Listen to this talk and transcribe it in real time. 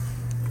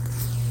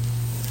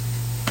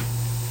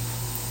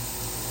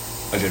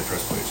I did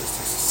press play. Just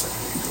takes a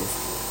second to go.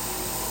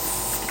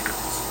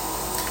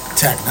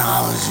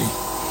 Technology.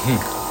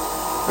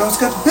 No, it's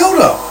got the build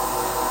up.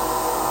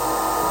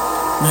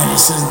 Man,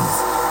 this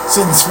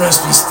isn't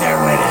supposed to be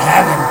Stairway to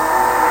Heaven.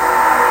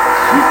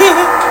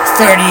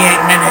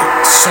 38-minute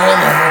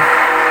solo.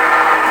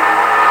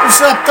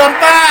 What's up,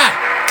 Thumper?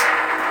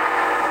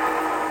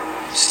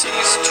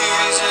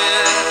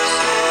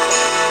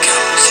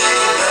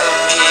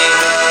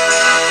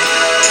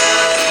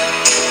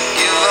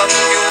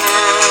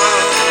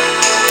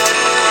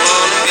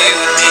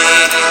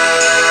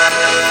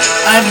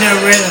 I have no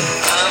rhythm.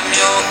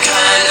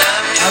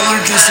 I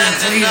learned this in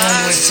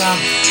Cleveland with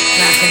some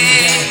back in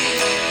the day.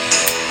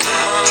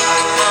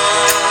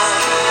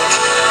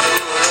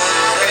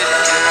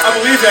 I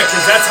believe that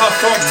because that's how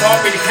Thump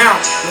taught me to count.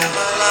 Yeah.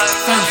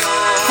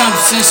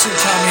 Thump's sister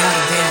taught me how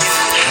to dance.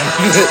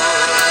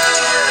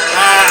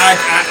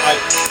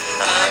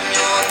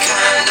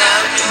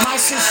 My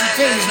sister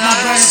too is my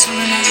brother from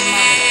another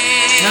mother.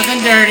 Nothing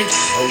dirty.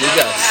 Oh, we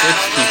got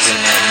 6 people in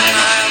that night.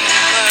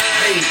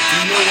 Hey, do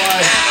you know why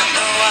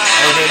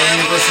Alabama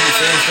University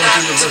fans don't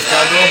do reverse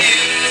cowgirl?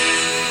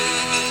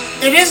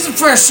 It is the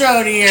first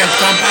show of the year,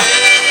 Thumper.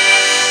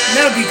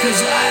 No,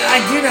 because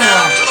I do know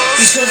why.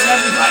 Because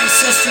everybody's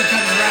sister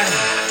comes around.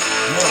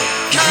 No,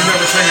 because you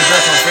never turn your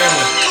back on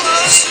family.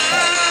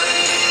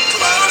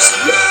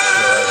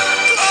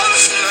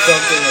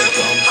 Something like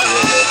dumb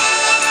thriller.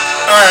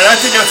 Alright, I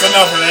think that's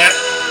enough of that.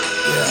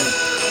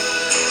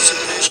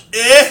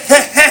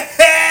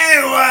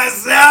 Hey,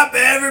 what's up,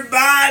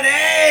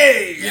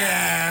 everybody?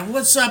 Yeah,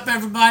 what's up,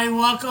 everybody?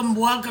 Welcome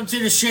to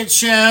the shit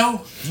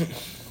show.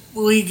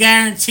 We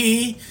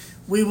guarantee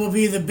we will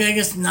be the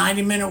biggest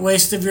 90-minute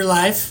waste of your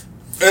life.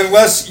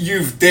 Unless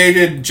you've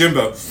dated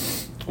Jimbo.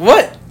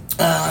 What?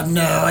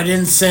 No, I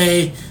didn't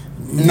say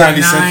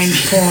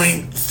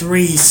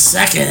 9.3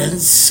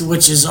 seconds,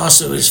 which is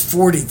also his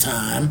 40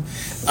 time.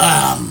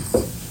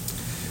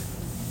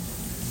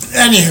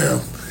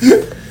 Anywho,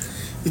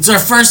 it's our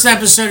first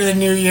episode of the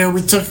new year.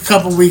 We took a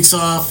couple weeks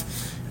off,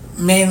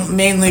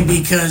 mainly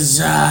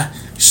because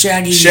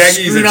Shaggy's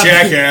a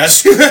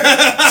jackass.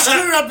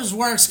 Screwed up his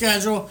work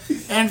schedule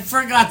and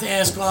forgot to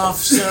ask off,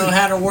 so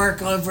had to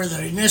work over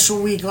the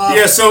initial week off.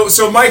 Yeah,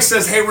 so Mike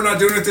says, hey, we're not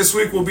doing it this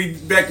week. We'll be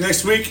back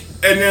next week.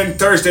 And then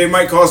Thursday,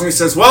 Mike calls me and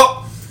says,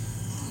 well,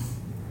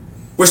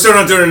 we're still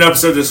not doing an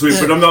episode this week,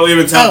 but I'm not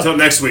leaving town until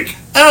next week.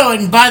 Oh,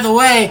 and by the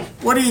way,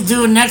 what are you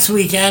doing next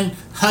weekend?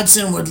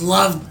 Hudson would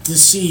love to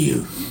see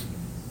you.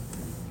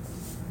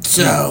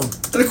 So.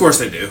 And of course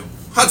they do.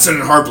 Hudson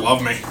and Harp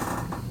love me.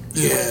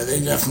 Yeah, they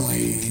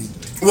definitely.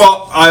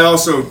 Well, I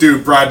also do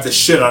bribe the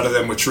shit out of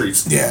them with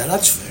treats. Yeah,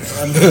 that's fair.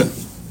 I mean,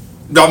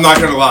 I'm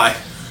not gonna lie.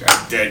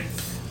 I'm dead.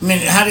 I mean,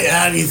 how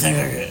do you think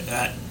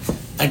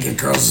I get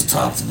girls to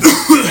talk to me?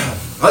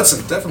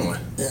 Hudson, definitely.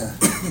 Yeah.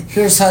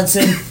 Here's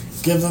Hudson.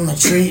 Give him a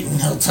treat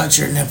and he'll touch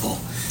your nipple.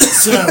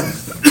 So,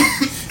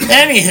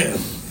 anywho.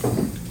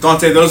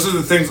 Dante, those are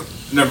the things.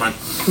 Never mind.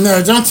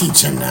 No, don't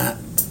teach him that.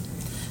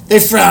 They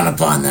frown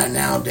upon that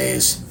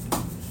nowadays.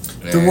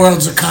 The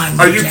world's a kind.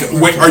 Are you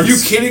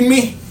kidding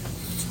me?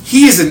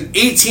 He is an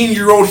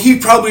 18-year-old. He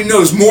probably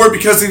knows more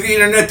because of the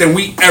internet than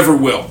we ever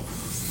will.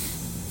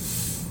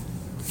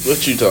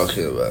 What you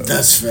talking about?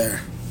 That's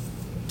fair.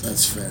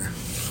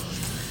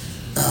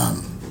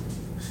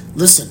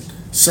 Listen,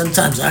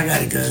 sometimes I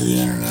gotta go to the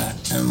internet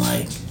and I'm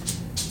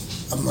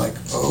like,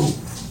 oh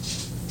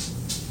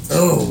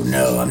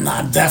no, I'm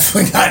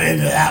definitely not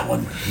into that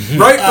one.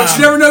 Right, but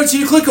you never know until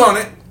you click on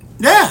it.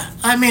 Yeah,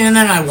 I mean, and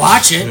then I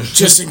watch it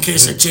just in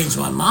case I change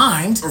my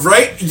mind.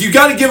 Right, you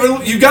gotta give it a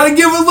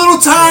little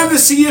time to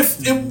see if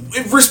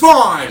it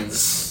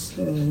responds.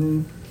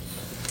 Mm-hmm.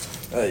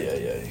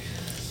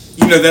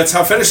 You know, that's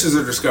how fetishes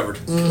are discovered.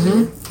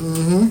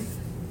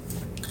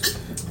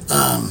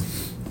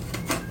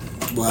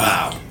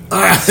 Wow.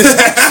 All right.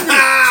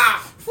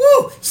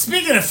 Woo!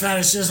 Speaking of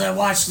fetishes, I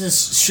watched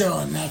this show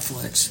on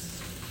Netflix.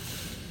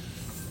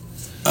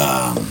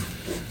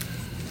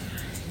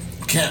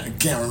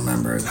 Can't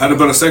remember. How to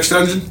Build a Sex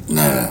Dungeon?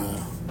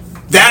 No.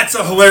 That's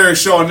a hilarious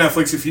show on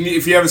Netflix. If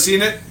you haven't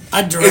seen it,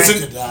 I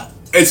directed that.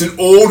 It's an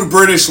old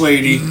British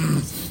lady,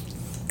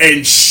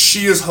 and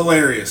she is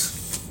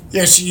hilarious.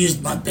 Yeah, she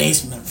used my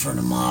basement for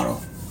the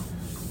model.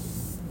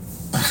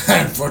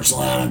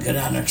 Unfortunately, I don't go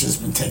down there because it's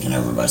been taken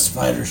over by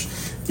spiders.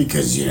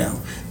 Because, you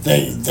know,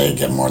 they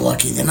get more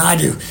lucky than I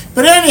do.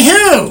 But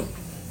anywho,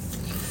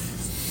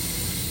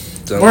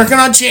 working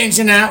on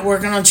changing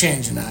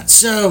that.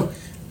 So,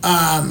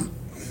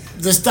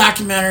 this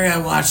documentary I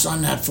watched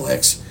on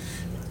Netflix,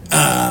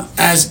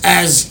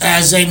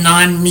 as a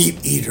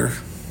non-meat eater,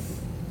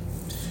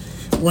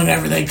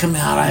 whenever they come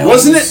out,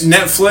 Wasn't it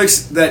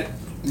Netflix that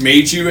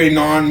made you a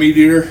non-meat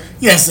eater?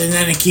 Yes, and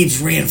then it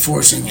keeps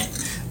reinforcing it.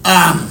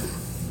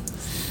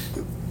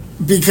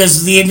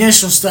 Because the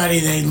initial study,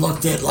 they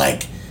looked at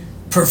like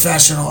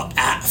professional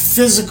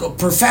physical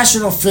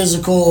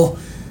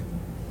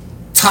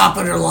top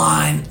of their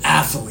line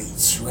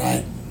athletes,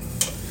 right?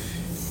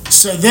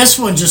 So this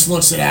one just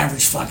looks at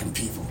average fucking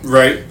people.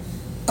 Right.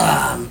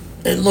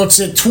 It looks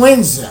at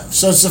twins, though.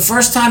 So it's the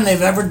first time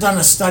they've ever done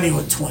a study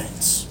with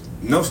twins.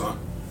 No, son.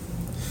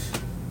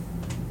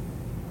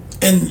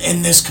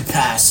 In this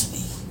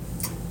capacity.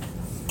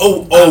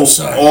 I'm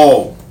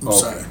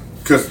sorry.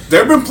 Because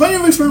there have been plenty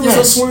of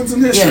experiments on twins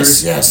in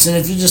history. Yes. And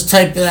if you just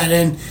type that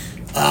in,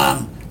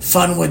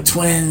 Fun with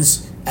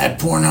Twins at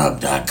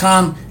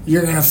Pornhub.com,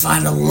 you're going to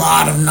find a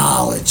lot of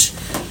knowledge.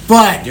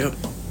 But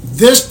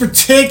this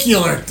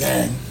particular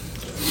thing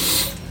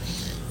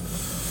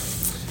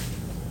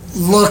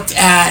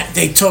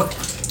they took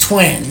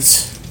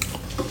twins,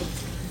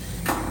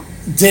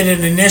 did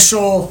an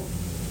initial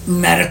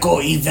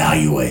medical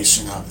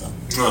evaluation of them.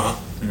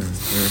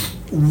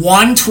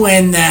 One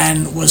twin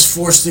then was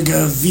forced to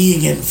go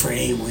vegan for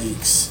 8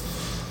 weeks.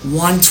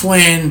 One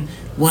twin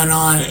went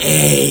on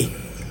a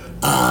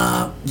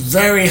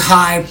very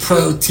high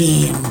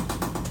protein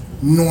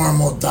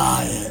normal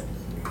diet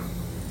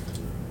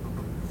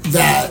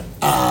that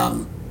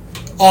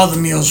all the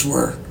meals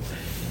were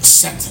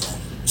sent to them.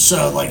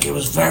 So, it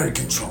was very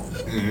controlled.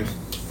 Mm-hmm.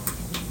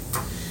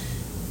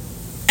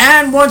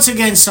 And once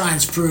again,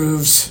 science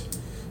proves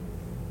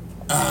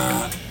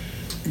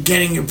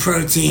getting your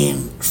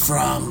protein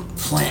from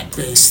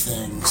plant-based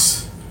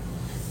things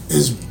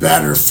is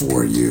better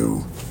for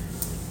you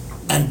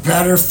and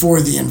better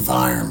for the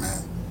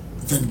environment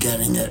than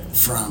getting it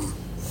from...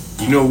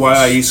 You know why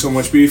I eat so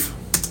much beef?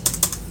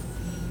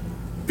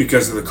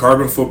 Because of the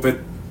carbon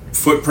footprint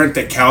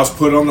that cows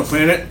put on the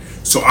planet.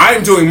 So I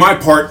am doing my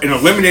part in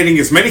eliminating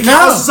as many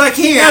cows as I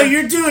can. No,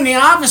 you're doing the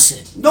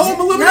opposite. No, I'm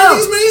eliminating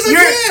as many as I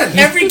can.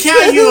 Every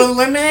cow you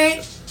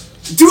eliminate...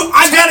 Dude,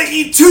 I gotta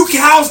eat 2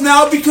 cows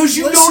now because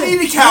you don't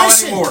eat a cow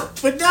anymore.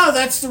 But no,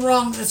 that's the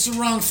wrong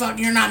fuck.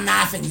 You're not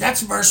mathing.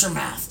 That's Mercer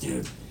math,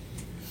 dude.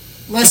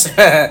 Listen,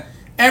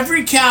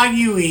 every cow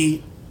you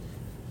eat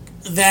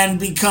then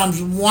becomes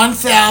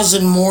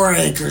 1,000 more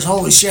acres.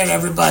 Holy shit,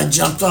 everybody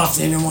jumped off.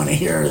 They didn't want to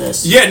hear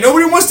this. Yeah,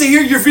 nobody wants to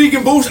hear your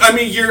vegan bullshit. I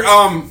mean, your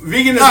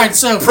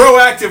veganism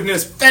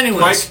proactiveness. Anyways,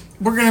 Mike.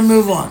 We're going to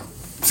move on.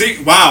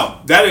 See,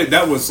 wow.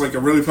 That was a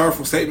really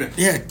powerful statement.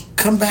 Yeah,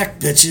 come back,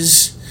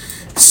 bitches.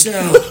 So,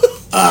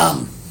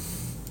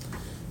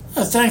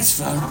 thanks,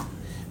 fam.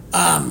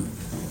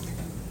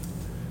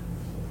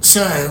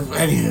 So,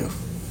 anywho,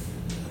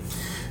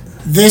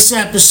 this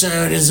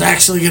episode is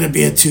actually going to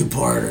be a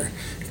 2-parter.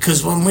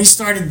 Because when we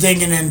started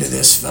digging into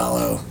this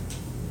fella,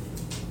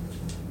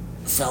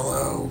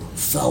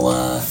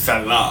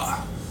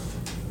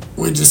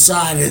 we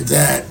decided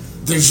that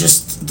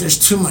there's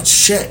too much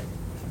shit.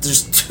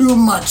 There's too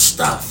much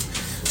stuff.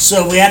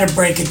 So we had to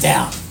break it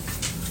down.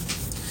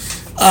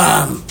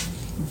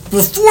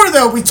 Before,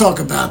 though, we talk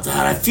about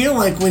that, I feel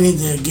like we need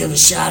to give a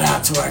shout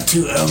out to our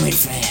 2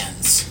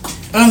 OnlyFans.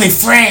 Our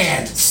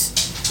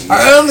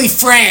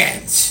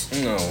OnlyFans.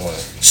 No way.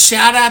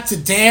 Shout out to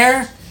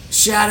Dare.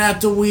 Shout out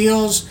to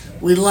Wheels.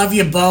 We love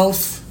you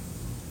both.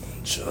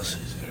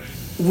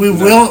 We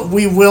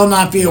will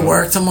not be at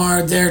work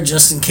tomorrow, Dare,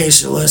 just in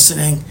case you're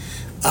listening.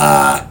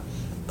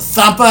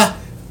 Thumpa,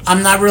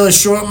 I'm not really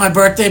sure what my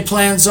birthday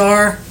plans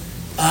are.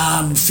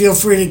 Feel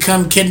free to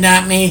come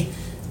kidnap me.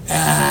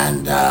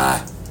 And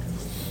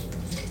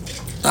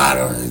I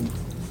don't know.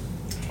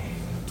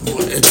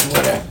 It's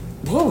whatever.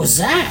 What was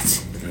that?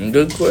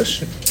 Good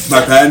question.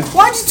 My pen.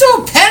 Why'd you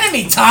throw a pen at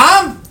me,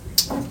 Tom?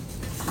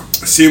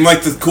 Seemed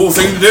like the cool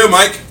thing to do,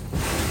 Mike.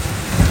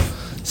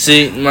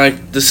 See,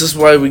 Mike, this is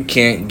why we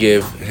can't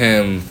give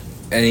him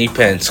any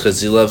pens,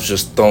 because he loves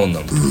just throwing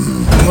them.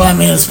 Well, I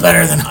mean, it's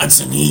better than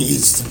Hudson. He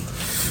used them.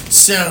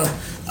 So,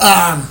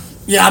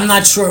 yeah, I'm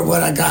not sure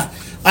what I got.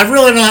 I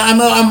really don't.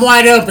 I'm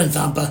wide open,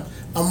 Thumpa.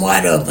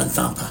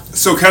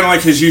 So kind of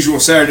like his usual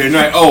Saturday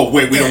night. Oh,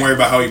 wait, we don't worry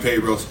about how you pay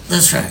your bills.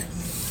 That's right.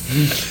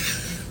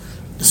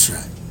 That's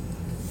right.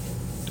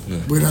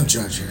 We don't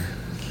judge here.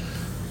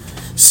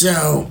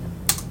 So,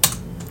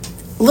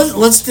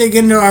 let's dig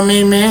into our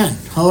main man.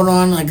 Hold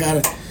on, I got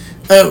it.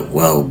 Oh,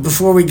 well,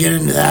 before we get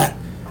into that,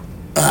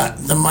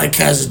 the Mike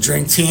Has a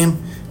Drink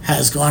team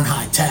has gone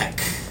high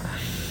tech.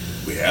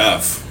 We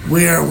have.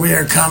 We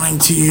are coming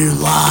to you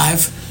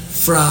live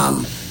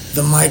from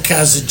the Mike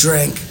Has a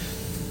Drink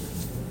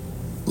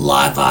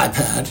live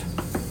iPad.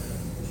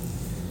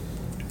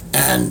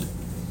 And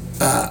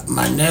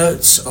my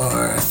notes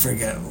are, I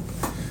forget,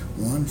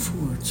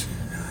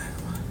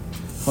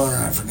 14291. Hold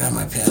on, I forgot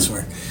my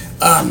password.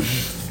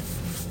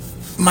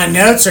 My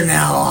notes are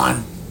now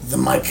on the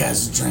Mike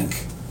Has a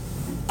Drink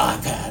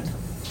iPad.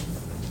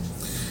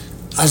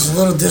 I was a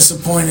little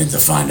disappointed to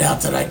find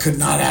out that I could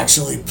not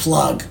actually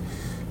plug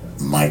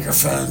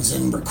microphones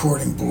and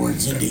recording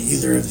boards into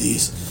either of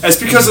these. That's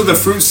because of the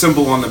fruit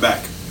symbol on the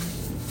back.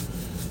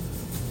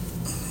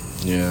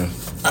 Yeah.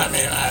 I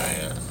mean,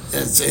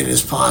 it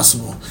is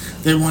possible.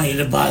 They want you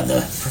to buy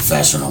the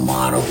professional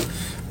model.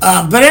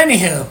 But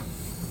anywho,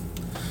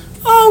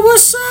 oh,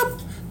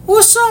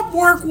 what's up,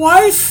 work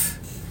wife?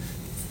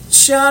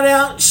 Shout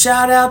out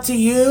to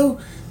you.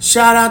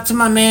 Shout out to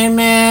my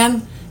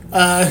man,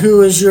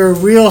 who is your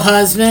real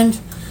husband.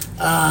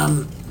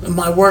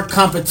 My work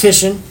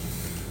competition.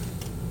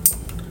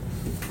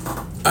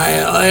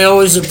 I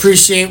always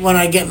appreciate when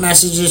I get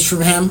messages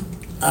from him.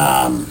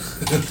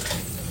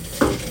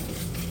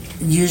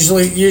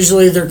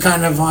 Usually they're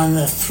kind of on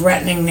the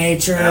threatening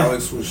nature.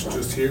 Alex was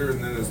just here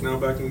and then is now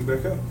backing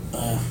back up.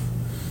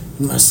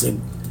 He must have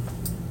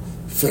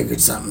figured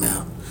something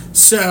out.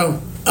 So,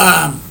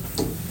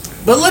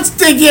 but let's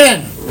dig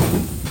in.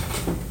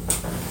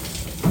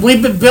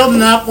 We've been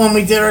building up when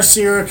we did our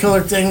serial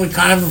killer thing. We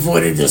kind of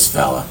avoided this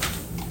fella.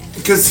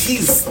 Because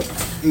he's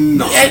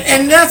not.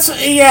 And that's,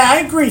 yeah,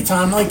 I agree,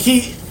 Tom. Like,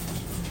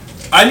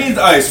 I need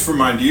the ice for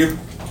mine, do you?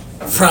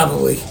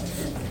 Probably.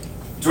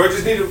 Do I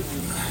just need to...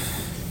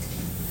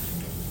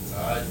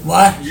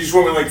 What? You just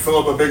want me to, fill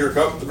up a bigger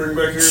cup to bring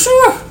back here?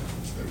 Sure.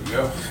 There we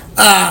go.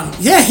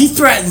 Yeah, he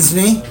threatens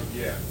me.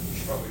 Yeah, you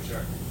should probably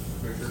check.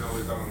 Make sure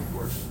nobody's on the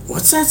porch.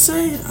 What's that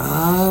say?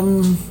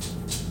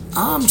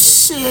 I'm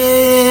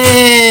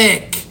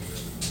sick.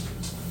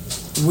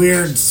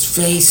 Weird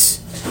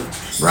face.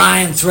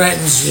 Ryan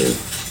threatens you.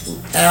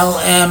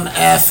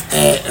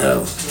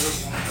 LMFAO.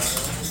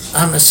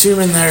 I'm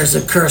assuming there's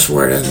a curse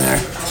word in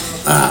there.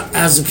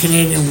 As a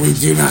Canadian, we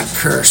do not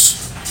curse.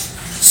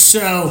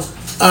 So,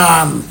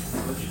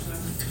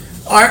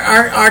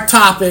 our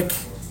topic,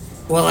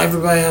 while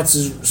everybody else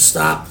has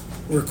stopped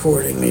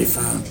recording me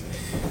phone,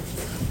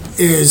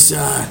 is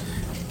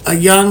a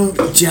young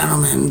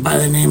gentleman by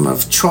the name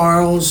of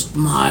Charles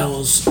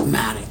Miles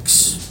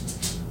Maddox.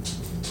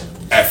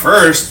 At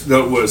first,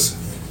 though, it was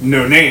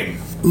no name.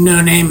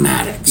 No name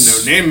Maddox.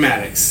 No name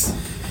Maddox.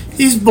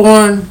 He's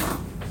born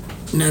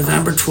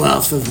November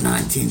 12th of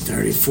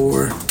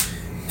 1934,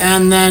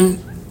 and then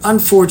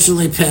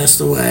unfortunately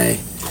passed away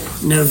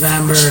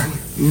November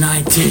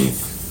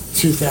 19th,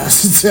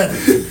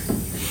 2007.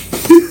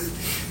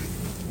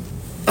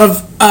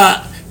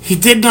 He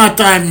did not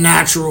die of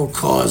natural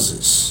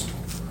causes.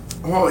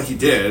 Well, he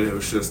did. It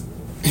was just...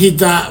 He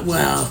died,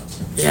 well,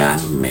 yeah,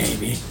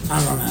 maybe.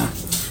 I don't know.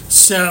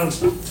 So,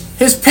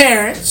 his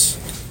parents,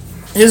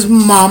 his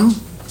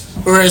mom,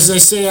 or as they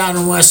say out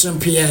in Western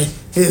PA,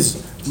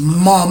 his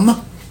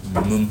mom,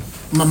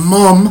 my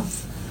mom,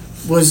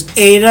 was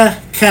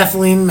Ada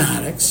Kathleen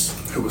Maddox.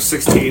 Who was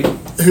 16.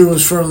 Who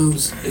was from,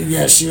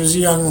 yeah, she was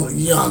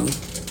young.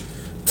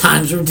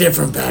 Times were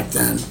different back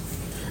then.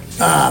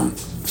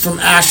 From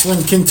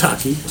Ashland,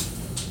 Kentucky.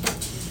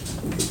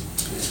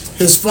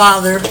 His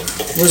father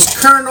was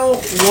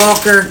Colonel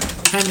Walker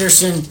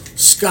Henderson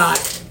Scott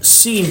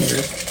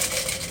Sr.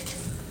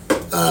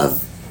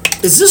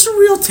 Is this a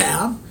real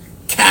town?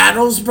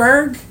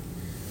 Cattlesburg?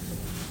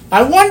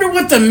 I wonder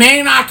what the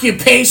main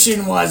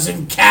occupation was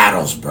in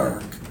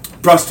Cattlesburg.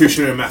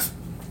 Prostitution and meth.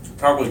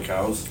 Probably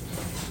cows.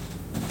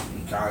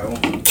 Kyle.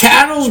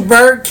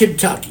 Cattlesburg,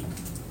 Kentucky.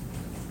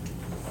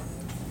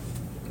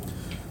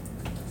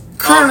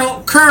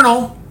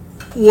 Colonel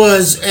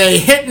was a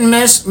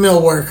hit-and-miss mill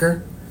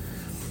worker,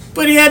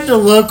 but he had the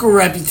local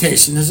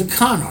reputation as a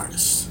con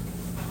artist.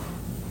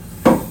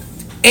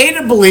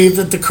 Ada believed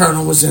that the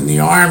colonel was in the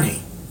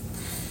army.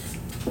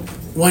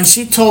 When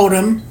she told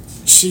him,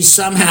 she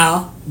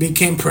somehow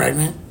became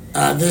pregnant.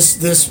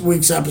 This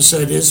week's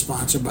episode is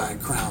sponsored by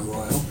Crown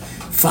Royal,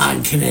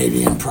 fine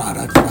Canadian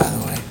product, by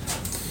the way.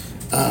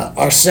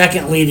 Our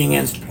second leading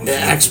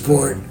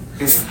export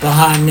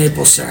behind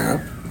maple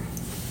syrup.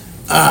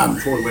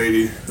 Poor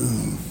lady.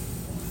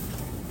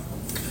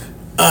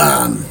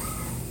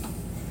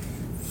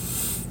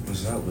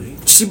 Was that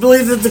late? She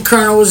believed that the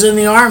colonel was in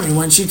the army.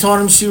 When she told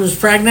him she was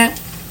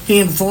pregnant, he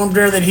informed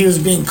her that he was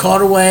being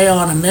called away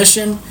on a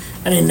mission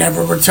and he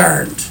never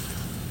returned.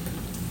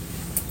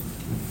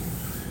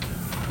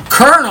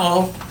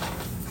 Colonel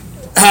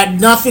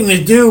had nothing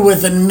to do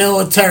with a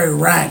military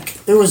rank.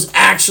 It was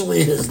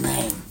actually his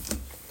name.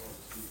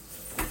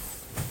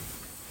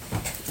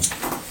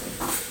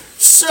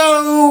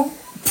 So,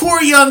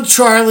 poor young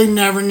Charlie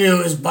never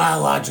knew his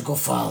biological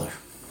father.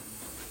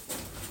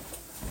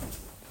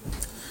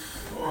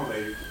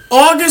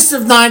 August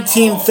of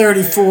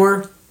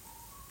 1934.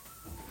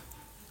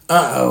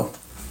 I'll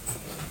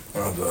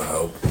go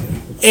help.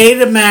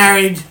 Ada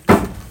married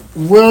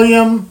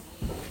William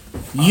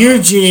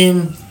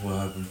Eugene. What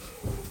happened?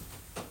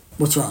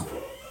 What's wrong?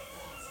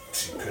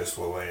 She pissed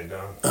while laying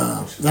down.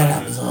 That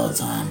happens all the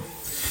time.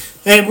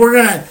 Hey,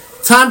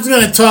 Tom's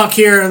gonna talk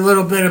here a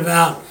little bit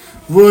about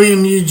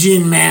William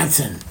Eugene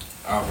Manson.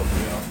 I'll help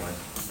you out,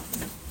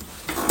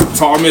 Mike.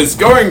 Tom is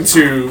going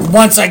to...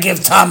 Once I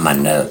give Tom my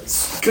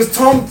notes. Because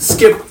Tom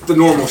skipped the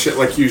normal shit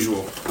like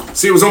usual.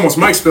 See, it was almost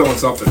Mike spilling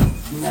something.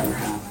 Never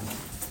happened.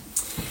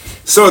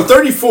 So in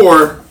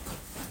 34,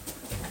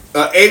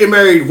 Ada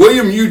married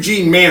William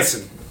Eugene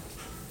Manson.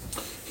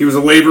 He was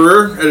a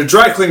laborer at a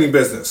dry cleaning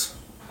business.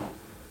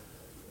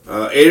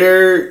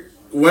 Ada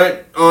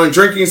went on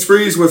drinking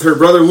sprees with her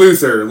brother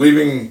Luther,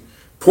 leaving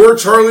poor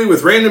Charlie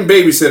with random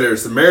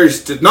babysitters. The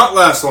marriage did not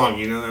last long,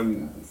 you know. I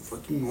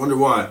fucking wonder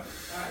why.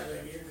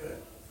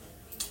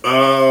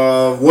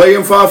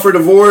 William filed for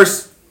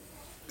divorce,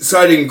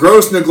 citing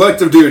gross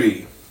neglect of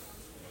duty.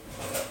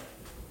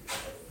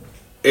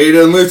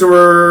 Ada and Luther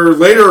were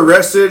later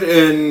arrested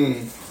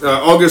and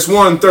August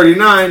 1,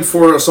 39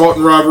 for assault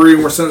and robbery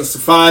and were sentenced to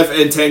 5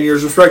 and 10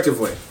 years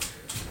respectively.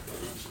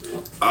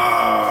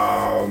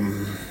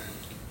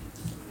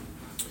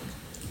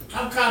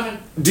 I'm coming.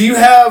 Do you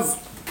have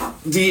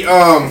the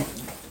I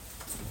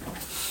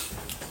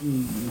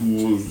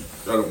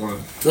don't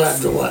want to. Do I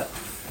have to what?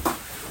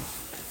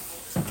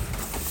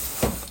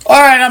 All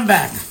right, I'm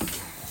back.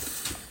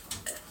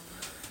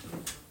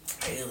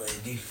 Hey,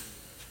 lady.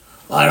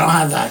 Well, I don't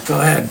have that. Go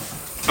ahead.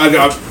 I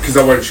because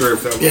I wasn't sure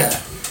if that was. Yeah.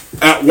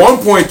 At one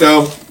point,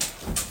 though,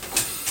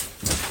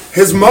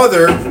 his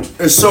mother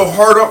is so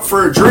hard up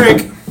for a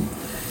drink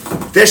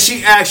that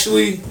she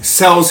actually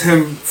sells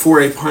him for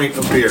a pint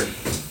of beer.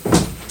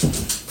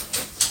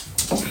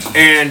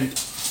 And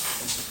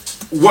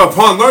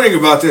upon learning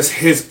about this,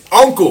 his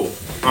uncle,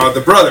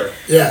 the brother,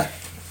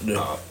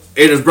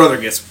 Ada's brother,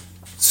 gets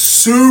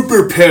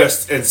super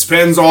pissed and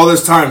spends all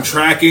this time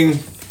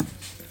tracking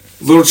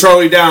little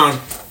Charlie down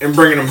and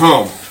bringing him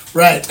home.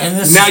 Right, and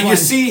this now you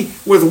see,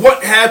 with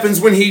what happens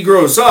when he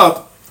grows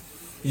up,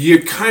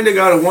 you kind of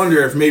got to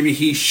wonder if maybe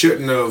he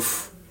shouldn't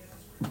have.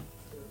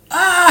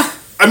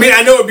 I mean,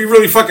 I know it'd be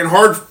really fucking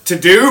hard to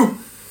do,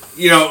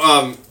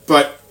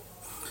 but.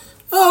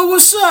 Oh,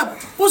 what's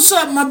up? What's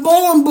up, my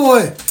bowling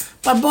boy?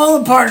 My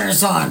bowling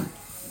partner's on.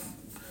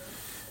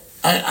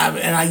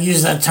 I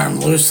use that term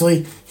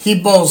loosely. He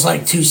bowls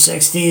like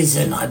 260s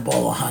and I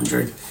bowl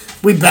 100.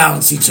 We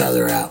balance each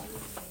other out.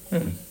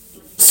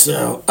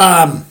 So,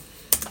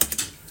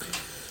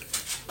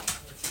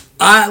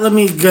 let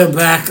me go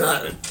back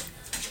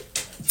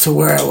to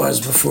where I was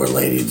before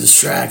Lady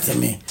distracted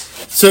me.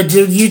 So,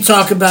 did you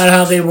talk about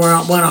how they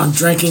went on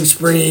drinking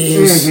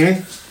sprees?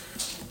 Mm-hmm.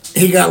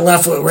 He got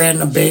left with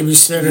random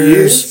babysitters.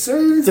 Yes,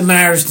 sir. The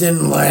marriage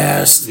didn't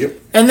last. Yep.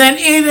 And then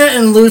Ada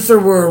and Luther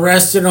were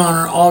arrested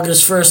on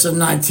August 1st of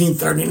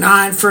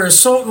 1939 for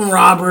assault and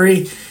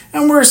robbery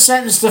and were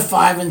sentenced to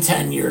 5 and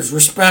 10 years,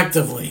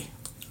 respectively.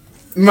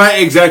 My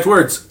exact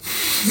words.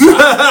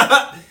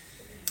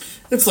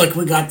 It's like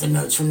we got the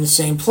notes from the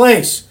same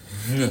place.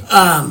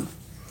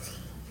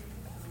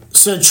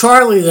 So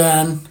Charlie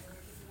then,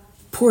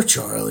 poor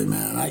Charlie,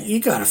 man, you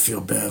gotta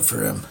feel bad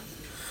for him.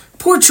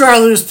 Poor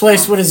Charlie was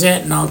placed with his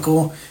aunt and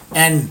uncle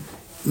and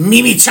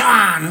Mimi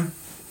Chan,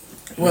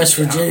 West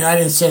Virginia. I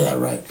didn't say that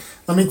right.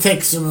 Let me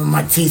take some of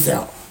my teeth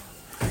out.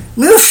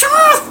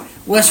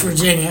 West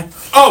Virginia.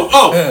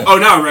 Oh,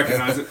 now I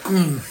recognize it.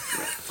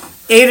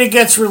 Ada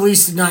gets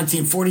released in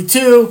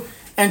 1942,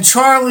 and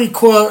Charlie,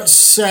 quote,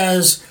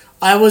 says,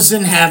 "I was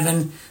in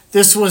heaven.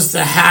 This was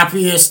the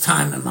happiest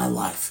time in my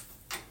life."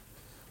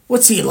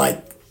 What's he,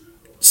 like,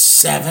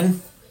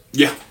 7?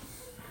 Yeah.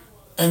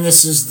 And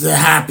this is the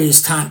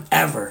happiest time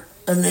ever.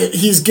 And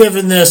he's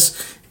given this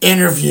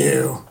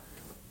interview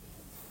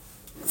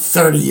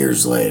 30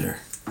 years later.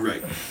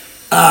 Right.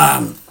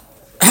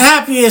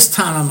 Happiest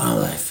time of my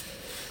life.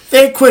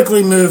 They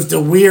quickly moved to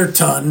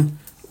Weirton,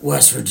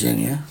 West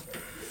Virginia.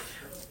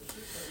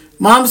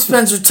 Mom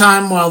spends her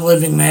time while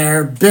living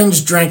there,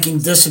 binge drinking,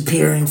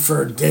 disappearing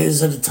for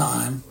days at a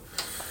time.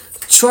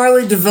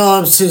 Charlie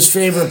develops his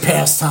favorite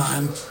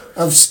pastime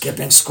of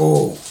skipping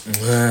school.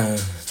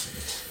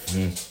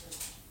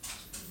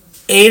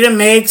 Ada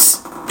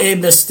makes a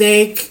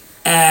mistake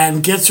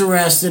and gets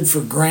arrested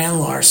for grand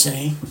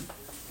larceny.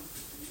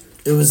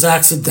 It was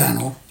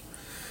accidental.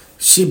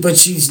 But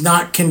she's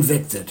not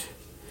convicted.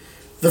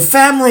 The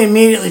family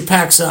immediately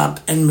packs up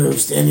and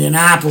moves to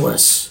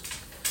Indianapolis.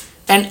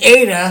 And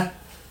Ada,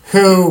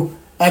 who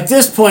at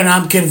this point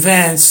I'm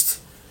convinced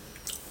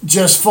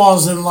just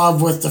falls in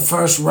love with the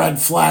first red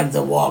flag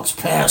that walks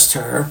past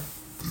her,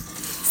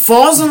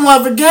 falls in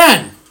love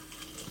again.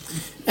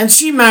 And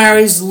she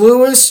marries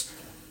Lewis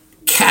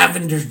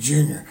Cavender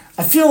Jr.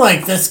 I feel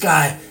like this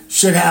guy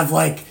should have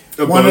like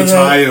one of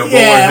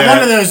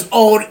those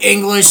old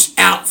English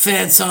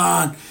outfits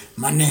on.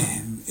 My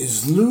name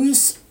is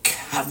Lewis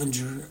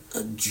Cavender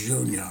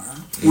Jr.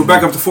 We're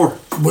back up to 4.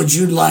 Would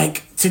you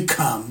like to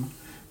come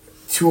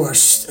to our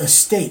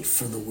estate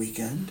for the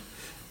weekend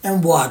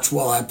and watch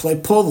while I play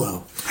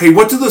polo? Hey,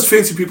 what do those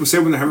fancy people say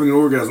when they're having an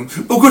orgasm?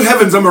 Oh, good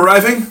heavens, I'm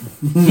arriving.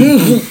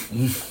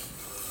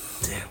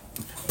 Damn.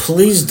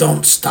 Please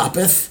don't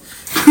stoppeth.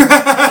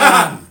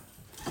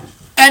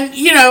 And,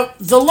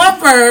 the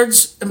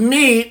lovebirds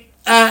meet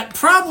at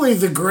probably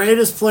the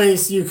greatest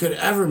place you could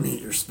ever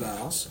meet your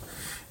spouse,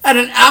 at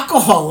an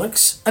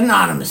Alcoholics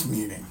Anonymous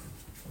meeting.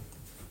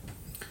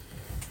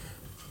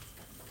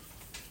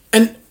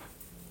 And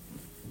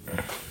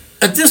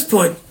at this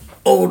point,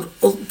 poor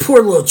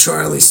little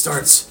Charlie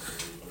starts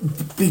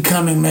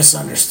becoming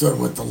misunderstood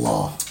with the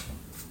law.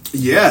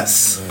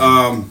 Yes.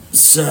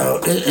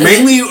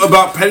 Mainly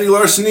about petty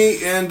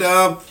larceny and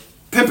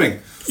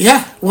pimping.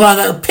 Yeah.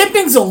 Well, the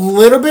pimping's a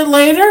little bit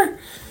later,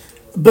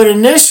 but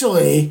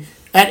initially,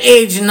 at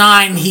age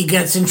 9, he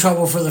gets in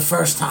trouble for the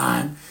first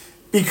time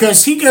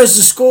because he goes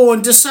to school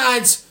and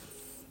decides,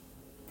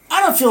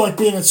 I don't feel like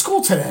being at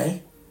school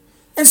today,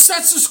 and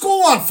sets the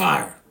school on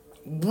fire.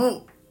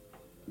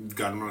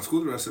 Got him out of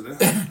school the rest of the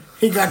day.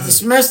 he got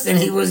dismissed, and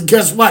he was,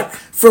 guess what?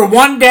 For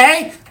one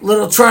day,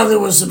 little Charlie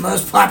was the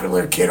most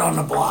popular kid on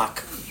the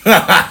block.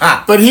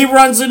 But he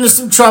runs into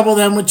some trouble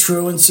then with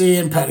truancy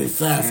and petty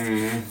theft.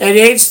 Mm-hmm. At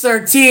age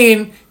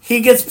 13, he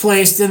gets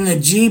placed in the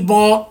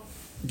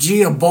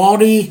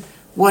Garibaldi,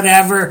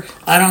 whatever.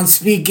 I don't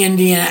speak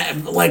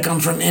Indian like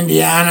I'm from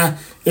Indiana.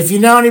 If you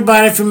know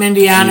anybody from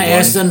Indiana,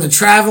 ask them to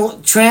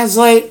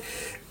translate.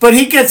 But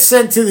he gets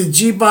sent to the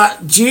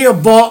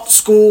Garibaldi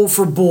School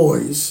for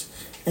Boys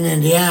in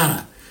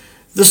Indiana.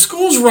 The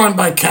school's run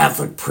by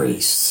Catholic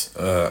priests.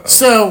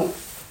 So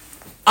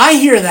I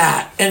hear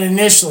that, and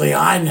initially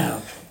I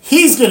know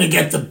he's going to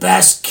get the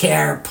best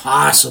care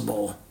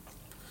possible.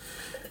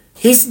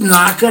 He's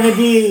not going to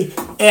be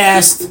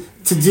asked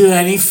to do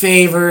any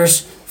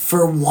favors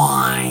for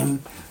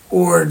wine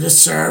or to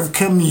serve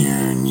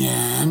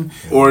communion.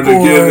 Or to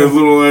get a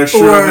little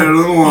extra out of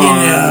the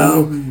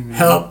wine.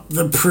 Help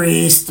the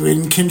priest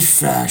in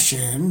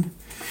confession.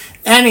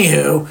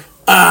 Anywho,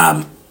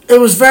 it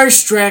was very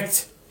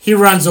strict. He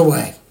runs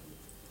away.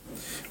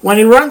 When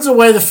he runs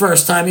away the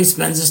first time, he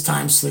spends his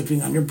time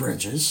sleeping under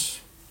bridges,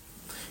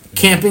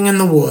 camping in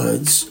the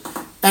woods,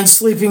 and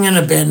sleeping in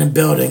abandoned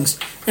buildings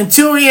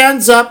until he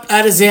ends up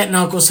at his aunt and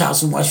uncle's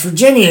house in West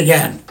Virginia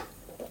again.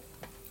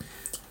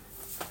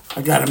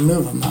 I gotta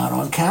move. I'm not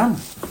on camera.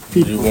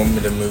 Do you want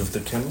me to move the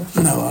camera?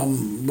 No,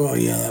 well,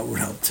 yeah, that would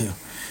help too.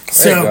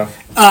 So,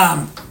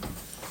 and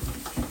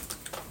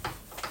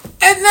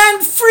then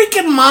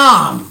freaking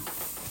mom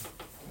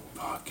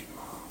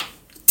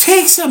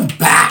takes him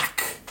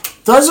back.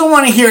 Doesn't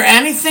want to hear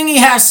anything he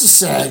has to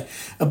say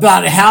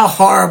about how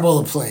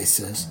horrible the place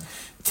is.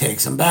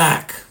 Takes him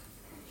back.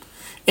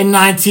 In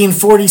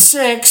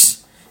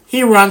 1946,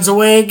 he runs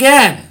away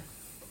again.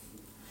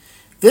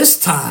 This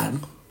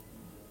time,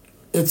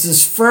 it's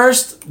his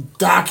first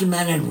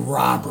documented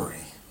robbery.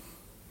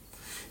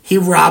 He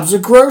robs a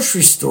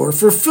grocery store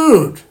for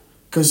food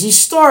because he's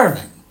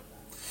starving.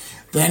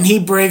 Then he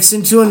breaks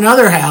into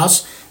another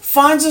house,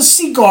 finds a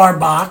cigar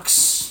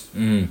box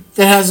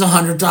that has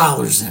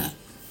 $100 in it.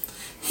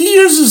 He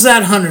uses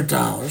that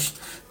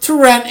 $100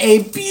 to rent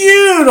a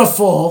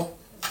beautiful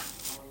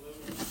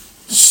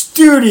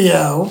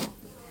studio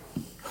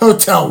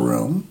hotel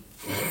room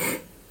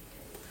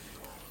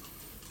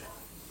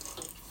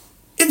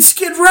in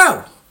Skid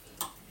Row.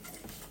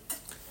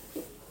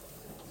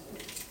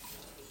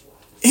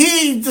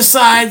 He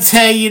decides,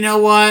 hey, you know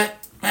what?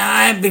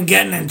 I've been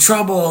getting in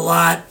trouble a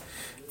lot.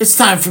 It's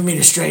time for me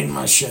to straighten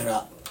my shit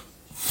up.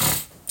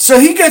 So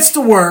he gets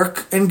to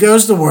work and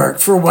goes to work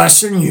for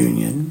Western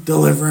Union,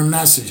 delivering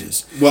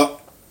messages.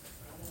 Well,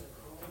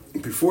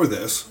 before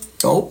this.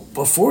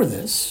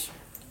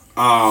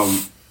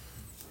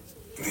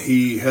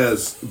 He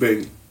has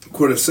been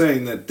quoted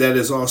saying that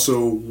is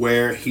also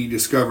where he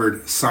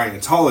discovered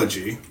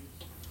Scientology.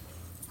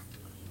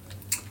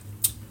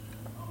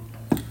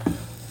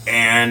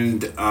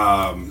 And,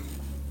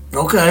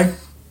 okay.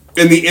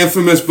 In the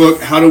infamous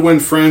book, How to Win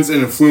Friends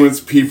and Influence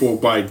People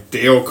by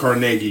Dale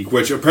Carnegie,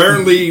 which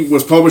apparently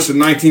was published in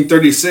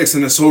 1936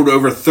 and has sold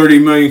over 30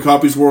 million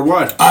copies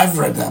worldwide. I've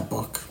read that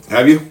book.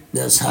 Have you?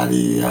 Yes. How do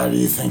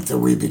you think that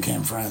we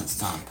became friends,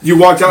 Tom? You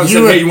walked out and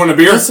said, hey, you want a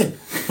beer? Listen,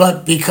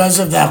 but because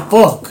of that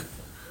book,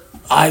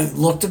 I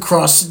looked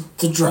across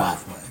the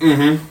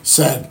driveway,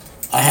 said,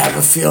 I have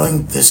a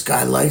feeling this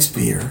guy likes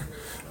beer.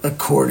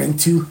 According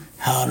to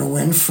How to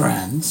Win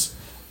Friends,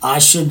 I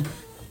should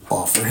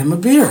offer him a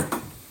beer.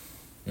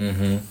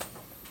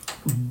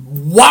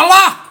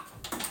 Voila!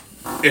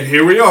 And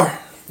here we are.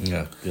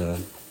 Yeah,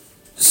 good.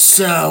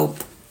 So,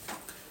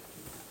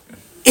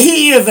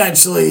 he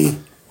eventually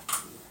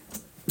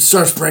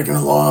starts breaking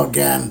the law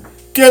again,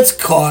 gets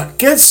caught,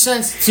 gets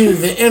sent to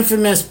the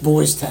infamous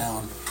Boys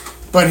Town.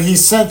 But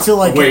he's sent to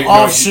an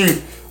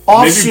offshoot.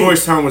 Maybe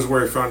Boys Town was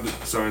where he found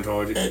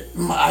Scientology.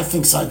 I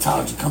think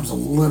Scientology comes a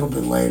little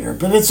bit later,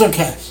 but it's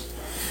okay.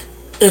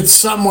 It's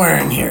somewhere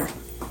in here.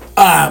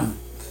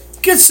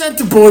 Gets sent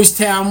to Boys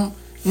Town.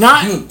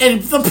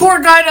 And the poor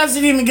guy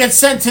doesn't even get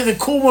sent to the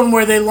cool one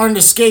where they learn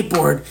to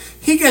skateboard.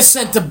 He gets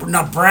sent to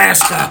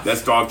Nebraska.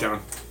 That's Dogtown.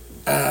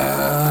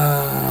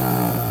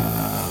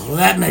 Well,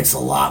 that makes a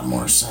lot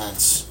more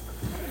sense.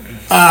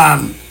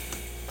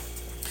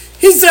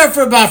 He's there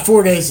for about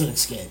 4 days and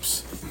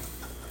escapes.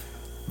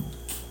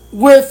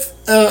 With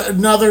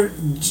another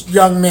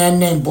young man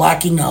named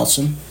Blackie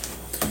Nelson.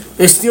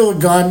 They steal a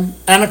gun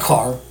and a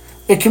car.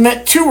 They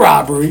commit 2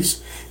 robberies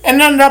and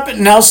end up at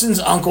Nelson's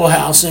uncle's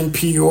house in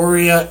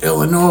Peoria,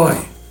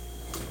 Illinois.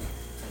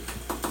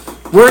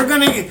 We're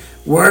gonna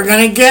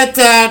get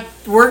that.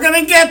 We're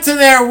gonna get to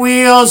their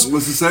wheels.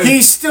 What's it say?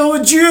 He's still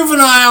a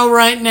juvenile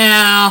right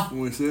now.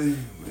 What's it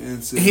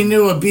say? He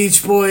knew a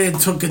beach boy and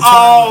took guitar.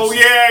 Oh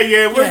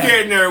yeah, we're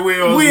getting there,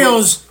 Wheels.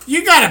 Wheels,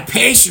 you gotta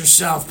pace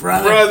yourself,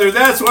 brother. Brother,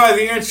 that's why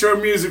the intro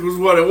music was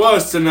what it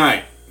was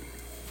tonight.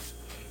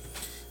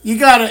 You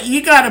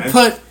gotta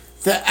put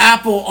the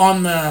apple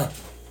on the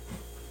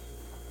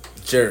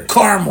Cherry.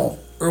 caramel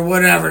or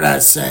whatever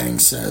that saying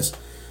says.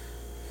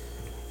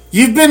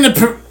 You've been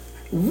to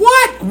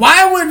What?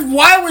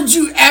 Why would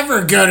you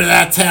ever go to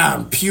that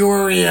town,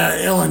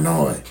 Peoria,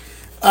 Illinois?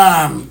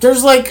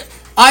 There's like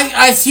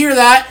I hear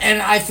that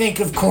and I think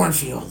of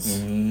cornfields.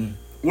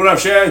 What up,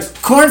 Shags?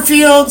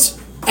 Cornfields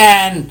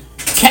and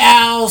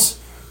cows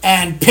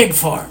and pig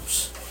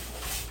farms.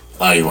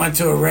 Oh, you went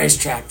to a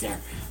racetrack there.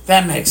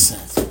 That makes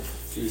sense.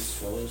 Jeez,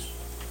 fellas.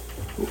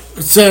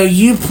 So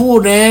you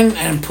pulled in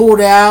and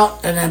pulled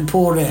out and then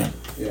pulled in.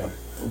 Yeah.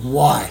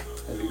 Why?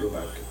 Had to go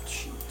back and get the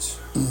sheets.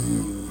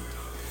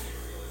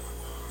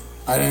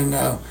 I didn't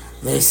know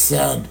they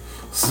sold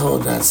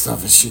that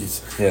stuff as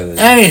sheets. Yeah.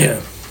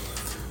 Anywho,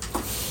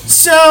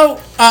 so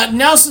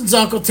Nelson's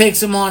uncle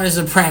takes him on as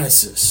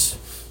apprentices.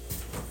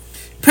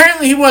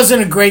 Apparently, he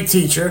wasn't a great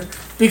teacher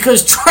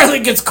because Charlie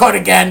gets caught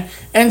again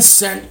and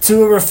sent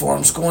to a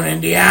reform school in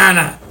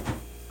Indiana.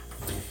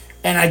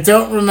 And I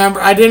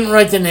didn't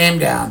write the name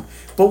down.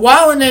 But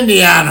while in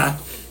Indiana,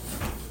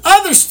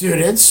 other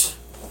students,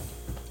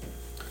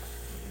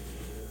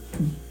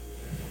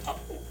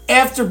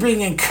 after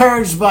being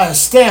encouraged by a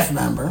staff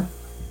member,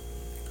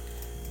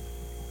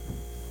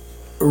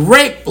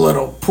 rape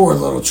poor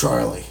little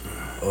Charlie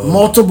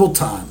multiple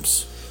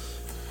times.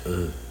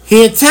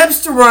 He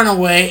attempts to run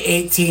away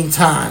 18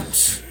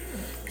 times.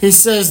 He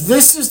says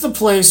this is the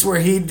place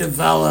where he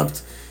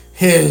developed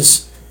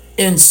his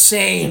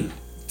insane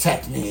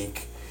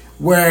technique,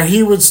 where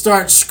he would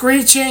start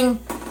screeching,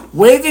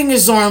 waving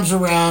his arms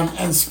around,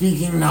 and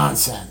speaking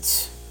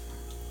nonsense.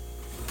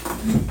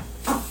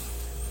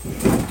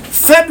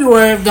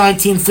 February of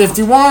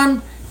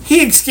 1951,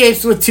 he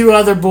escapes with 2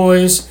 other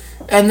boys,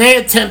 and they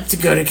attempt to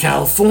go to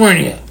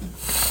California.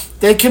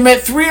 They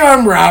commit 3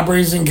 armed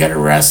robberies and get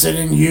arrested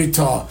in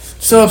Utah.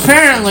 So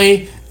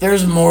apparently,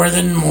 there's more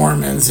than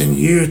Mormons in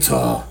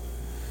Utah.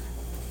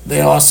 They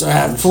also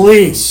have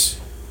police.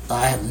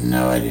 I have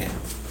no idea.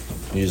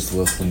 You just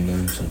listen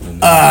to something.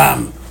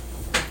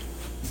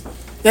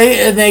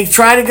 They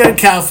try to go to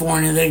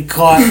California. They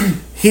caught.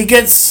 He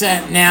gets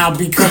sent now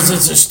because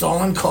it's a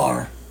stolen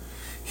car.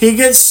 He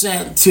gets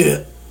sent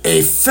to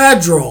a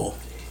federal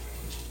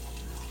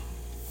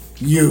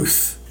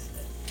youth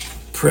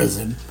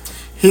prison.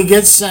 He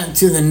gets sent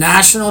to the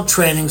National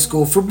Training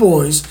School for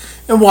Boys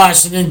in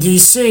Washington,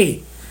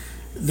 D.C.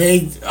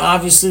 They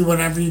obviously,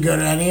 whenever you go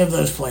to any of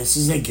those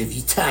places, they give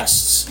you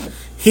tests.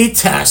 He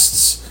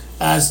tests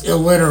as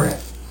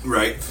illiterate.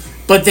 Right.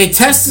 But they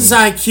test his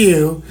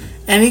IQ,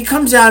 and he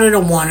comes out at a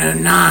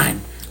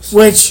 109,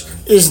 which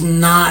is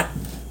not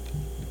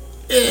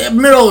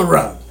middle of the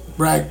road,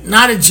 right?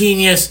 Not a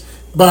genius,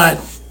 but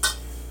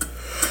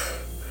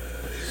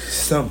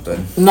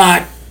something.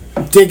 Not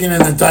digging in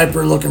the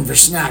diaper looking for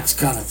snacks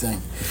kind of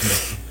thing.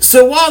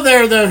 So while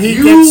there, though,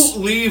 You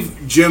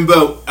leave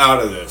Jimbo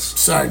out of this.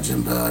 Sorry,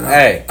 Jimbo.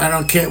 I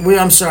don't kink.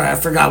 I'm sorry, I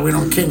forgot we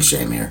don't kink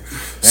shame here.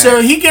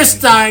 So he gets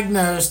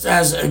diagnosed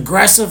as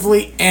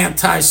aggressively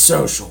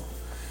antisocial.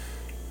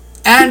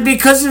 And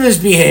because of his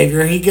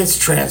behavior, he gets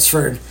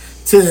transferred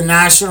to the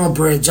National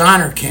Bridge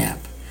Honor Camp.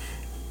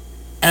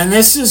 And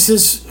this is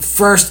his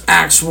first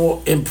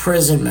actual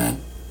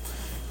imprisonment.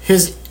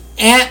 His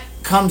aunt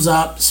comes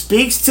up,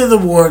 speaks to the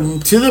warden,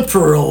 to the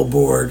parole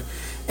board,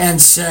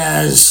 and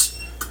says,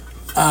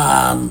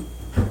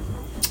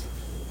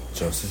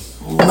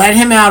 Joseph, let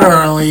him out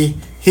early.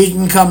 He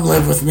can come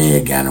live with me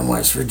again in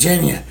West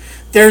Virginia.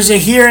 There's a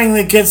hearing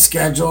that gets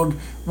scheduled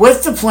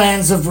with the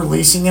plans of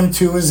releasing him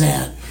to his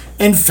aunt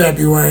in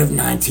February of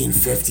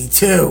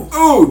 1952.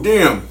 Oh,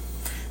 damn.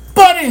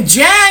 But in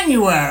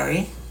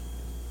January,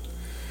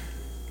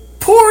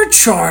 poor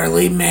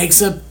Charlie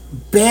makes a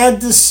bad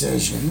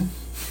decision.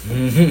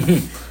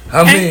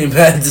 How many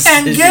bad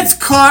decisions? And gets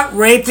caught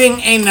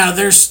raping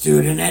another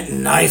student at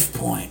knife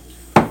point.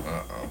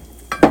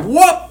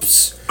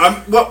 Whoops.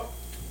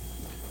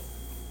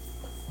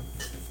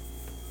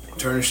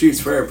 Turn the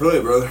sheets fair play,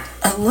 brother.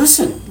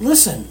 Listen.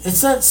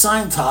 It's that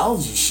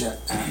Scientology shit,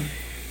 man.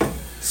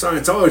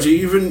 Scientology,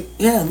 even...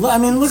 Yeah, I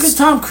mean, look at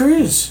Tom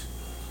Cruise.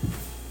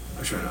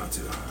 I try not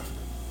to.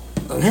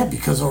 Oh, yeah,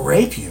 because he'll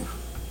rape you.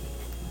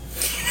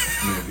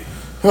 Maybe.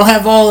 He'll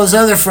have all his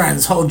other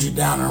friends hold you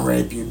down and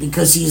rape you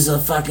because he's a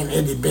fucking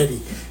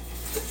itty-bitty.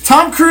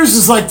 Tom Cruise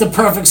is like the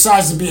perfect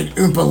size to be an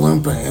Oompa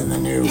Loompa in the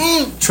new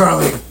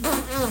Charlie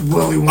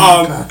Willy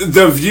Wonka.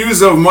 The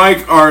views of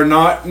Mike are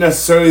not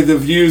necessarily the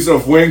views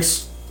of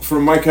Winks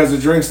from Mike Has a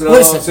Drinks at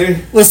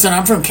LLC. Listen,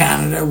 I'm from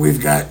Canada.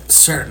 We've got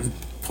certain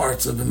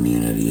parts of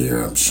immunity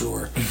here, I'm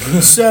sure.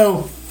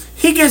 So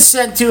he gets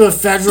sent to a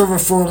federal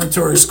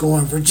reformatory school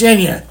in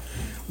Virginia.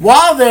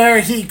 While there,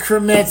 he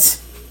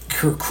commits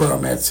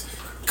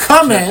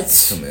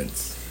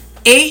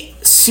 8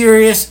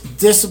 serious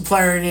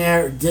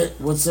disciplinary,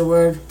 what's the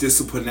word?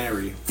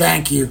 Disciplinary.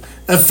 Thank you.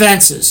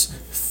 Offenses.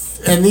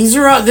 And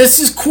this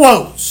is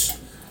quotes.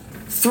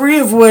 3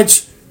 of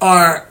which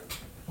are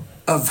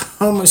of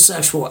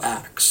homosexual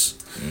acts.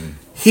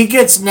 He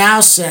gets now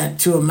sent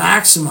to a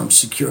maximum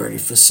security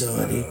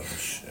facility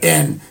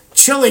in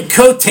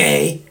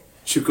Chillicothe,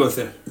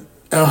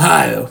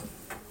 Ohio.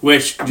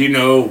 Which, do you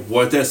know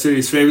what that city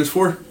is famous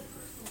for?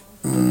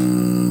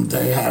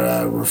 They had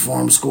a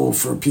reform school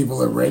for people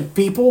that rape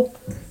people.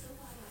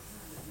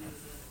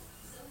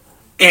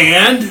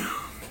 And?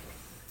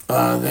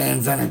 They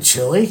invented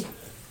chili.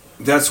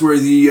 That's where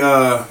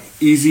the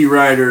Easy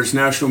Riders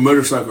National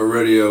Motorcycle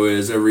Rodeo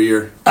is every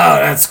year. Oh,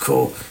 that's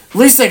cool. At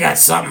least they got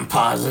something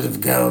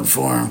positive going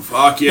for them.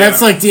 Fuck yeah.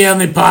 That's like the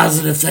only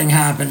positive thing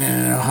happening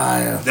in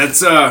Ohio.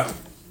 That's,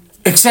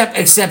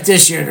 Except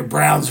this year, the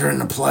Browns are in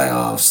the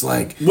playoffs.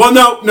 Like, well,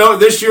 no,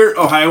 this year,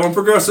 Ohio went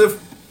progressive.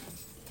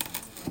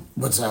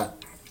 What's that?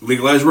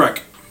 Legalized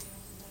rec.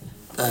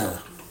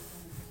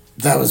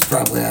 That was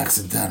probably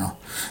accidental.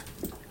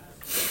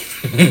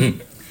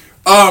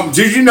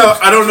 Did you know?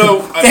 I don't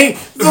know.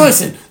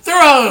 Listen,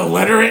 they're all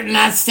illiterate in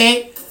that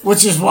state,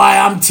 which is why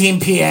I'm Team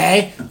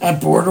PA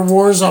at Border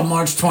Wars on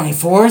March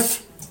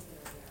 24th.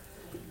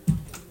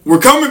 We're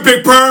coming,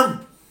 Big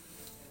Perm.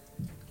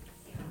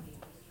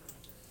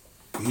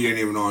 He ain't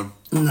even on.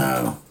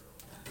 No.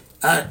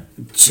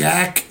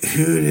 Jack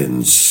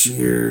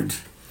Hoodenshield.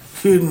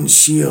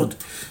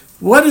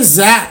 What is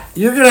that?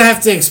 You're gonna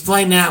have to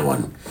explain that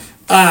one.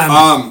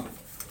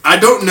 I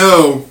don't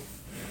know.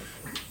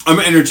 I'm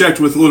gonna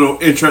interject with a little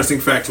interesting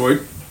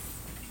factoid.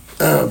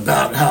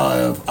 About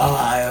how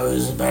Ohio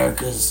is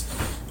America's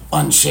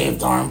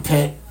unshaved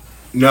armpit.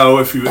 No,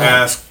 if you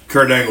ask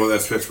Kurt Angle,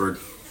 that's Pittsburgh.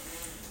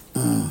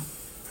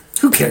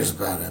 Who cares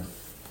about him?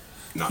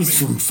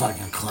 He's Me. from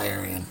fucking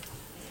Clarion.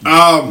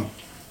 At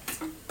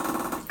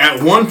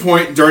one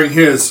point during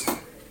his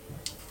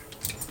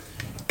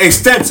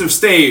extensive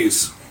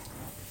stays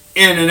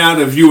in and out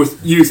of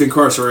youth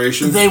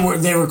incarceration, they were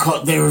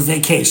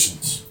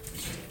vacations.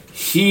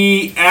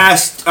 He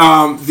asked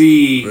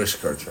the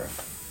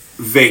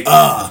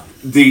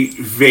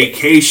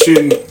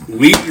vacation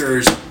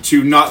leaders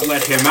to not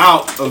let him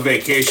out of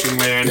vacation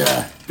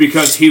land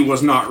because he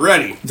was not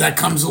ready. That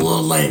comes a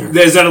little later.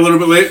 Is that a little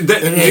bit later?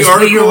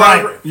 The You're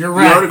right. The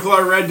article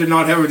I read did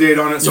not have a date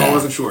on it, so I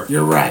wasn't sure.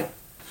 You're right.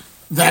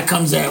 That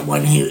comes out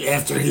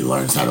after he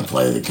learns how to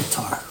play the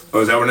guitar.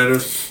 Oh, is that what it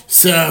is?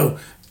 So,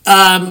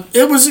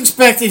 it was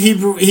expected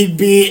he'd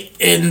be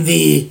in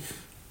the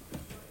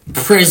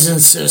prison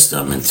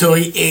system until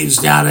he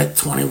aged out at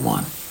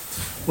 21,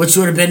 which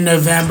would have been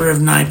November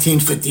of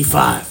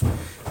 1955.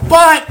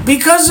 But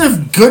because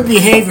of good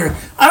behavior,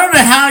 I don't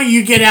know how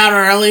you get out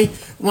early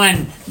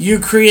when you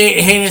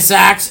create heinous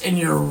acts and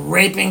you're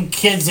raping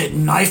kids at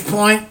knife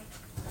point.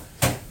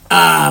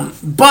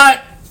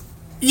 But,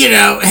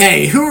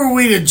 hey, who are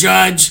we to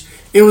judge?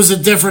 It was a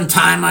different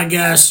time, I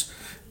guess.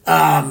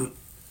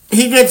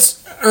 He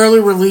gets early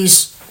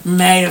release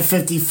May of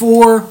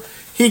 54.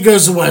 He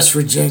goes to West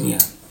Virginia.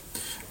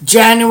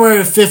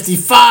 January of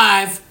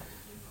 55,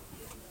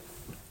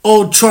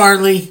 old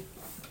Charlie,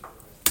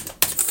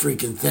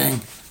 freaking thing.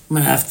 I'm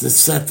going to have to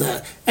set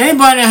that.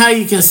 Anybody know how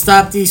you can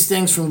stop these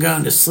things from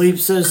going to sleep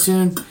so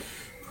soon?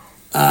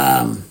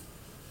 I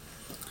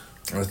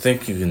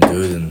think you can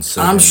do it in seconds.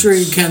 I'm sure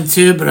you can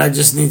too, but I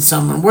just need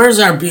someone. Where's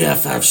our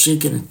BFF? She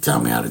can tell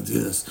me how to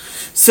do this.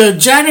 So,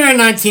 January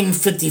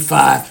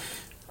 1955,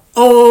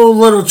 old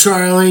little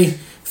Charlie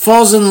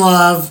falls in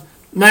love,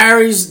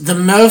 marries the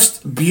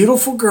most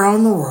beautiful girl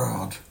in the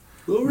world.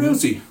 Little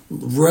Rosie.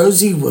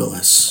 Rosie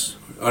Willis.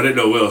 I didn't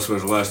know Willis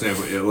was the last name,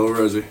 but yeah, Little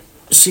Rosie.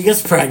 She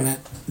gets pregnant.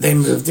 They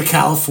move to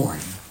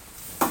California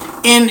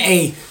in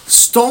a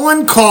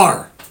stolen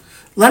car.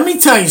 Let me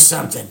tell you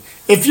something.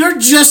 If you're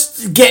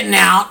just getting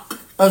out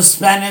of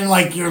spending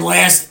like your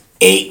last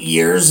 8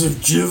 years of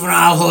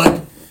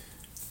juvenilehood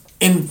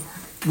in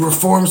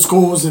reform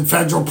schools and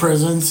federal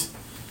prisons,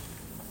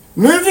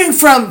 moving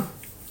from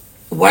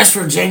West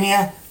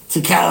Virginia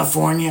to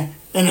California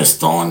in a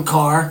stolen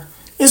car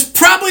is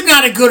probably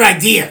not a good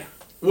idea.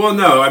 Well,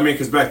 no, I mean,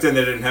 because back then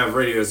they didn't have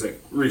radios that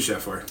reached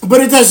that far. But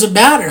it doesn't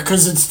matter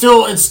because it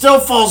still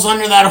falls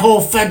under that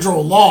whole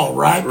federal law,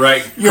 right?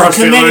 Right. You're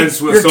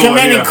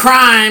committing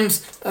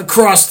crimes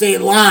across state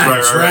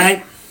lines,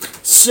 right?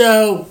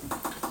 So,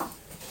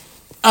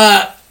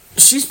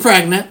 she's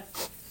pregnant.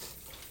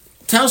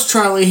 Tells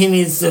Charlie he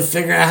needs to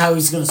figure out how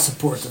he's going to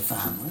support the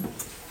family.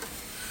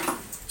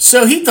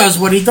 So he does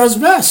what he does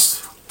best.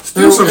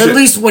 At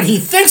least what he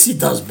thinks he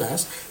does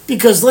best.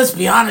 Because let's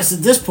be honest, at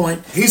this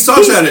point, he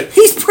sucks at it.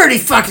 He's pretty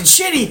fucking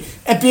shitty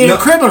at being a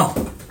criminal.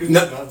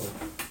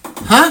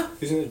 Huh?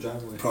 He's in the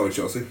driveway. Probably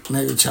Chelsea.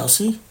 Maybe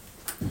Chelsea.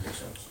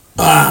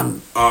 I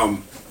don't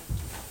know.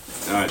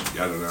 I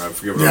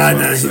forget what I was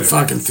about to say. He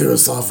fucking threw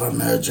us off on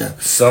Mojo.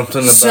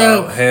 Something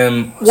about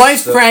him.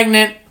 Wife's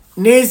pregnant.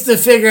 Needs to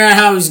figure out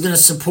how he's going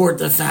to support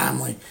the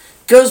family.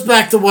 Goes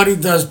back to what he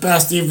does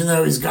best, even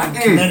though he's gotten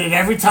committed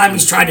every time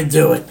he's tried to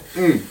do it.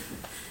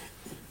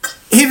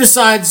 He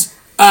decides,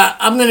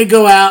 I'm going to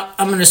go out.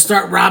 I'm going to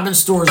start robbing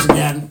stores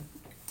again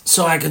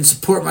so I can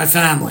support my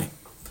family.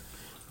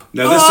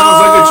 Now, this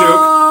sounds like a joke.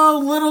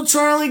 Oh, little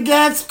Charlie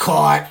gets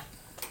caught.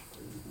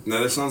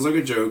 Now, this sounds like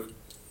a joke,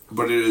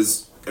 but it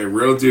is a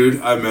real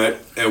dude I met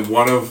and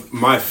one of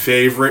my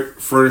favorite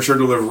furniture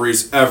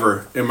deliveries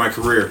ever in my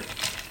career.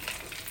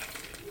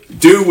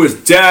 Dude was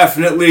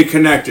definitely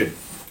connected,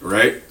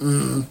 right?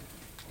 Mm-hmm.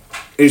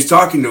 he's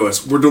talking to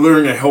us. We're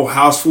delivering a whole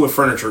house full of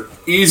furniture,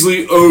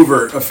 easily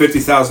over a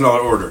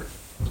 $50,000 order.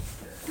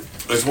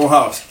 This whole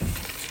house.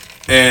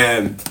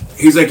 And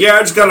he's like, yeah, I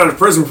just got out of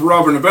prison for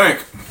robbing a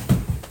bank.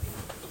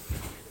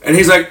 And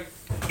he's like,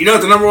 you know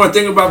what the number one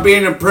thing about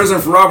being in prison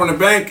for robbing a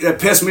bank that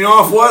pissed me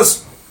off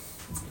was?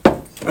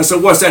 I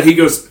said, what's that? He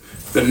goes,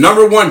 the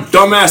number one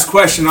dumbass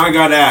question I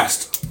got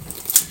asked.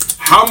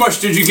 How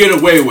much did you get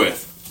away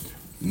with?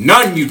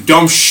 None, you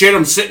dumb shit.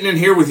 I'm sitting in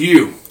here with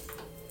you.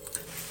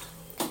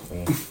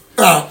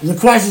 The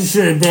question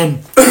should have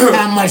been,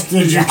 how much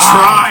did you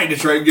try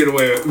to get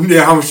away with?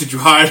 Yeah, how much did you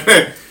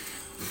hide?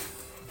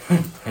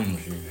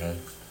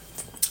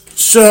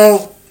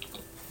 So,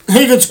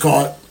 he gets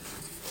caught.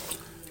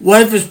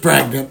 Wife is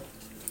pregnant.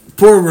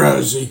 Poor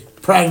Rosie.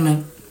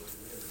 Pregnant.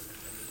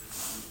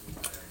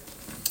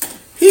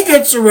 He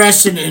gets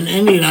arrested in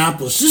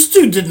Indianapolis. This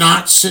dude did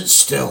not sit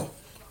still.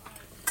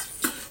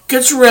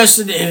 Gets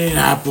arrested in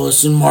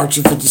Indianapolis in March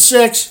of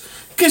 '56.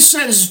 Gets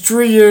sentenced to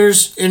 3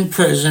 years in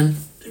prison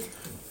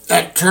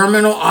at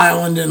Terminal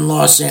Island in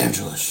Los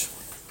Angeles.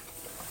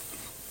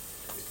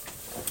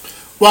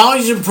 While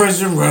he's in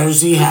prison,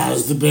 Rosie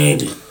has the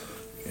baby.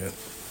 Yep.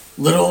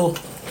 Little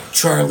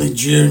Charlie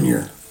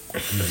Jr.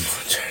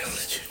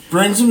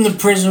 Brings him to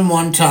prison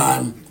one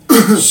time.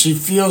 She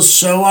feels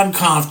so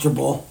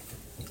uncomfortable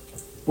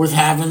with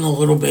having the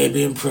little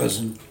baby in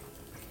prison.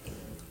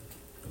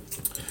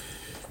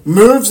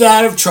 Moves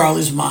out of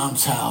Charlie's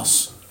mom's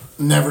house,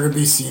 never to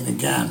be seen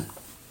again.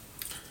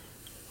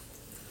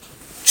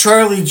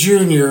 Charlie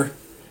Jr.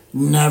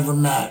 never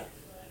met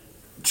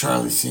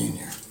Charlie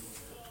Sr.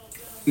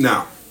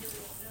 No.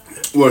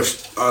 Well,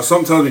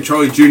 something tells me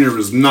Charlie Jr.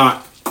 was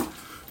not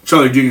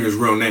Charlie Jr.'s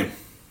real name.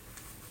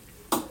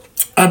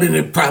 I mean,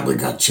 it probably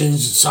got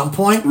changed at some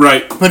point.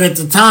 Right. But at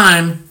the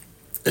time,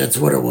 that's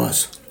what it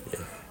was.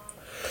 Yeah.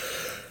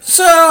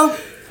 So,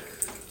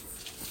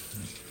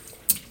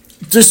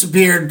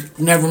 disappeared,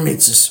 never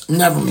meets us.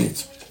 Never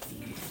meets.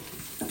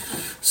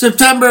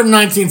 September of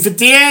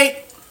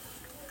 1958,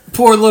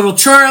 poor little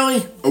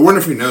Charlie. I wonder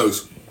if he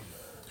knows.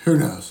 Who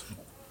knows?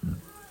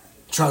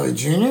 Charlie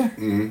Jr.?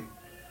 Mm-hmm.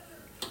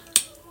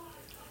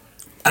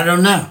 I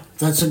don't know.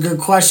 That's a good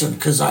question,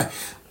 because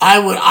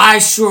I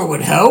sure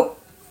would hope,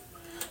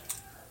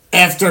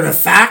 after the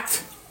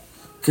fact,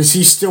 because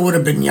he still would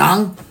have been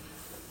young,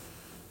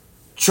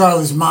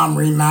 Charlie's mom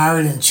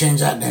remarried and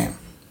changed that name.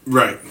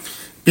 Right.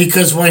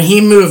 Because when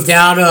he moved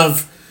out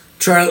of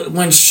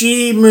when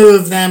she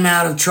moved them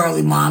out of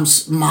Charlie's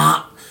mom's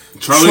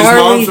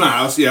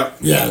house, yep.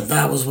 Yeah,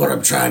 that was what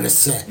I'm trying to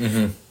say.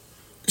 Mm-hmm.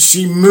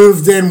 She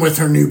moved in with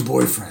her new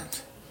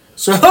boyfriend.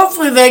 So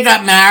hopefully they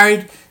got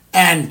married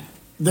and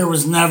there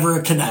was never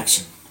a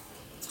connection.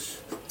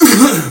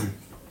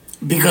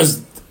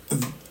 Because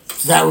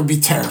that would be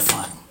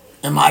terrifying.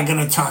 Am I going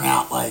to turn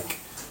out like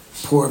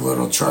poor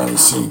little Charlie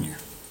Sr.?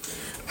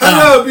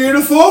 Hello,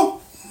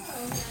 beautiful.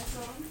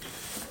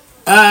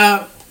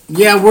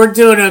 Yeah, we're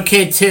doing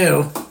okay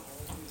too.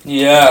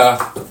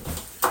 Yeah.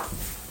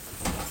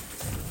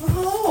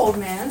 Hello, old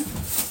man.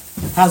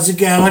 How's it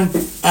going?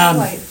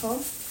 Delightful.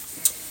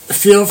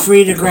 Feel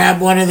free to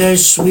grab one of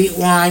those sweet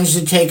wines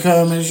to take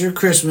home as your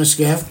Christmas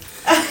gift.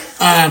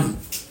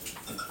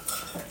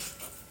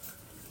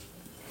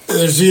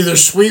 There's either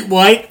sweet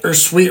white or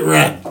sweet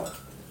red.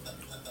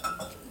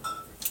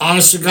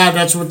 Honest to God,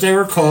 that's what they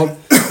were called.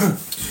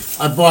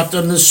 I bought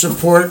them to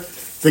support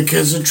the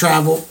kids that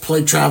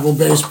play travel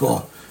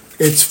baseball.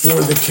 It's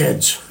for the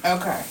kids.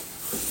 Okay.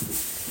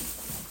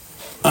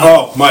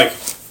 Mike,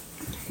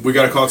 we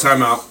gotta call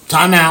timeout.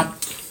 Timeout.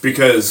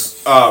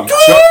 Because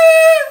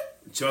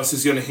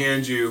Chelsea's gonna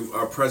hand you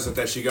a present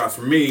that she got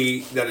for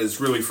me that is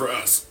really for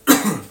us.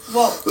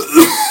 Well,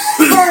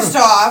 first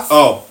off.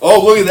 Oh,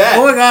 look at that.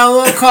 Oh, I got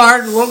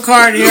a little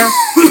card here.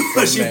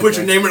 She put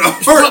your name in a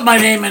heart. Put my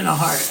name in a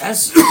heart.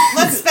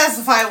 Let's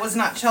specify it was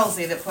not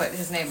Chelsea that put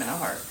his name in a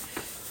heart.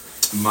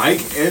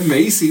 Mike and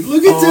Macy.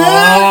 Look at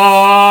that.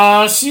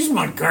 Oh, she's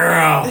my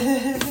girl.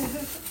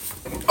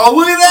 Oh,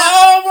 look at that.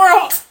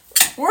 Oh,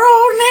 we're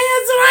holding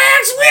hands and I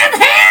actually have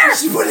hair.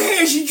 She put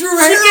hair. She drew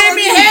hair. She gave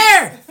me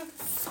hair.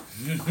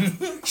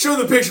 Show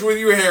the picture with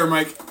your hair,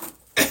 Mike.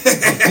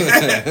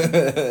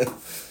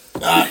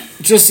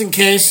 Just in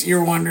case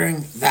you're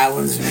wondering, that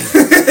was me.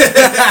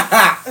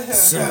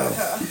 So,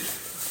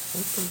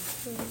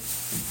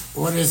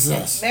 what is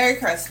this? Merry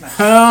Christmas.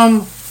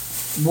 Home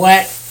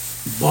wet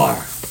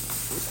bar.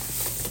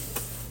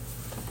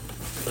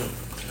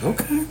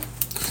 Okay.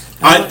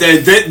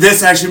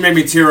 This actually made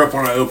me tear up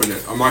when I opened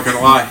it. I'm not gonna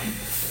lie.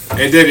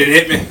 It did. It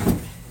hit me.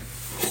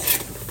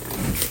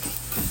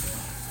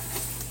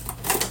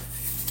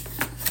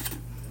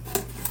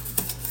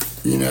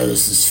 You know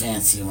this is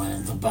fancy when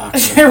in the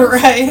box.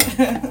 Right.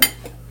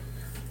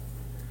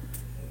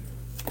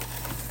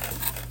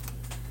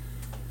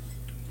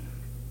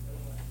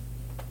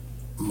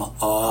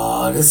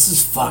 Oh, this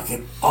is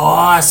fucking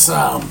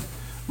awesome.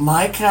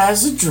 Mike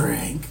has a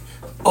drink.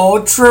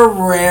 Ultra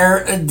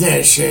rare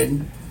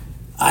edition.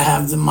 I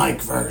have the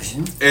Mike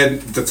version.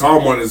 And the tall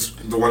one is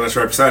the one that's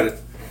right beside it.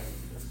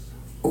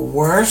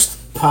 Worst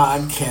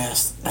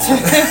podcast.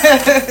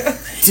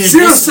 Dude, See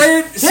what I'm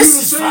saying? This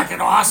is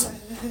fucking awesome.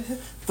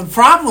 The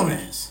problem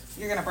is...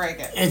 You're going to break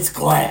it. It's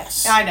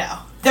glass. I know.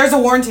 There's a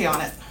warranty on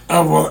it.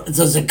 Oh, well,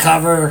 does it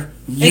cover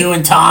you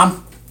and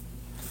Tom?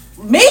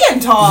 Me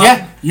and Tom?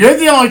 Yeah, you're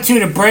the only two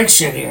to break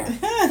shit here.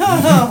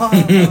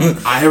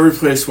 I have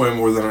replaced way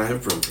more than I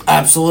have broken.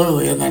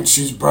 Absolutely, and then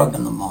she's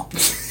broken them all.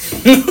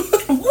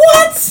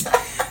 What?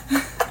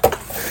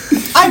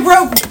 I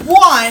broke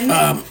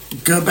one.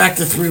 Go back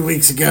to 3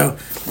 weeks ago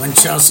when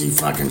Chelsea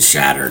fucking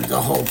shattered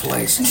the whole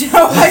place.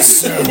 No, I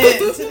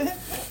didn't.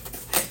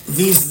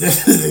 These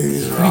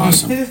are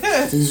awesome.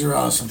 These are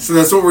awesome. So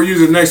that's what we're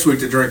using next week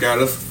to drink out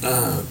of.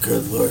 Oh,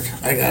 good lord.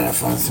 I gotta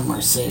find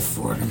somewhere safe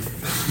for them.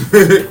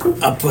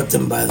 I'll put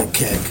them by the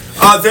keg.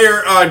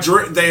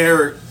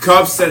 They're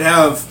cups that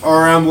have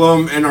our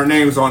emblem and our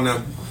names on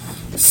them.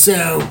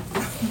 So,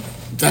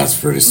 that's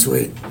pretty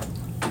sweet.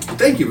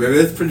 Thank you, baby.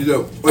 That's pretty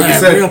dope. Like I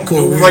said, real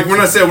cool. Like when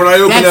I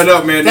opened that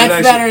up, man.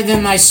 That's better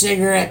than my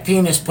cigarette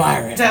penis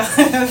pirate.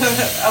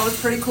 That was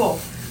pretty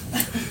cool.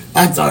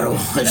 I thought it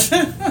was.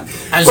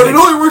 But it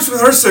only works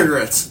with her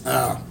cigarettes.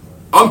 Oh.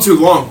 I'm too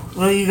long.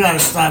 Well, you gotta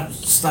stop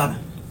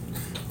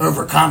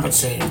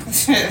overcompensating.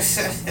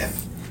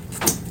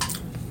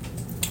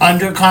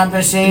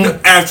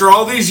 Undercompensating? After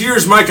all these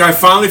years, Mike, I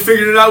finally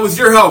figured it out with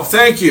your help.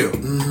 Thank you.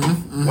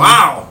 Mm-hmm.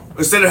 Wow.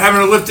 Instead of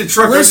having a lifted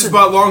truck, I just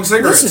bought long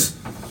cigarettes. Listen,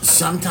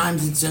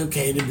 sometimes it's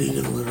okay to be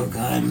the little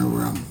guy in the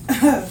room.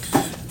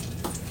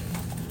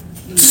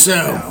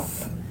 So...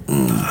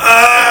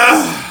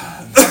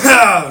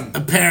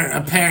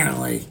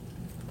 apparently,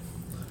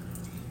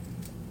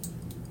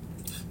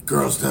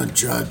 girls don't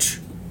judge.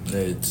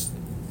 I'm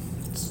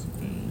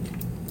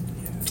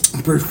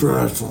pretty sure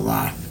that's a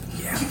lie.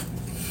 Yeah.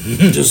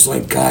 Just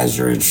like guys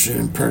are interested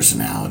in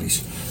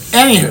personalities.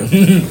 Anywho.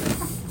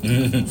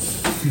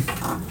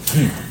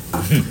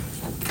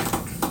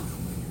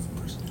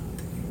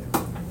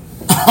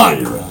 Oh,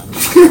 you're right.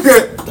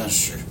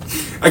 That's true.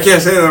 I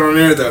can't say that on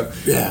air, though.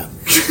 Yeah.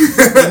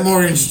 I'm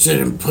more interested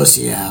in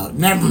pussy out.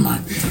 Never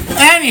mind.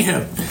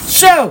 Anywho,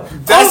 so...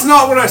 That's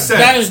not what I said.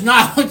 That is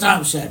not what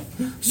Tom said.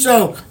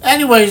 So,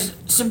 anyways,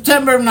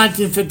 September of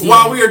 1958.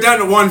 Wow, we are down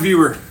to one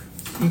viewer.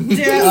 Dude,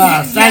 you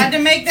had to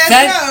make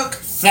that joke.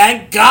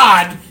 Thank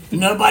God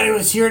nobody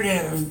was here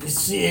to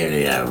see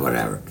it, yeah,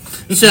 whatever.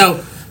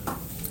 So,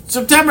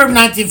 September of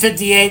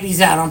 1958,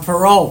 he's out on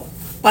parole.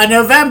 By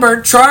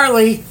November,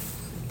 Charlie,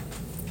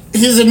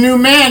 he's a new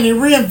man. He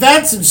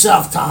reinvents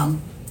himself,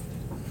 Tom.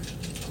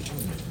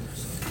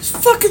 This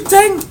fucking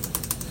thing.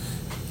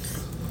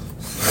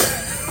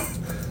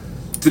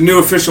 The new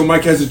official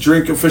Mike Has a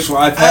Drink official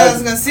iPad I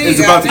was gonna say, is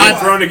about to get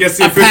thrown against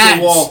the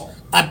official wall.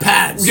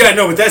 iPads. Yeah,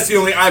 no, but that's the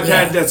only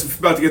iPad that's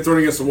about to get thrown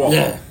against the wall.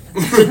 Yeah.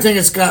 Good thing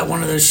it's got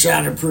one of those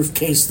shatterproof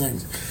case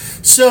things.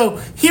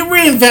 So he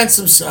reinvents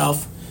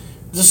himself,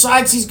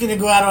 decides he's going to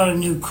go out on a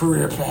new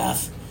career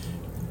path.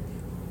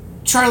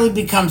 Charlie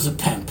becomes a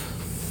pimp.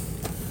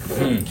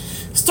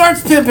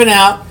 Starts pimping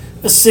out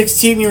a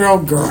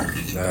 16-year-old girl.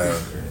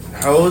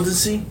 How old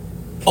is he?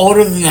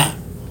 Older than that.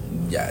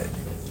 Yeah.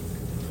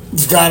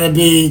 He's got to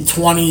be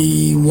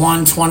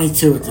 21,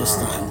 22 at this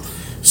time.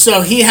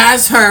 So he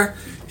has her,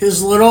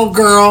 his little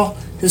girl,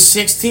 his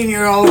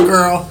 16-year-old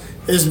girl,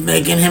 is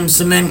making him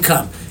some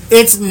income.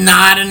 It's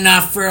not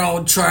enough for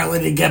old Charlie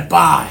to get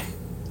by.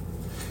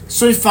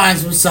 So he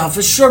finds himself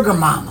a sugar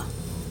mama.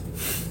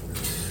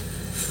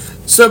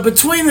 So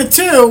between the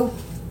two,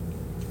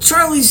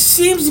 Charlie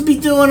seems to be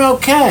doing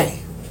okay.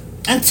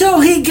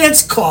 Until he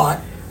gets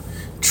caught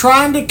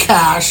trying to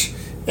cash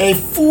a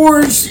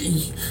forged...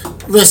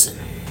 Listen,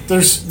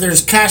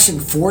 there's cashing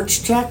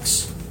forged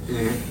checks.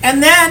 Mm-hmm.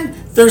 And then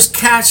there's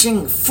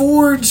cashing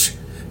forged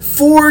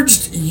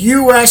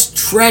U.S.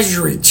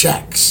 Treasury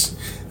checks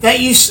that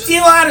you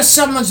steal out of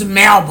someone's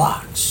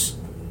mailbox.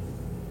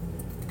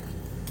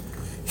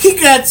 He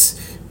gets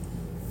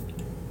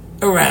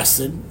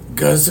arrested,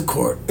 goes to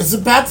court, is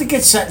about to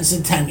get sentenced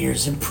to 10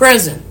 years in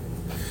prison.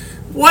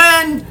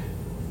 When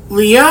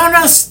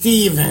Leona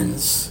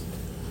Stevens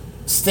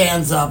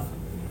stands up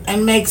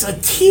and makes a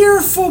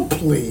tearful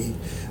plea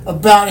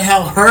about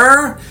how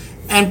her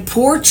and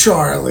poor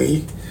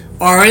Charlie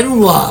are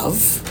in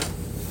love.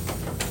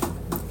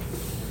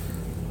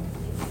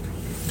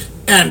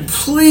 And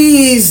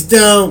please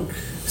don't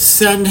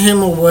send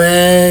him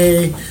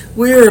away.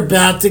 We're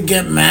about to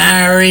get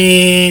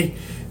married.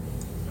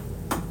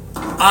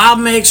 I'll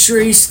make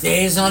sure he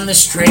stays on the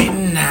straight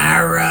and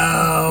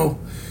narrow.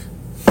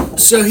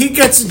 So he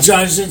gets a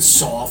judge that's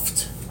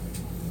soft.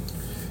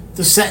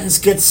 The sentence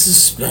gets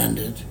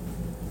suspended.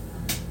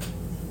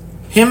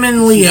 Him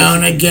and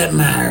Leona get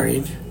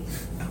married.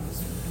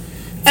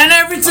 And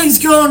everything's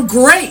going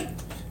great.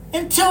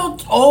 Until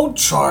old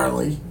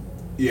Charlie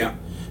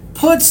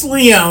puts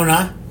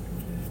Leona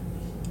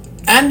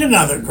and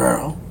another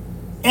girl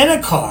in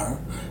a car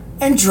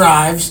and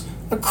drives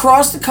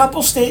across the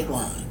couple state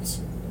lines.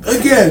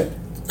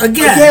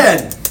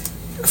 Again.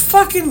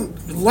 Fucking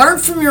learn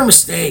from your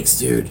mistakes,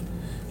 dude.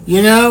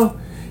 You know?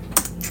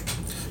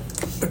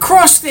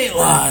 Across state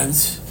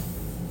lines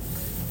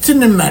to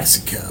New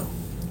Mexico.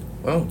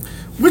 Oh.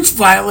 Which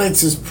violates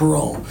his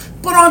parole.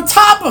 But on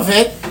top of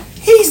it,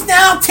 he's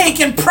now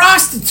taking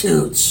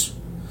prostitutes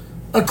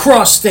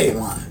across state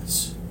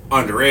lines.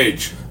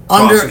 Underage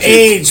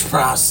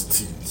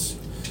prostitutes.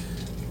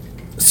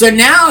 So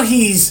now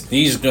he's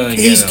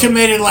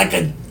committed like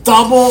a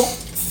double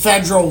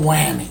federal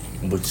whammy.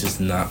 Which is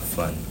not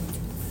fun.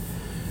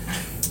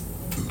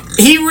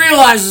 He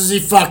realizes he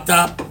fucked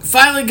up.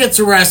 Finally gets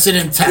arrested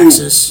in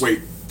Texas. Ooh,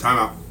 wait, time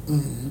out.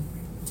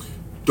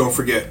 Don't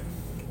forget.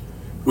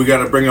 We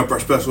got to bring up our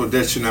special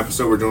edition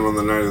episode we're doing on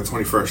the night of the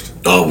 21st.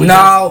 Oh, we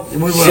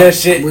will.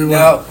 Shit. We will.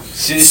 No.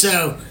 Shit.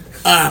 So,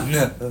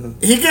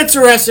 he gets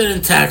arrested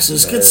in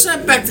Texas, gets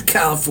sent back to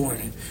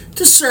California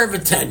to serve a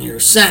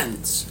 10-year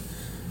sentence.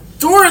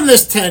 During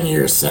this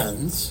 10-year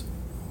sentence,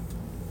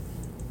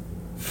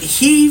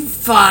 he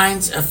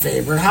finds a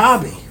favorite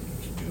hobby.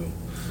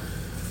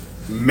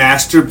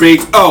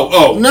 Masturbate.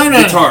 No.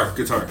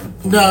 Guitar.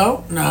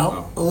 No.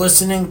 Oh.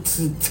 Listening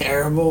to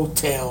terrible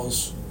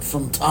tales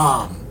from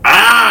Tom.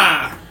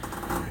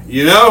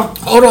 You know?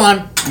 Hold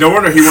on. No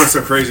wonder he went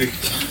so crazy.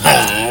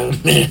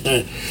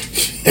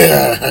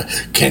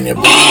 Can you?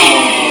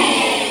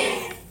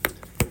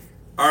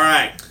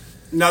 Alright.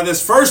 Now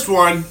this first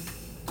one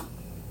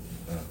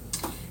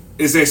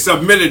is a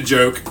submitted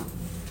joke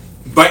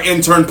by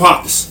intern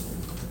Pops.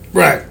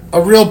 Right. A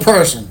real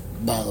person,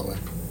 by the way.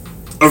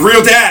 A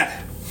real dad.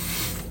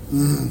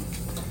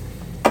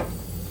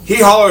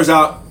 He hollers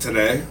out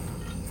today.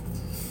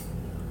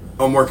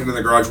 I'm working in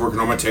the garage, working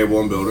on my table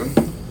and building.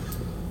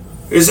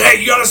 He says, "Hey,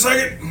 you got a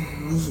second?"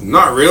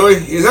 Not really.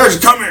 He says,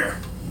 "Actually, come here."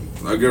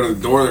 I go to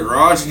the door of the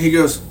garage and he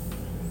goes,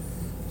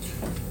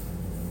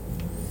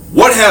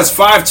 "What has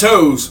 5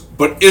 toes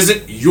but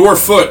isn't your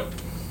foot?"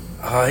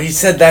 Oh, he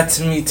said that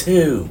to me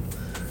too.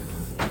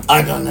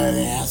 I don't know the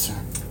answer.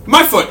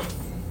 My foot.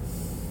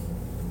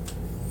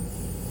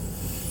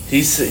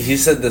 He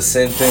said the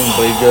same thing,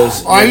 but he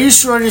goes... Are you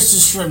sure this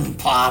is from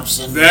Pops?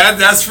 And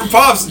that's from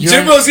Pops.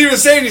 Jimbo's even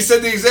saying he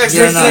said the exact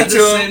same thing to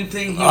him. Same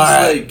thing. He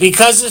was like...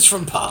 Because it's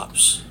from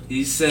Pops.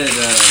 He said, Only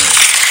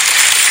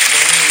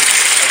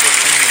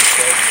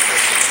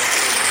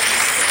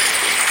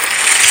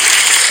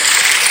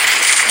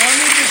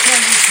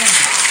because it's from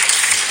Pops.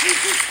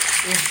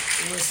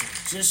 Listen,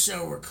 just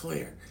so we're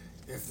clear,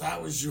 if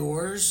that was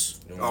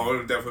yours... Oh, it would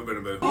have definitely been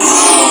a move.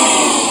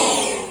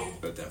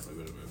 That definitely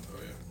would have been.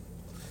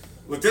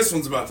 What this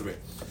one's about to be.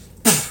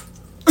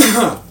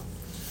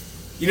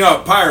 You know,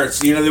 pirates,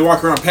 they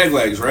walk around peg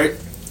legs, right?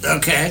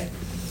 Okay.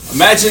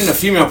 Imagine a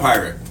female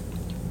pirate,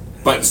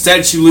 but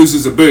instead she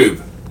loses a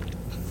boob.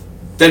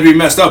 That'd be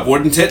messed up,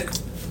 wouldn't it?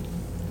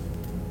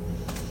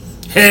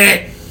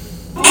 Hey.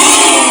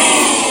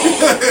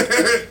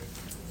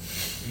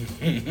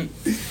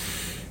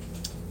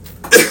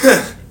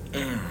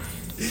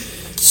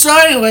 So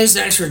anyways,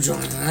 thanks for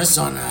joining us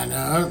on that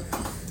note.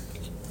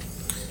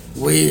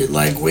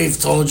 We've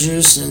told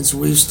you since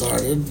we've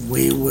started,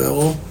 we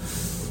will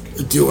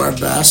do our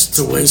best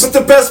to waste. But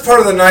the best part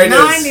of the night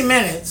 90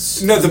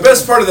 minutes. No, the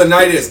best part of the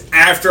night is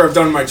after I've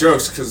done my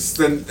jokes, because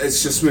then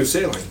it's just smooth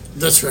sailing.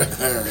 That's right.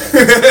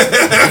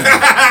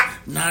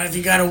 Not if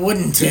you got a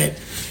wooden tit.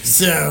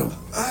 So.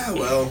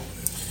 Well.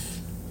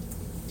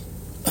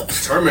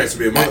 Terminates to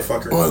be a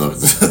motherfucker. Well,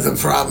 the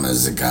problem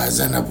is the guys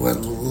end up with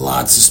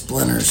lots of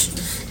splinters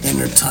in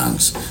their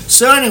tongues.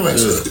 So,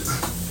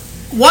 anyways.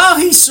 While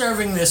he's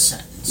serving this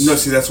sentence... No,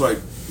 see, that's why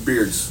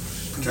beard's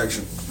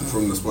protection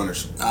from the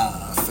splinters.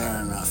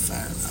 Fair enough.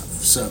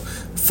 So,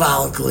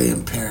 follically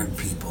impaired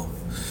people.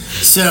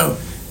 So,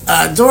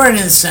 during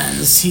his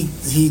sentence,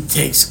 he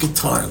takes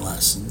guitar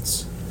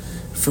lessons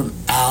from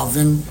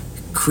Alvin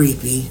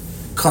Creepy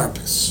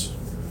Carpus,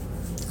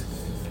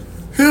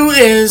 who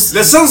is...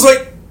 That sounds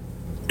like,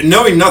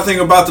 knowing nothing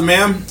about the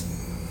man,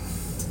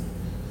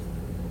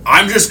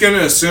 I'm just going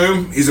to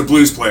assume he's a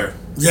blues player.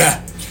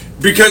 Yeah.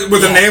 Because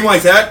with a name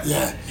like that?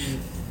 Yeah.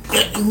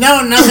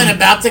 No, nothing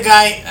about the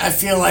guy. I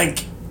feel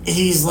like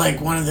he's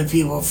like one of the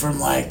people from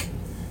like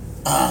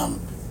The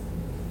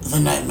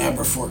Nightmare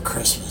Before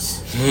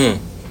Christmas.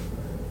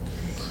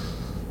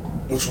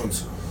 Which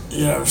ones?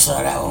 You ever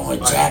saw that one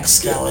with Jack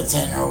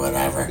Skeleton or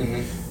whatever?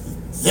 Mm-hmm.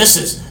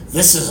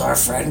 This is our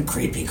friend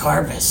Creepy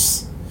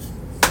Carpus.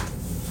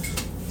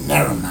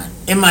 Never mind.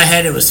 In my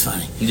head it was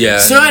funny. Yeah.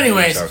 So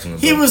anyways,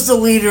 he was the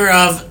leader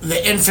of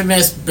the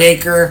infamous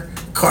Baker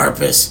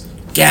Carpus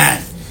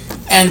gang.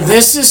 And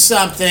this is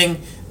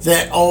something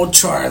that old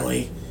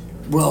Charlie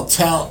will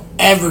tell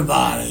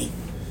everybody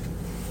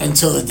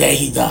until the day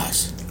he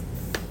dies.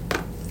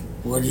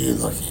 What are you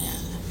looking at?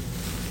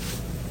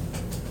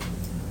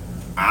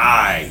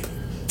 I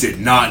did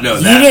not know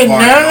that. You didn't know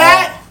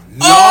that?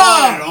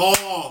 Not at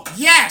all.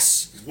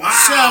 Yes.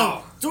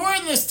 Wow. So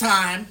during this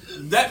time,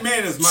 that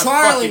man is my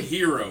fucking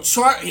hero.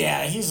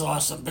 Yeah, he's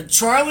awesome. But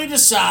Charlie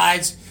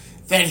decides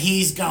that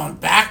he's going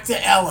back to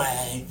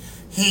LA.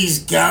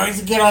 He's going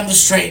to get on the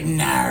straight and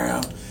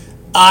narrow.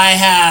 I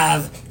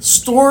have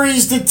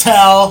stories to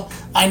tell.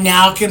 I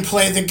now can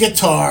play the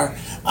guitar.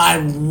 I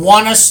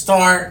want to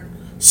start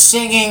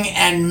singing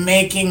and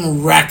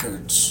making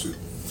records.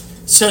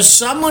 So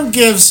someone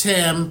gives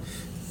him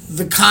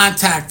the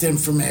contact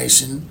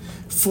information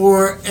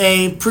for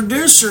a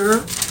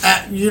producer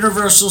at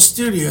Universal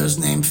Studios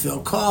named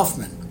Phil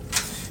Kaufman,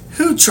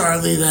 who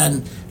Charlie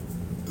then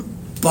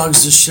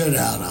bugs the shit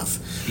out of.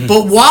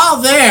 But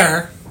while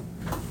there,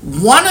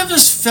 one of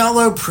his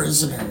fellow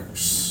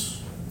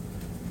prisoners,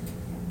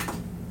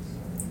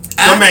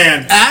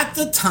 at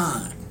the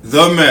time,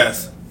 the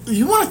myth.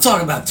 You want to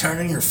talk about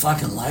turning your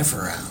fucking life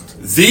around?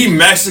 The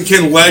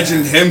Mexican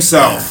legend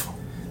himself,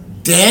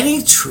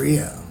 Danny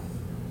Trejo.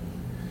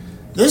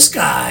 This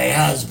guy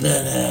has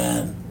been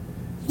in,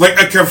 like,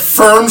 a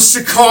confirmed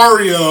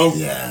Sicario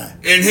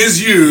in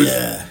his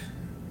youth.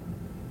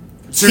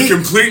 To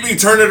completely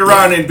turn it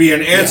around and be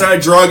an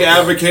anti-drug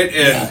advocate.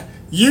 And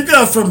you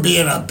go from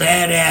being a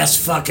badass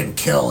fucking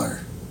killer,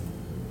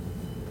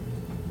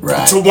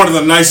 right, to one of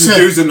the nicest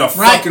dudes in the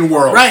fucking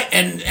world. Right,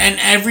 and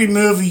every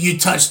movie you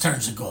touch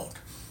turns to gold.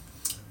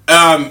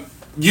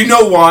 You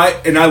know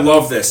why? And I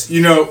love this.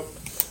 You know,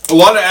 a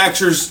lot of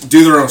actors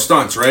do their own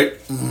stunts, right?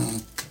 Mm-hmm.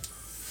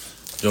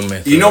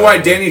 You know why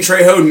Danny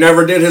Trejo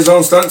never did his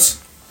own stunts?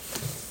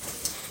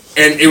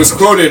 And it was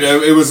quoted.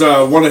 It was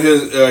one of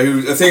his.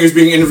 I think he was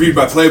being interviewed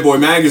by Playboy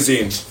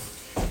magazine,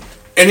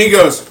 and he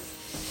goes,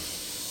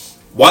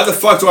 "Why the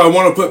fuck do I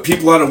want to put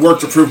people out of work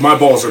to prove my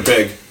balls are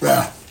big?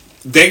 Yeah.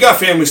 They got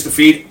families to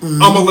feed. I'm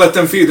gonna let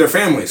them feed their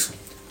families.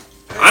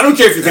 I don't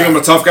care if you think I'm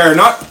a tough guy or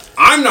not.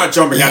 I'm not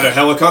jumping out of a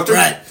helicopter."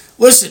 Right.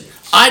 Listen,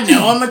 I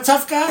know I'm a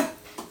tough guy.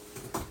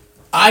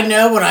 I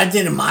know what I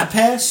did in my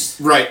past.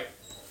 Right.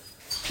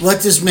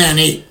 Let this man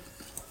eat.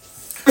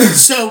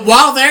 So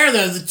while they're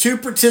there, the two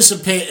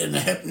participate in the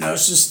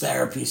hypnosis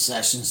therapy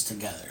sessions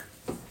together.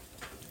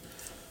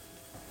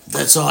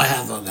 That's all I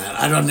have on that.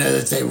 I don't know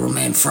that they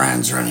remain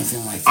friends or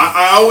anything like that.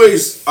 I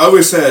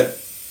always said,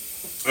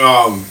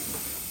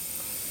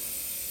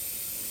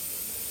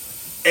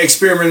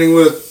 experimenting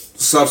with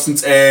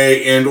substance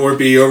A and or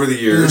B over the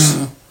years,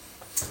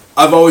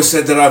 I've always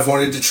said that I've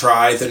wanted to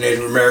try the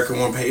Native American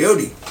one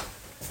peyote.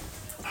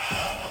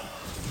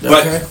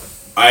 But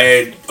I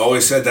had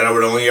always said that I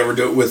would only ever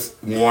do it with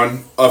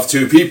one of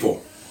two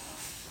people.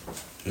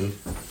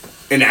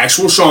 An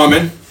actual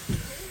shaman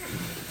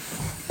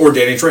or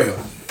Danny Trejo.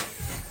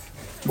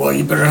 Well,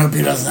 you better hope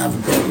he doesn't have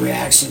a big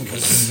reaction,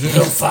 because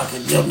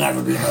he'll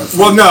never be heard from.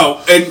 Well,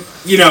 no, and,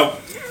 you know,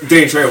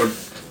 Danny Trejo would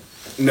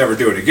never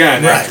do it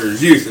again after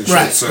his youth and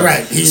shit.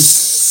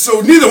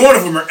 So neither one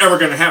of them are ever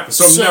going to happen.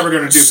 So I'm never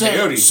going to do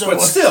peyote.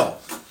 But still.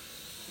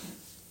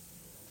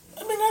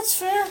 I mean, that's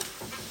fair.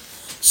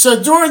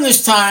 So during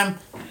this time,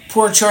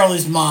 poor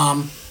Charlie's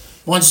mom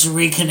wants to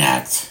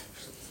reconnect.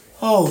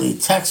 Holy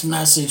text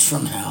message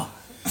from hell.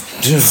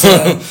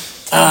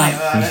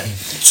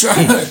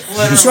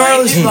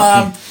 Charlie's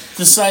mom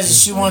decides that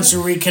she wants to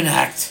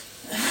reconnect.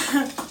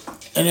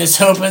 And is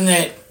hoping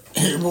that,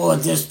 well,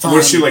 at this time...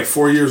 Was she like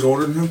 4 years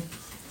older than him?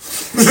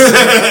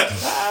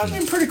 I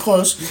mean, pretty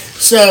close.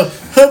 So,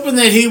 hoping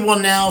that he will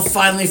now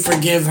finally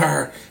forgive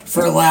her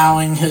for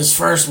allowing his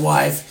first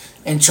wife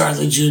and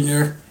Charlie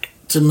Jr.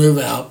 to move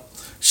out.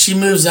 She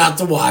moves out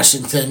to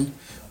Washington,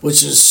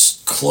 which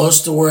is close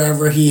to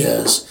wherever he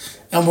is,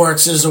 and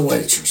works as a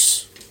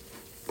waitress.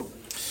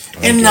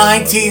 In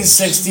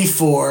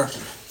 1964,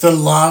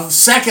 the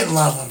second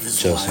love of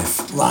his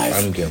life,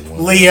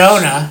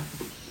 Leona,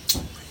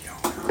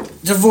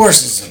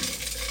 divorces him.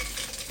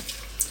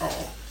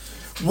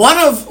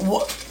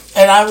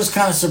 And I was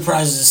kind of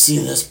surprised to see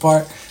this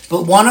part,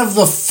 but one of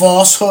the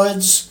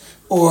falsehoods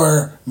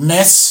or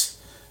myths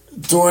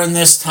during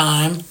this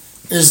time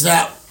is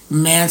that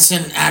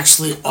Manson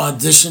actually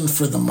auditioned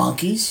for the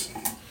Monkees.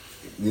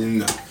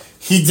 No.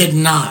 He did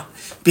not,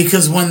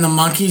 because when the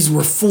Monkees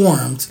were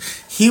formed,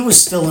 he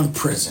was still in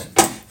prison.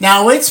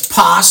 Now, it's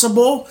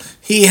possible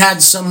he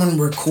had someone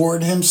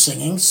record him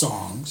singing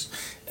songs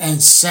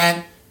and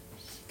sent,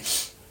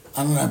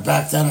 I don't know,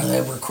 back then, are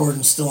they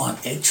recording still on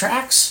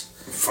 8-tracks?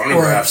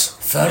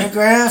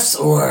 Phonographs,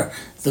 or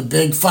the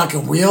big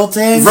fucking wheel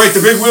thing. Right,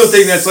 the big wheel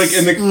thing that's like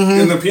in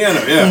the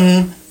piano,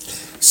 yeah.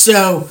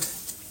 So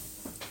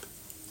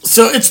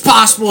it's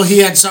possible he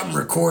had something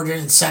recorded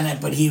and sent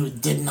it, but he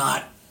did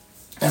not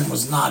and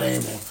was not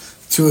able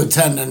to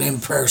attend an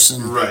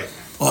in-person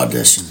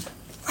audition.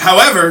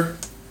 However,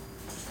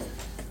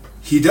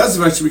 he does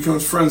eventually become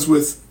friends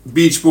with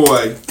Beach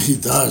Boy. He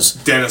does.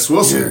 Dennis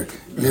Wilson.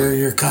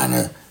 You're kind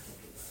of...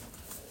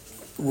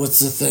 What's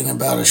the thing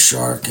about a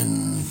shark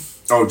and...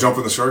 Oh,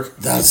 jumping the shark?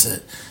 That's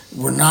it.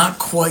 We're not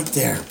quite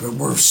there, but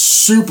we're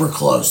super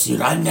close,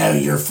 dude. I know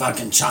you're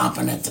fucking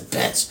chomping at the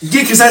bits.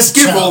 Yeah, because I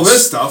skip all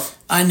this stuff.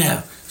 I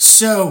know.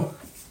 So,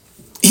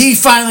 he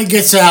finally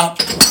gets out.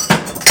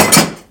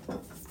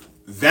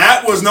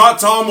 That was not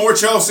Tom or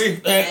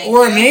Chelsea.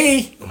 Or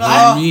me.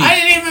 I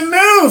didn't even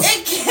move.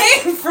 It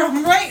came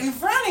from right in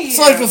front of you. It's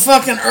like a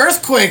fucking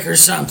earthquake or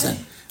something.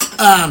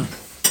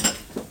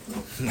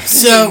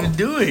 So,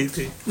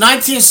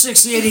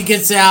 1968, he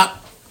gets out,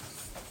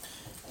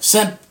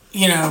 sent,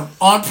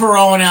 on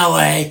parole in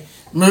L.A.,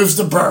 moves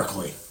to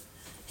Berkeley.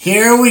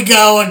 Here we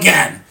go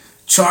again.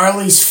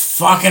 Charlie's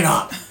fucking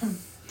up.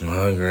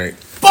 Oh, great.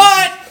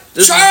 But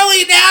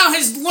Charlie now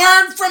has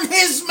learned from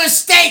his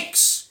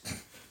mistakes.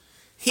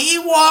 He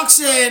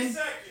walks in.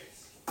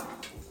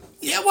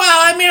 Yeah,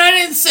 well, I mean, I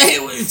didn't say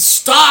it was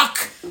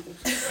stock.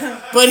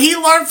 But he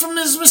learned from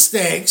his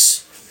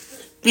mistakes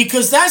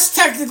because that's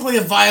technically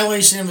a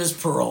violation of his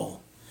parole.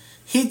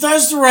 He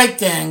does the right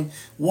thing,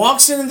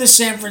 walks into the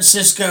San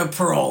Francisco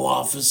parole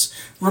office,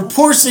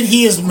 reports that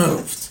he has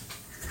moved.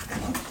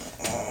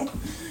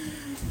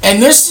 And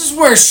this is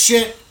where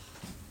shit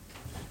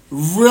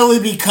really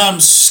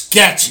becomes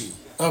sketchy,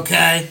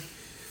 okay?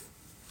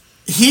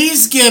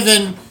 He's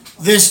given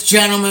this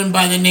gentleman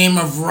by the name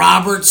of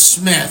Robert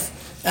Smith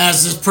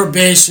as his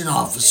probation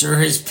officer,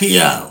 his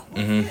PO.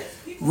 Mm-hmm.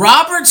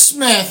 Robert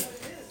Smith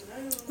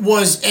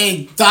was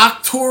a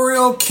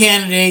doctoral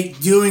candidate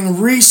doing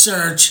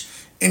research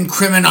in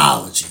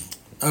criminology,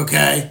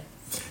 okay?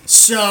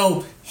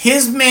 So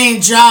his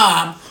main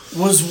job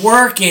was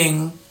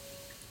working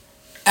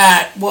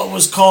at what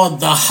was called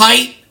the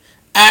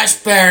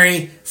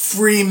Haight-Ashbury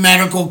Free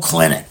Medical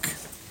Clinic.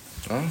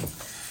 Oh,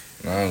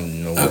 I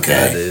don't know what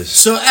that is.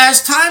 So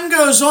as time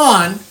goes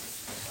on,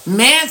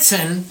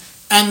 Manson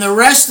and the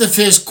rest of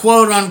his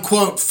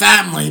quote-unquote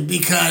family,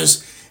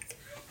 because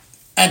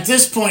at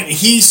this point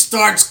he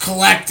starts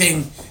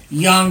collecting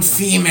young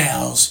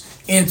females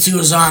into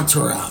his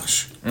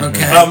entourage.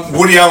 Okay.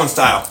 Woody Allen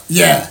style.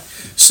 Yeah.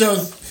 So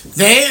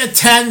they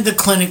attend the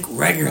clinic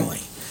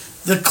regularly.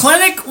 The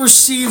clinic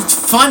received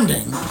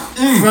funding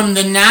from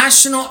the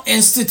National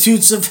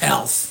Institutes of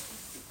Health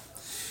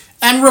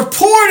and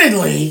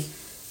reportedly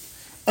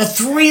a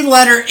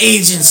 3-letter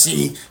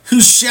agency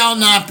who shall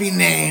not be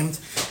named,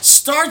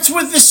 starts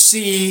with a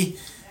C,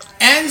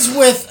 ends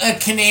with a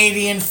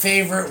Canadian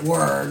favorite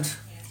word.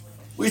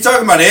 What are you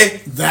talking about, eh?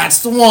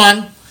 That's the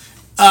one.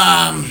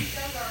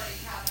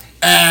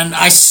 And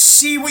I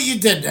see what you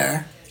did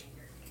there.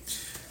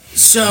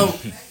 So,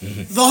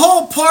 the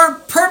whole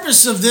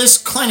purpose of this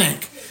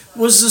clinic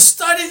was to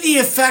study the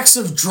effects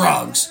of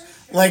drugs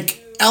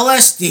like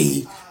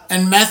LSD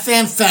and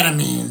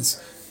methamphetamines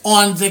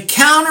on the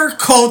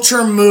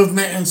counterculture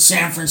movement in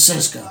San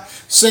Francisco.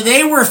 So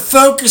they were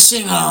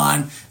focusing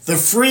on the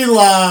free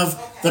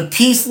love, the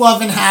peace,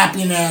 love, and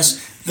happiness,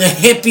 the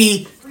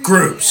hippie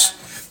groups.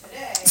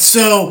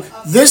 So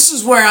this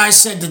is where I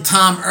said to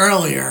Tom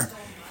earlier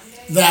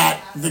that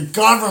the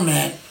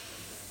government,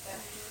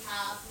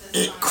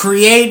 it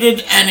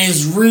created and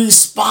is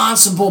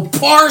responsible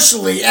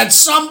partially at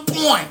some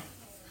point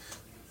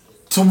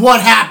to what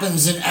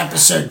happens in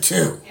episode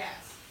 2.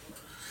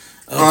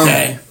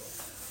 Okay.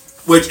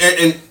 Which,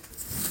 and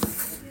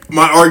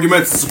my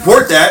argument to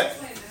support that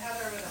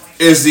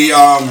is the,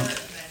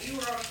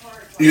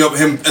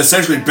 him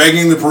essentially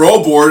begging the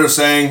parole board of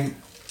saying,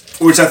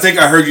 which I think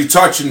I heard you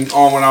touch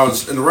on when I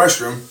was in the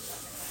restroom,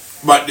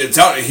 but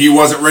he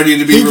wasn't ready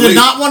to be released. He did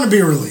not want to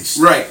be released.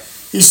 Right.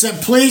 He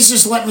said, please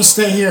just let me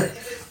stay here.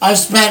 I've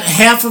spent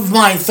half of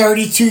my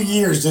 32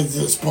 years at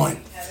this point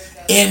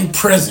in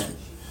prison.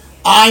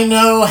 I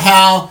know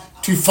how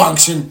to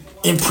function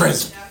in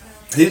prison.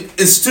 He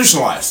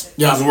institutionalized.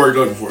 Yeah. That's the word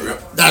you're looking for. Yeah.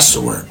 That's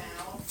the word.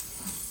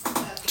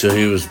 So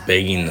he was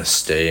begging to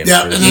stay in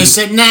prison. prison. And they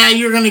said, nah,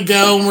 you're going to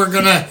go, and we're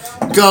going to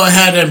go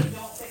ahead and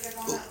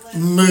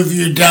move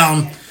you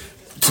down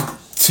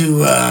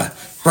to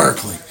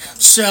Berkeley.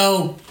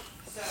 So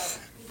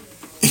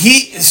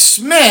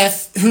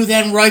Smith, who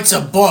then writes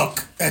a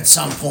book at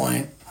some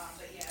point.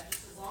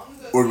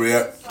 Where are we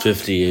at?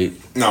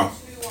 58. No.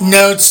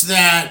 Notes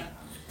that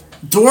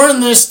during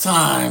this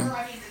time,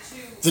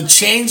 the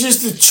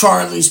changes to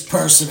Charlie's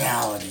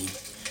personality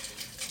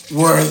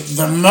were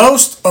the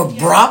most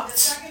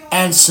abrupt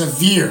and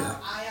severe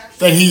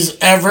that he's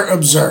ever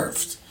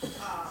observed.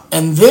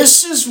 And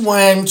this is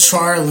when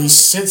Charlie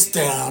sits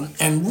down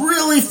and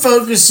really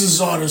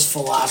focuses on his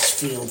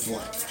philosophy of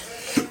life.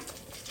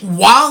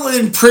 While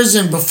in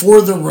prison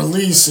before the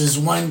release is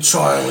when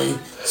Charlie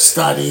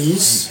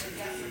studies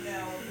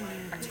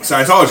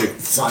Scientology.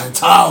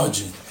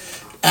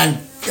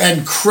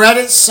 And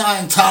credits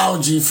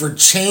Scientology for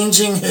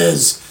changing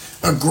his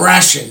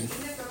aggression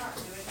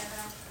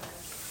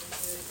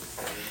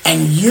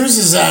and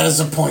uses that as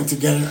a point to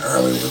get an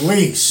early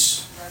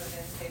release.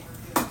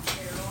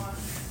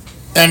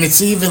 And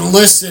it's even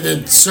listed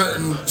in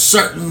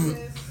certain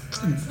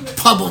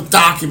public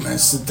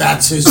documents that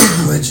that's his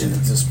religion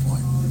at this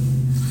point.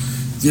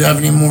 Do you have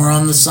any more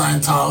on the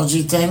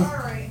Scientology thing? All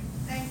right,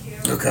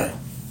 thank you. Okay.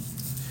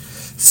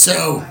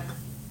 So,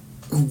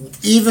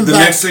 even the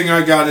next thing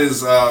I got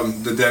is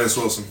the Dennis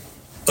Wilson.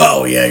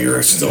 Oh yeah,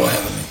 you're still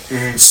ahead of me.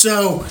 Mm-hmm.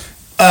 So,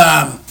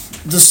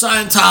 the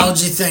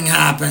Scientology thing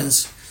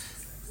happens.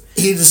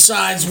 He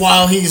decides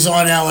while he's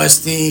on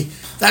LSD,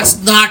 that's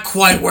not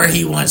quite where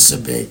he wants to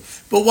be.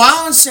 But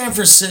while in San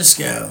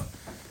Francisco,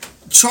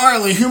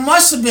 Charlie, who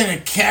must have been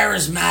a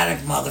charismatic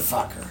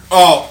motherfucker.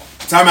 Oh,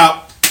 time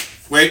out.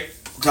 Wait,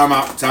 time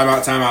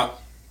out.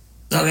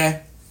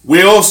 Okay.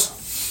 Wheels,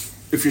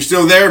 if you're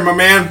still there, my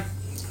man,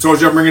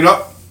 told you I'd bring it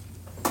up.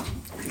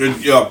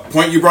 The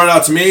point you brought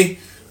out to me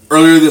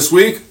earlier this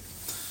week.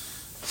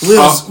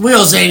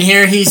 Wheels ain't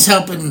here. He's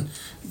helping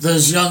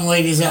those young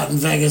ladies out in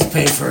Vegas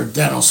pay for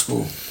dental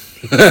school.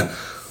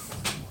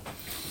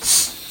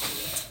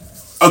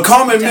 A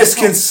common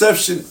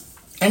misconception.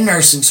 And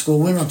nursing school.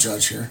 We don't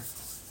judge here.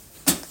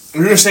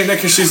 You're just saying that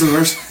because she's a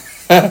nurse?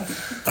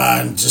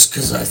 Just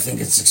because I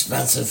think it's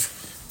expensive.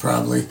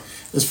 Probably.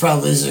 It's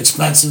probably as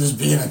expensive as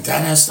being a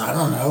dentist. I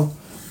don't know.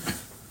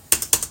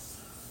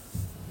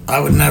 I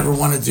would never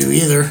want to do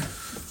either.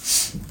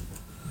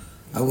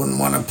 I wouldn't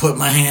want to put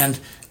my hand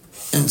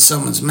in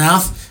someone's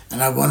mouth,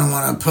 and I wouldn't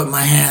want to put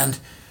my hand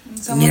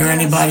near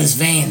anybody's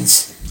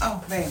veins.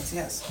 Oh, veins,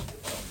 yes.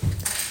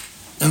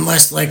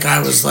 Unless, like, I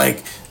was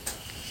like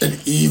an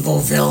evil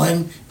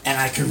villain, and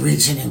I could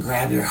reach in and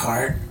grab your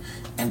heart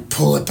and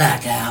pull it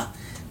back out.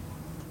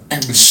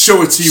 And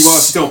show it to you while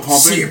it's still pumping.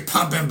 See you're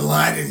pumping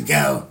blood and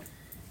go,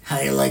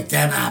 how you like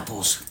them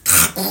apples?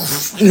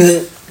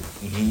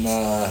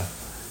 Nah.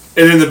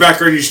 And in the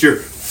background you just hear,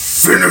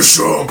 finish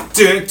them.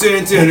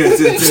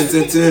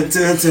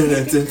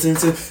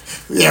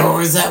 Yeah, what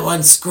was that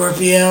one?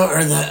 Scorpio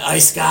or the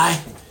ice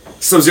guy?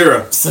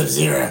 Sub-Zero.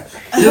 Sub-Zero.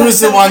 Who was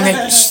the one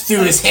that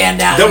threw his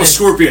hand out? That was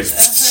Scorpion.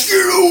 Get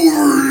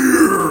over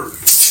here.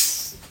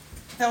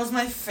 That was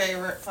my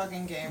favorite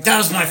fucking game. That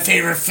was my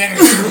favorite finish.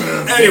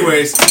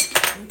 Anyways,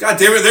 God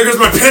damn it! There goes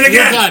my pen again.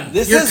 You're done.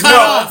 You're cut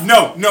off.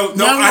 No.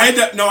 I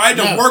had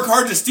to work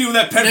hard to steal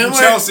that pen from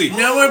Chelsea.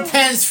 No more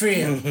pens for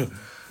you.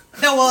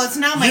 No, well, it's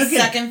now my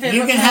second favorite.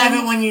 You can have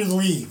it when you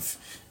leave,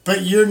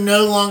 but you're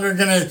no longer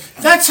gonna.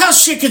 That's how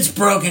shit gets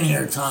broken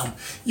here, Tom.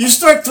 You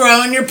start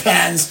throwing your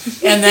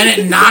pens, and then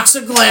it knocks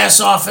a glass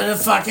off of the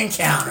fucking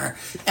counter,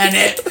 and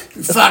it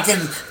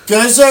fucking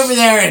goes over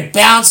there. It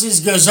bounces,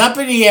 goes up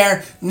in the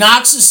air,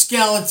 knocks a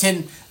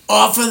skeleton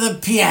off of the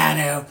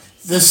piano.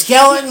 The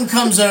skeleton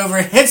comes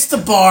over, hits the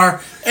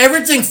bar,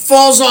 everything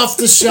falls off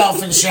the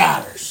shelf and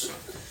shatters.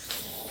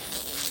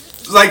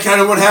 Like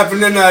kind of what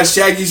happened in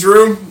Shaggy's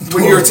room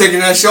when you were taking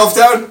that shelf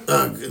down?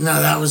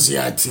 No, that was the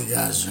IT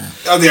guys. Right?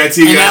 Oh, the IT guys.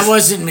 And that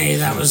wasn't me.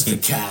 That was the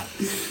cat.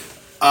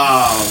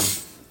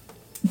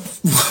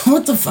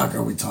 What the fuck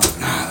are we talking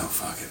about? I don't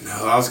fucking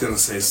know. I was going to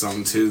say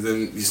something too,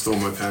 then you stole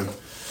my pen.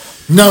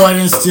 No, I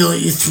didn't steal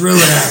it. You threw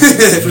it at me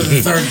for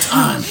the third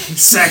time.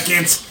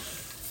 Second.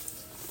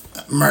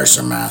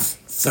 Mercer math.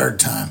 Third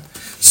time.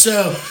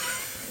 So...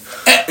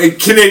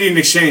 Canadian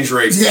exchange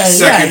rate. Yeah,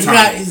 second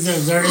time.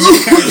 There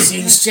is a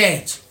currency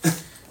exchange.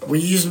 We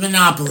use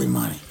monopoly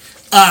money.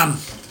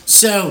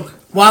 So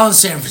while in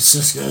San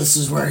Francisco, this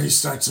is where he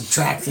starts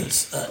subtracting,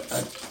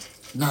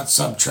 not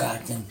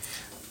subtracting.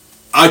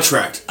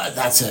 Attract.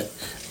 That's it.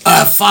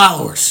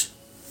 Followers.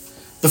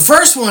 The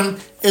first one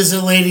is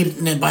a lady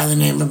by the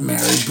name of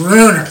Mary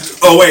Bruner.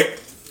 Oh wait.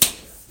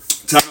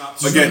 Time out.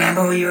 Do you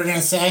remember what you were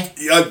gonna say?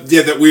 Yeah,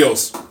 that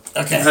Wheels.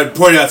 Okay. Had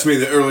pointed out to me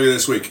that earlier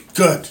this week.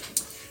 Good.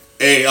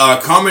 A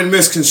common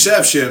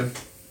misconception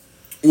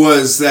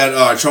was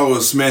that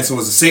Charles Manson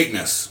was a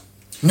Satanist.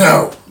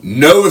 No.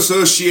 No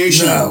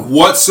association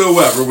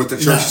whatsoever with the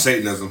Church of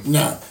Satanism.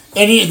 No.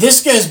 And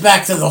this goes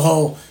back to the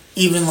whole,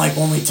 even like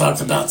when we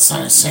talked about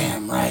Son of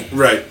Sam, right?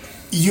 Right.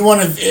 You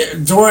want to,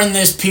 during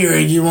this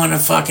period, you want to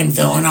fucking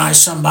villainize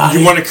somebody.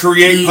 You want to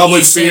create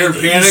public fear and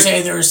panic? You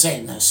say they're a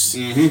Satanist.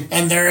 Mm-hmm.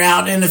 And they're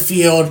out in the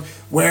field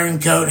wearing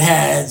goat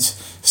heads,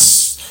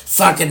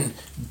 fucking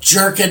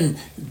jerking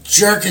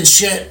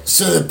shit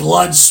so the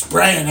blood's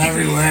spraying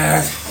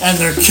everywhere, and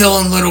they're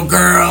killing little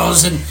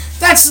girls, and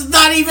that's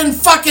not even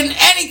fucking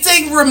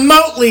anything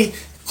remotely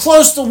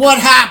close to what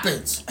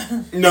happens.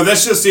 No,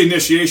 that's just the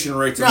initiation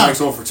rate to the next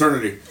whole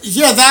fraternity.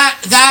 Yeah,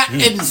 that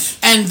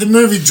and the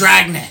movie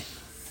Dragnet.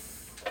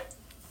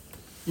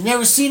 You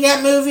never seen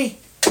that movie?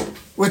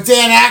 With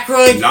Dan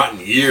Aykroyd? Not in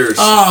years.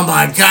 Oh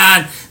my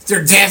god.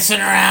 They're dancing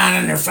around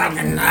and they're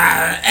fucking...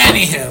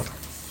 anywho.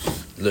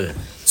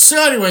 So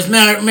anyways,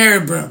 Mary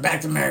Bruner.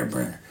 Back to Mary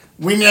Bruner.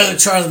 We know that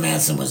Charlie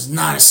Manson was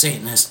not a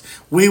Satanist.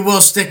 We will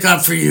stick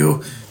up for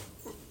you.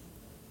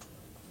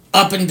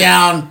 Up and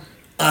down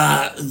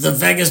the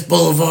Vegas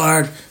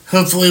Boulevard.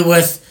 Hopefully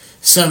with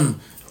some...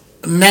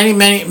 Many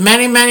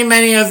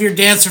of your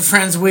dancer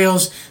friends'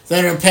 Wheels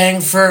that are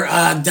paying for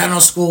dental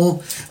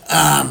school.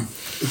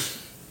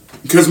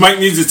 Because Mike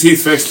needs his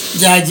teeth fixed.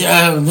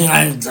 Yeah,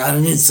 I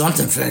need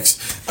something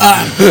fixed.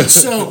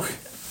 So,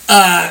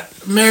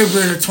 Mary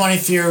Bruner,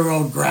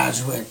 23-year-old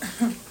graduate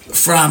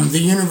from the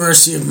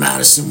University of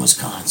Madison,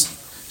 Wisconsin.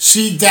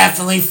 She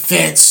definitely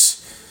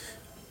fits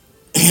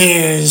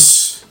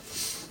his...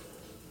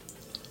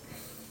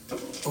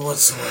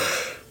 What's the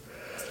word?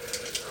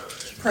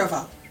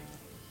 Profile.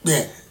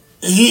 Yeah.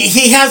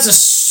 He has a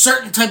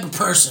certain type of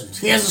person.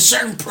 He has a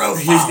certain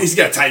profile. He's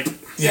got a type.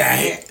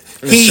 Yeah.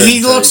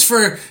 He looks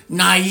for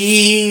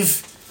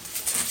naive,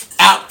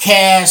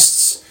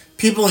 outcasts,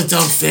 people that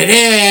don't fit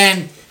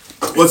in.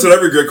 What's what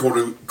every good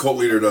cult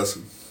leader does.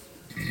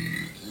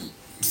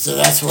 So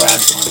that's where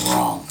I've gone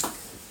wrong.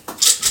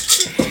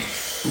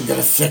 I'm going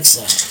to fix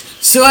that.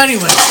 So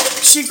anyway,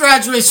 she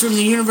graduates from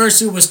the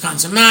University of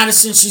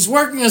Wisconsin-Madison. She's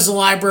working as a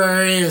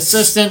library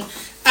assistant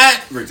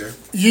at Right there.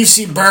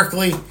 UC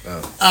Berkeley.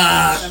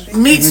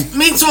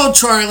 Meets old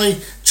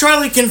Charlie.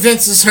 Charlie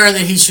convinces her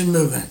that he should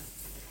move in.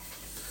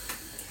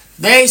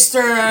 They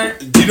start.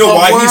 Do you know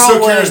why he's so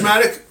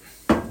charismatic?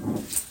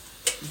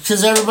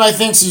 Because everybody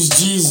thinks he's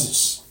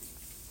Jesus.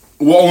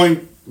 Well,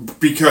 only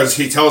because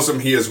he tells them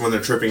he is when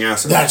they're tripping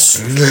acid. That's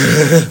true.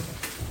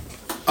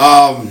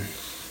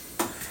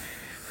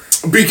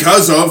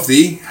 Because of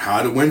the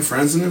How to Win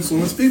Friends and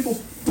Influence People.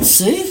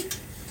 See?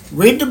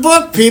 Read the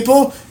book,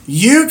 people.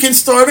 You can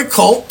start a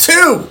cult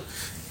too.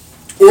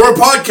 Or a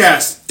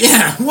podcast.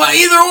 Yeah, well,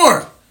 either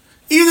or.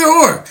 Either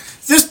or.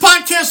 This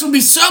podcast would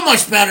be so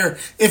much better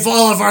if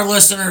all of our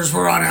listeners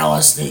were on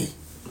LSD.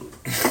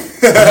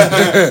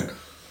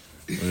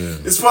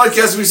 This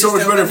podcast would be so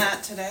much better.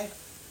 That today?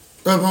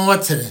 Open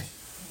what today?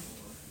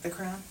 The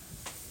Crown.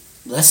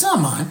 That's not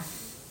mine.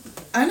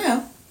 I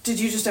know. Did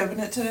you just open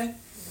it today?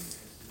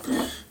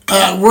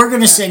 We're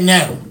going to say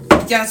no.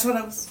 Yeah, that's what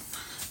I was.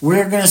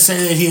 We're going to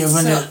say that he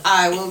opened it.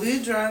 I will be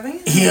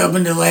driving. He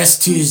opened it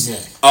last Tuesday.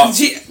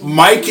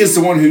 Mike is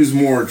the one who's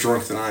more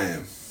drunk than I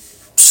am.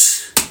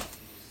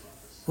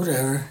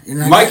 Whatever.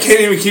 Mike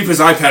can't even keep his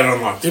iPad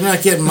unlocked. You're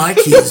not getting my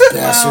keys,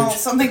 bastard. Well,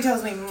 something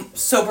tells me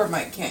sober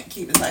Mike can't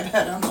keep his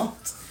iPad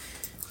unlocked.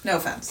 No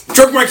offense.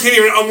 Drunk Mike can't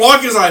even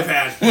unlock his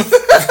iPad.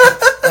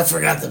 I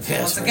forgot the password.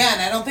 Once again,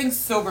 I don't think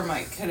sober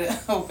Mike could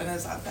open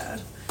his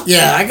iPad.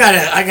 Yeah, I got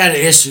an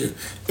issue.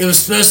 It was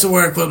supposed to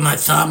work with my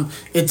thumb.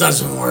 It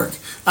doesn't work.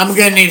 I'm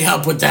gonna need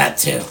help with that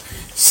too.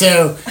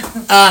 So,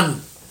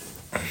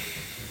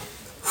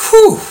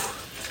 whew.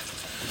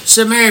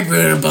 So Mary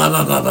Bruder, blah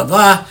blah blah blah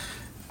blah.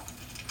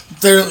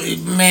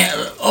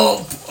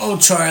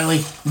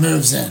 Charlie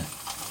moves in.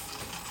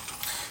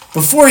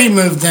 Before he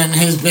moved in,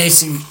 his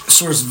basic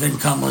source of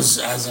income was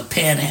as a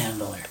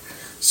panhandler.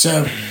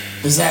 So,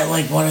 is that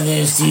like one of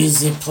those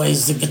dudes that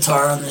plays the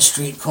guitar on the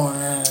street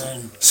corner?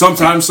 And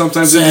sometimes they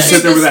just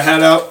sit there with a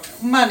hat out.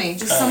 Money,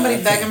 just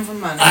somebody begging for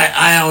money.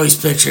 I always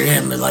pictured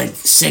him like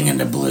singing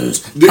the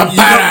blues.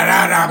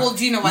 Well,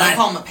 do you know why they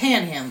call him a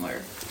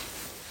panhandler?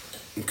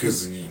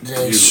 Because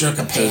they shook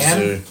a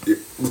pan.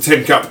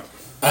 Tin cup.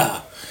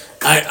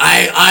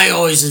 I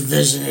always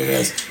envision it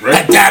as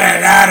right?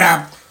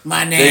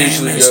 My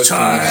name is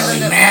Charlie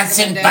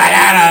Manson.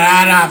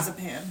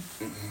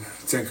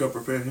 Tin cup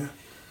or pan, yeah.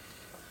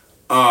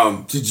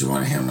 Did you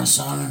want to hear my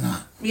song or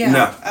not? Yeah,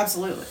 no.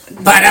 Absolutely.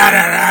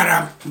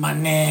 My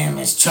name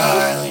is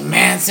Charlie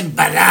Manson.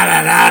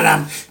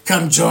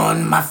 Come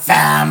join my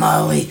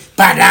family.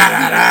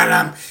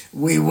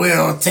 We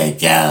will take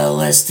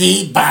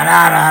LSD.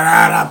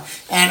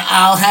 And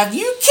I'll have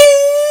you kill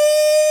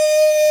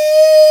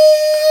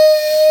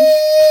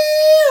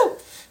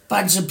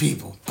bunch of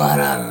people.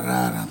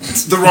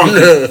 The wrong.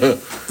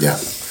 Yeah.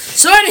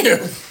 So anywho.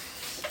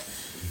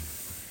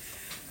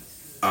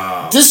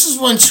 This is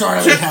when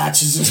Charlie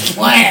hatches his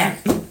plan.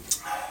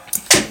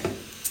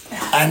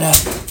 I know.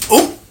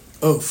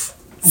 Oof.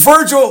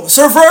 Virgil!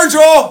 Sir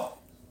Virgil!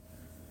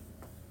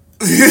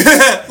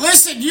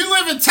 Listen, you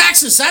live in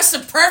Texas. That's the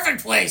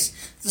perfect place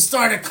to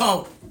start a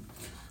cult.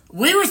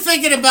 We were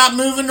thinking about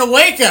moving to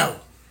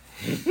Waco.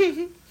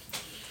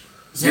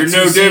 You're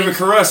no David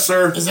Caress,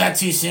 sir. Is that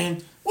too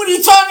soon? What are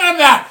you talking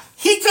about?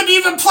 He couldn't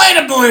even play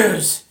the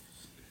blues.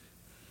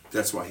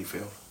 That's why he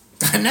failed.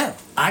 I know.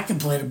 I can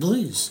play the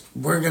blues.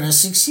 We're going to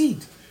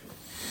succeed.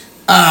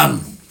 I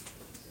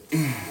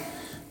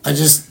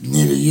just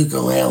need a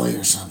ukulele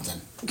or something.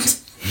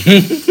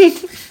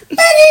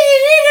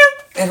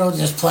 It'll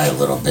just play a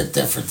little bit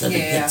different than the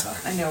guitar.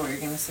 I know what you're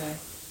going to say.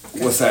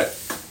 What's that?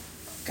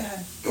 Go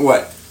ahead.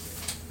 What?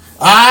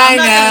 I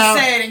know. Not gonna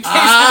say it in case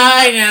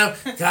I know.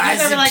 Guys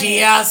that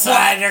pee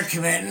outside are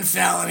committing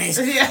felonies.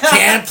 Yeah.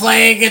 Can't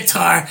play a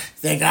guitar.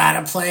 They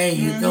gotta play a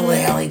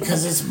ukulele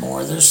because it's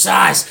more their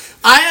size.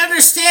 I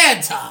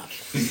understand, Tom.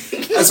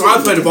 That's why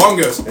I play the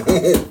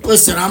bongos.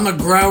 Listen, I'm a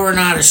grower,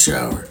 not a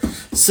shower.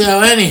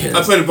 So, anywho.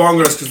 I play the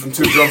bongos because I'm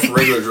too drunk for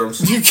regular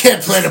drums. You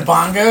can't play the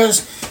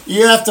bongos.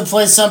 You have to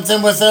play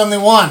something with only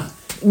one.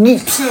 Damn.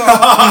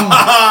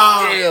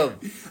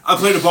 I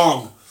play the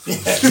bong.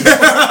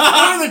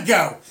 There we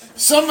go.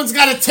 Someone's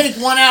got to take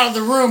one out of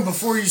the room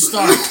before you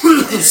start.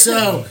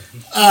 So,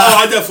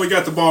 I definitely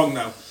got the bong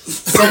now.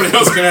 Somebody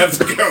else gonna have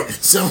to go.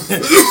 So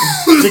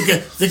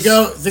the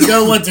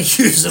go went to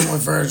Houston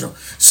with Virgil.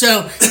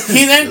 So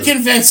he then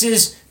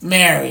convinces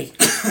Mary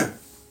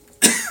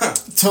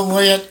to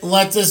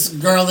let this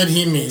girl that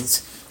he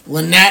meets,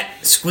 Lynette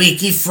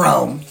Squeaky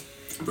Frome.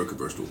 You broke a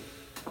bar stool.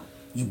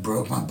 You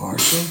broke my bar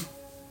stool?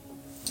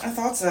 I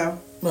thought so.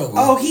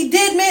 Oh, he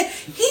did, man.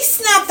 He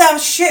snapped that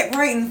shit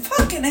right in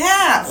fucking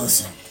half.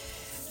 Listen,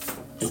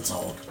 it's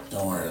old.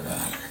 Don't worry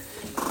about it.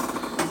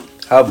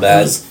 How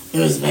bad? It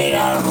was made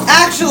out of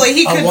Actually,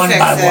 he could one fix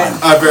by it.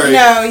 one.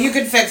 No, you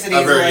could fix it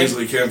easily. I very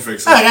easily can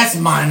fix it. Oh, that's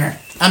minor.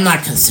 I'm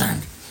not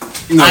concerned.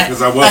 No,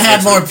 because I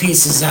had more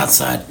pieces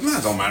outside. No,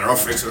 it don't matter. I'll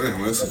fix it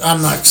anyways.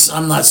 I'm not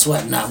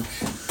sweating out.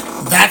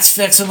 That's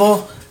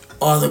fixable.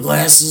 All the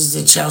glasses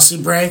that Chelsea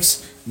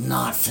breaks,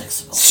 not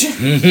fixable.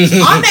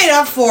 I made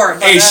up for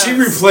it. Hey, she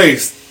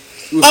replaced.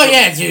 Oh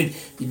yeah, dude.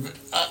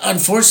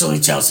 unfortunately,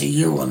 Chelsea,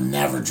 you will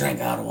never drink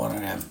out of one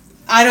of them.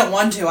 I don't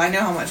want to. I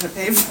know how much I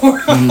paid for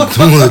them.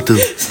 Don't let them.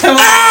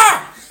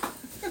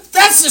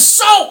 That's the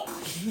soap!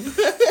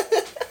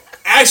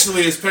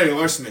 Actually, it's petty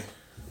larceny.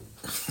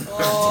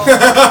 Oh.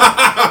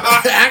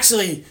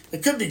 Actually,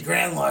 it could be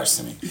grand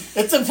larceny.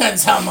 It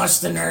depends how much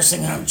the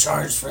nursing home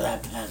charged for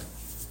that pen.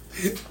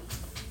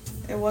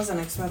 It was an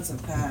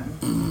expensive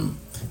pen.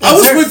 I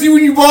was with you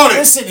when you bought it.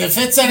 Listen, if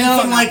it's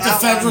anything like the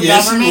federal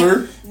Yes, government, you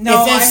were.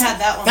 No, I had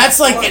that one. That's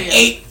like before an you.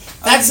 eight.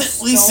 That's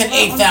at least an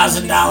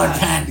 $8,000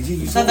 pen. I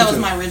thought that was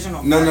my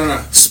original.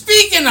 No.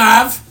 Speaking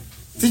of,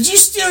 did you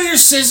steal your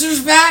scissors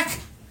back?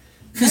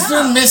 Because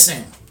they're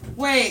missing.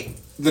 Wait.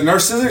 The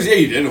nurse scissors? Yeah,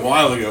 you did a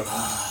while ago.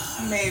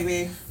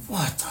 Maybe.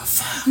 What the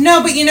fuck?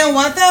 No, but you know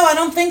what though? I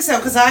don't think so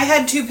because I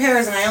had 2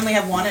 pairs and I only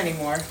have 1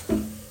 anymore.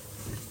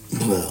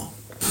 Well,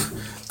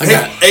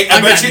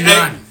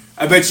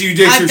 I bet you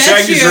dig through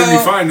Shaggy's room and you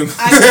find them.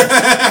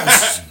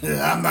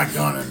 Yeah, I'm not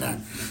going in there.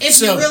 If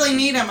you really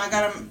need them, I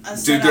got them.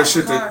 Dude,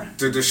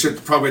 there's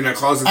shit probably in that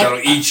closet that'll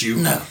eat you.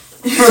 No.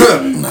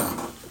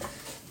 No.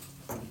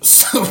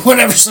 So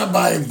whenever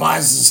somebody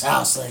buys this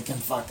house, they can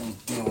fucking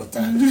deal with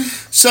that. Mm-hmm.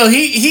 So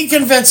he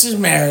convinces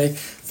Mary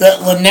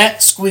that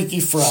Lynette Squeaky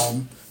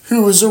From,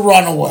 who is a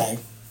runaway,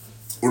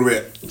 What are we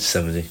at?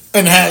 70.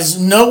 and has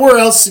nowhere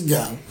else to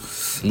go,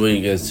 What do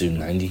you guys do,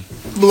 90?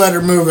 let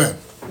her move in.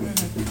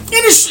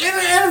 In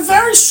a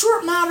very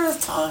short matter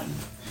of time,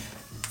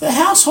 the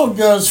household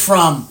goes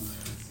from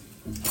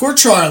poor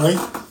Charlie,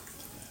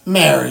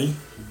 Mary,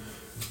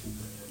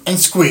 and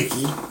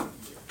Squeaky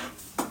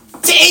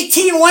to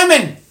 18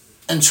 women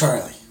and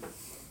Charlie.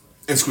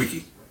 And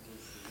Squeaky.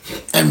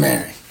 And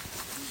Mary.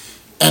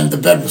 And the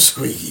bed was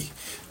squeaky.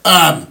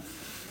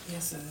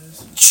 Yes, it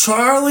is.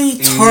 Charlie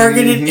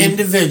targeted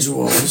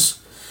individuals.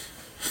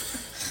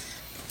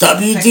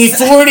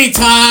 WD-40,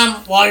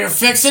 Tom. While you're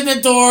fixing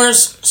the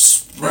doors,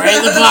 spray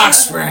the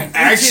box spring.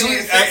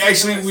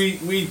 Actually,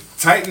 we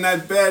tighten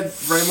that bed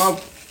frame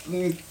up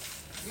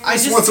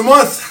just once a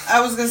month.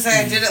 I was gonna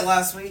say I did it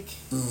last week.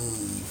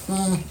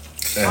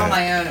 On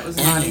my own, it was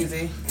not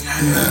easy.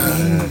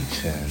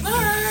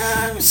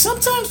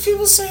 Sometimes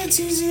people say it's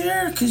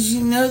easier because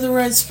you know the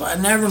right spot.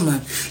 Never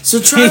mind.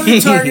 So Charlie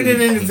targeted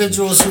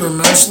individuals who are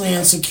emotionally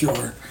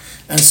insecure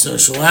and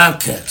social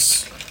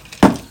outcasts.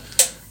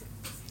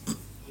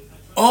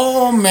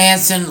 Old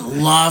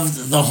Manson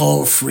loved the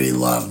whole free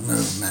love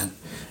movement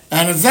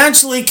and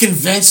eventually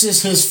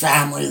convinces his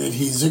family that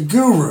he's a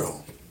guru.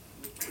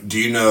 Do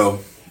you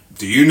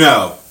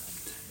know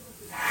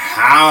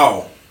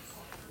how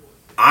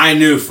I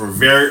knew from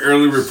very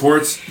early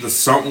reports that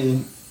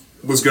something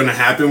was going to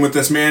happen with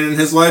this man in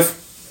his life?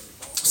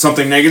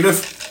 Something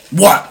negative?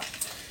 What?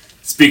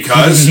 It's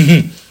because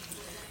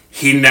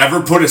he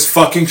never put his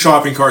fucking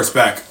shopping carts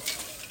back.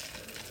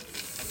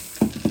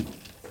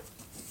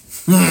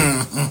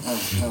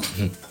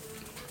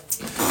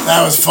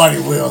 That was funny,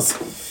 Wheels.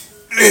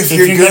 If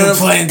you're going to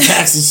play in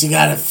Texas, you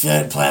got to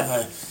play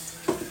a...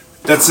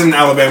 That's an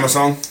Alabama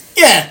song?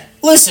 Yeah,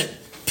 listen.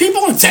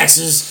 People in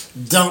Texas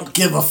don't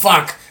give a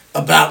fuck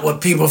about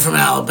what people from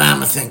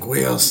Alabama think,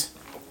 Wheels.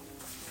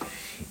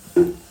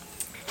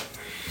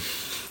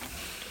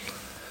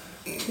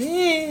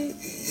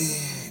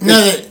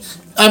 No,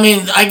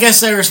 I guess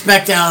they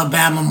respect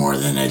Alabama more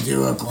than they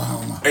do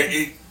Oklahoma.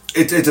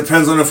 It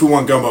depends on if we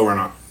want gumbo or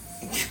not.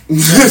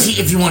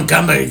 If you want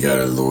gumbo, you go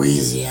to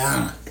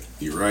Louisiana.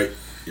 You're right.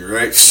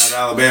 Not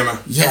Alabama.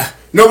 Yeah.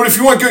 No, but if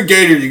you want good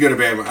gator, you go to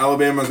Bama.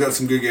 Alabama's got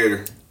some good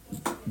gator.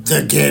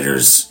 The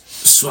gators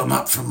swim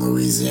up from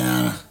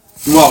Louisiana.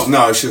 Well,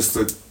 no, it's just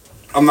that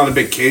I'm not a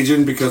big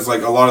Cajun because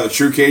like a lot of the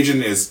true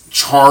Cajun is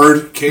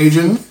charred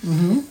Cajun.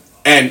 Mm-hmm.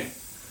 And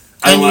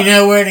you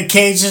know where the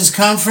Cajuns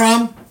come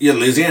from? Yeah,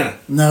 Louisiana.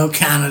 No,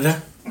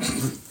 Canada.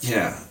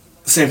 Yeah.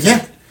 Same thing.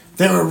 Yeah.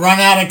 They were run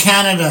out of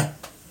Canada.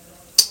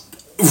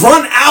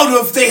 Run out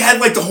of? They had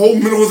like the whole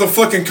middle of the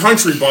fucking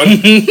country, bud.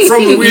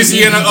 From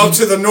Louisiana up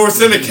to the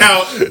north end of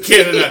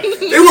Canada.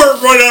 They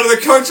weren't run out of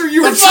the country.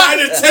 You were trying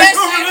to take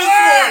over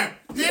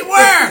this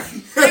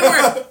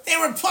one. They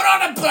were put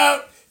on a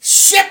boat,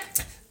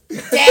 shipped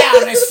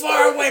down as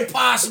far away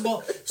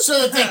possible so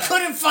that they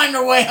couldn't find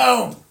their way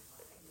home.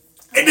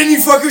 And then you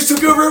fuckers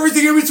took over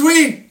everything in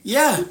between.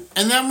 Yeah,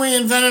 and then we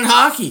invented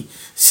hockey.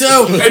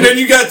 So and then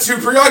you got too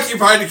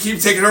preoccupied to keep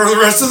taking over the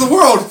rest of the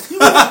world. We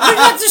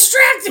got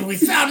distracted. We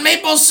found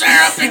maple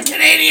syrup and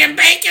Canadian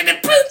bacon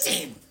and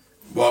poutine.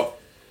 Well,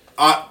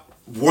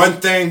 one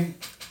thing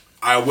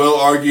I will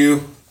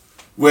argue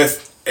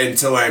with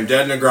until I am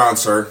dead in the ground,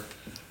 sir.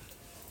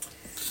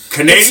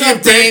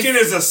 Canadian bacon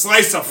is a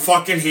slice of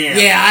fucking ham.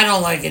 Yeah, I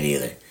don't like it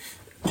either.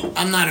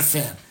 I'm not a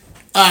fan.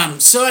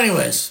 So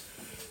anyways,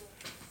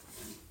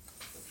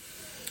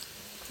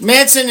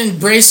 Manson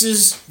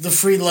embraces the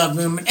free love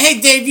movement.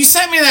 Hey, Dave, you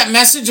sent me that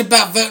message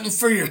about voting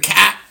for your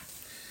cat.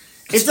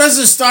 It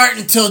doesn't start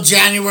until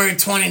January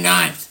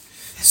 29th.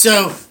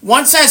 So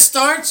once that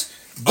starts,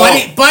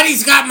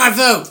 Buddy's got my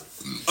vote.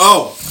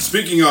 Oh,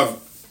 speaking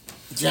of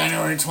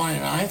January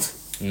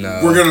 29th.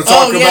 No. We're going to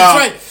talk about that's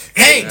right.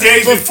 8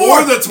 days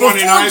before the 29th.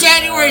 Before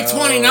January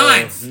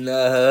 29th.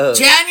 No.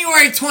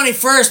 January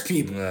 21st,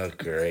 people. Oh,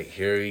 great.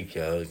 Here we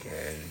go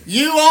again.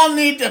 You all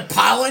need to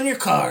pile in your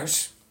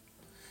cars,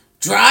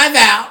 drive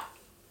out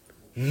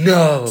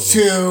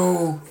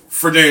to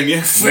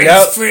Fredonia.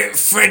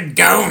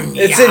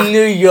 Fredonia. It's in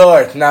New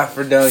York, not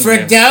Fredonia.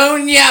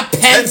 Fredonia,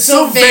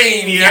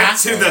 Pennsylvania.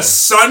 To the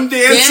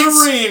Sundance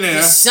Arena.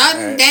 The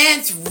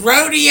Sundance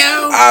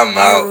Rodeo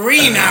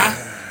Arena.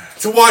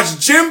 To watch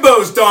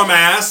Jimbo's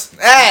dumbass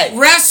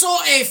wrestle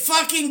a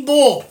fucking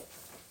bull.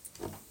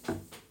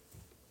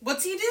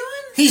 What's he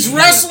doing? He's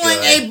wrestling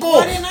a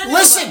bull.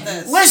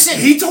 Listen.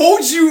 He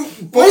told you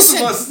both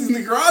of us in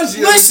the garage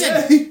the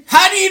other day.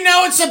 How do you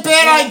know it's a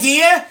bad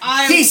idea?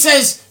 He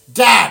says,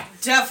 Dad.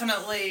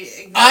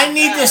 Definitely. I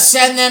need to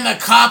send them a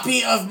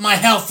copy of my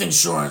health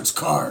insurance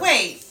card.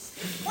 Wait.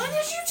 When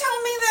did you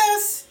tell me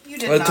this? You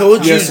did not. I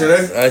told you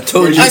yesterday. I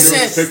told you.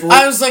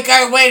 I was like,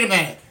 wait a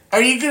minute.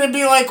 Are you going to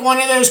be like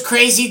one of those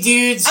crazy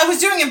dudes? I was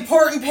doing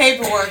important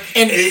paperwork.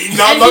 And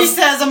he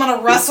says I'm going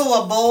to wrestle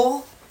a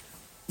bull?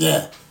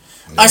 Yeah.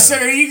 I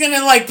said, are you going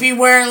to like be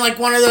wearing like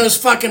one of those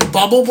fucking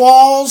bubble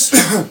balls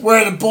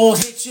where the bull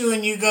hits you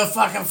and you go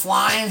fucking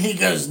flying? He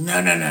goes,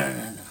 no.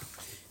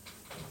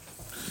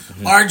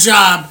 Our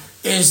job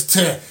is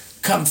to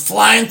come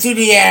flying through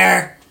the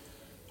air,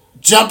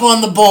 jump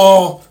on the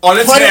bull, on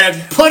its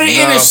head, put it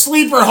in a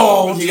sleeper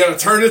hold. You got to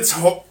turn its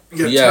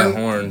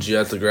horns. You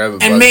have to grab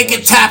it and make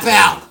it tap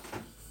out.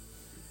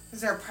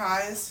 Is there a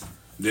prize?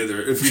 Yeah,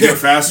 if you go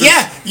faster.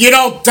 Yeah, you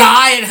don't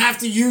die and have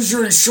to use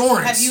your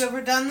insurance. Have you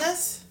ever done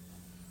this?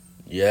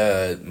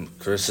 Yeah, at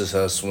Chris's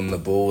house, when the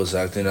bull was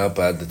acting up,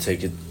 I had to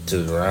take it to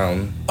the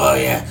round. Oh,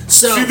 yeah.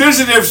 So, see,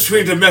 there's a difference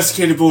between a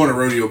domesticated bull and a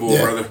rodeo bull,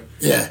 brother.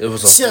 Yeah. It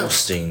was a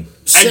Holstein.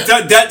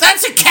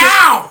 That's a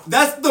cow!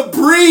 That's the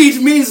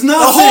breed means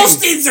nothing. The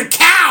Holstein's a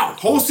cow!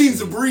 Holstein's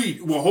a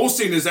breed. Well,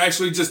 Holstein is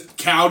actually just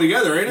cow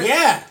together, ain't it?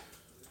 Yeah.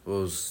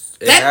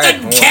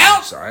 That doesn't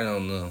count? I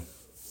don't know.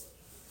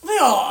 They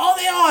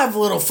all have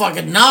little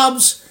fucking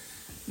nubs.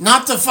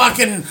 Not the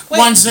fucking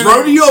ones that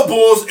rodeo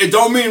bulls. It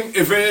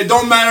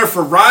don't matter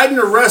for riding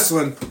or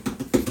wrestling.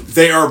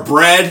 They are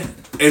bred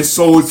and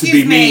sold to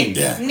be mean.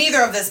 Yeah.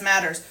 Neither of this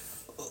matters.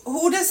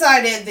 Who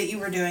decided that you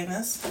were doing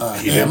this?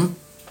 Him.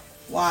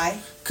 Why?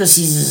 Because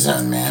he's his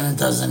own man and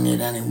doesn't need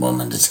any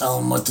woman to tell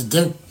him what to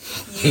do.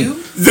 You?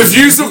 The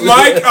views of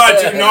Mike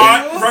do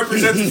not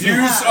represent the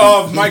views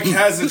of Mike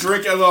Has a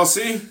Drink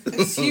LLC.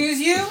 Excuse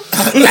you?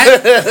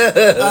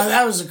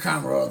 That was a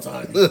crime roll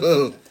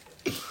talking.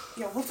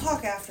 Yeah, we'll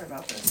talk after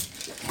about this.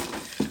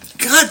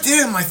 God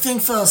damn, my thing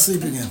fell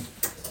asleep again.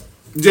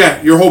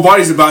 Yeah, your whole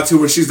body's about to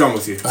when she's done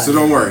with you, so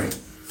don't worry.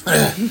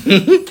 I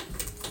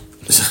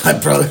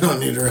probably don't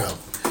need her help.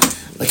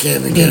 I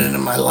can't even get into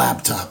my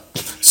laptop.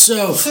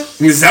 So...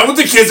 Is that what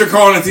the kids are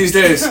calling it these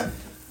days?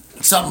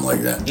 Something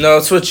like that. No,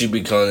 it's what you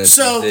be calling it these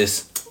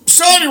days.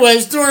 So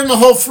anyways, during the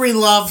whole free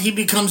love, he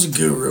becomes a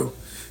guru.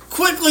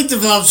 Quickly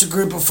develops a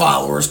group of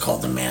followers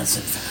called the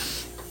Manson family.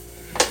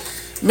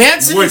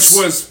 Which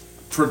was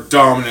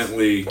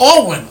predominantly...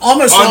 all women.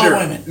 Almost all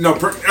women. No,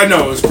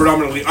 it was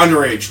predominantly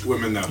underage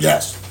women, though.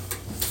 Yes.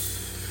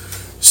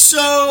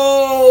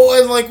 So,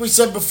 and like we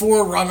said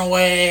before,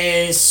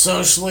 runaways,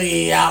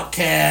 socially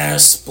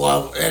outcasts,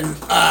 blah, and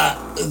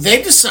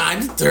they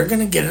decided they're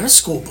going to get in a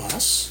school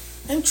bus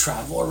and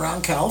travel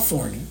around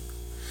California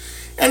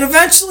and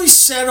eventually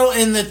settle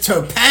in the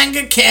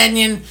Topanga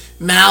Canyon,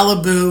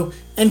 Malibu,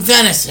 and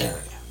Venice area.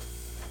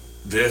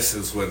 This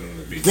is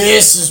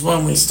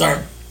when we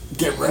start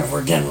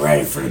we're getting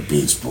ready for the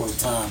Beach Boy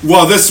time.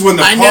 Well, this is when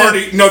the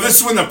party. No, this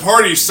is when the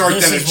parties start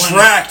that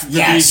attract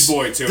the Beach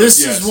Boy to it.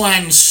 This is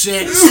when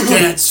shit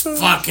gets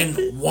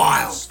fucking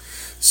wild.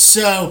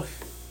 So,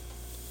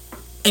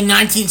 in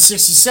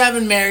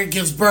 1967, Mary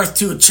gives birth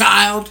to a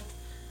child.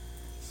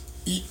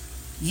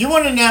 You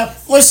want to know?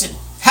 Listen,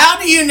 how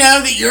do you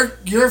know that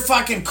your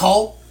fucking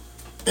cult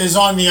is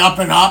on the up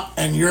and up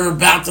and you're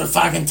about to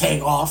fucking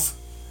take off?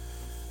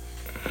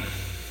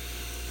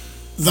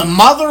 The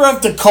mother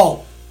of the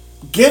cult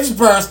gives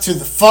birth to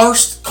the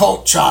first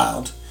cult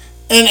child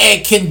in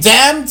a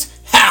condemned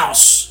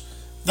house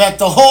that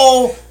the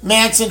whole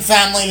Manson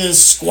family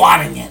is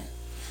squatting in.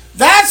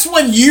 That's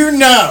when you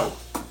know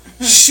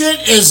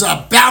shit is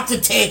about to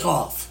take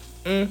off.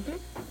 Mm-hmm.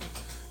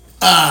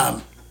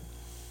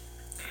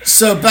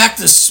 So back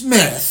to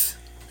Smith,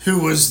 who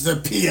was the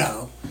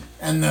PO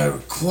and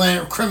the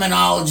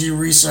criminology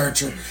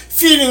researcher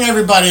feeding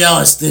everybody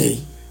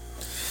LSD.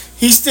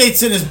 He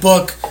states in his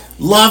book,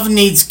 Love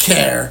Needs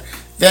Care,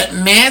 that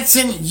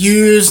Manson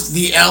used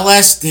the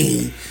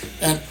LSD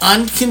and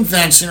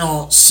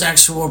unconventional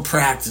sexual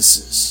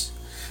practices.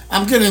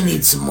 I'm going to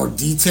need some more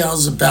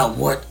details about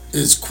what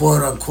is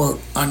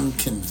quote-unquote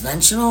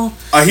unconventional.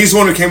 He's the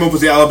one who came up with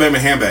the Alabama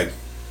handbag.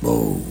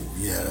 Oh,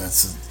 yeah,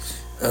 that's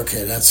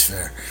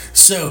fair.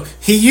 So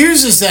he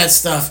uses that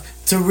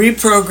stuff to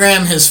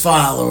reprogram his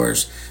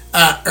followers,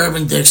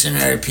 Urban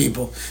Dictionary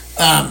people,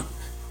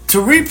 to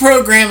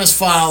reprogram his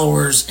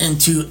followers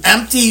into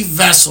empty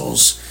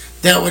vessels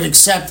that would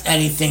accept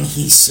anything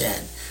he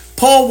said.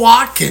 Paul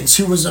Watkins,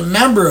 who was a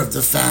member of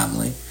the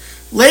family,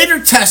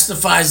 later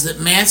testifies that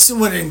Manson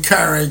would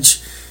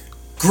encourage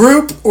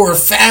group or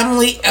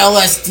family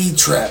LSD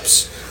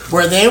trips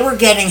where they were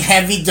getting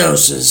heavy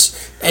doses,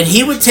 and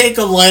he would take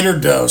a lighter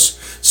dose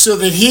so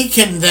that he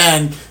can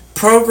then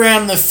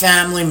program the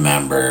family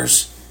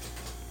members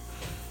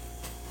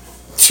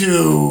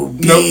to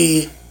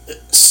be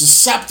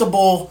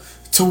susceptible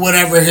to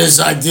whatever his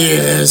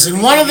idea is.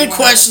 And one of the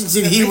questions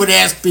that he would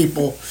ask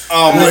people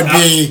would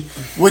be,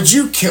 would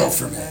you kill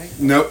for me?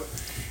 Nope.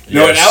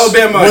 No, in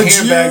Alabama, a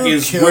handbag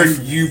is where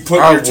you put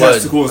your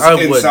testicles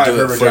inside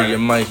her vagina. For you,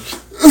 Mike.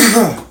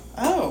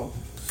 Oh.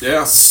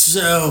 Yeah.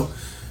 So,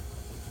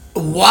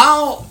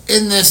 while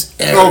in this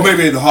area... Oh,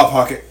 maybe the Hot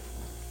Pocket.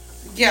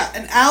 Yeah,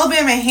 an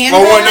Alabama handbag...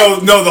 Oh,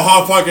 wait, no, the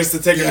Hot Pocket's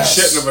to taking a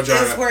shit in the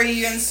vagina. Is where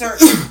you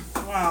insert...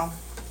 Wow.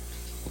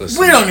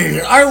 Listen. We don't need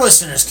it. Our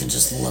listeners can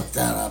just look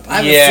that up.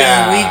 I have a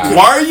feeling we could...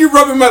 Why are you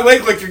rubbing my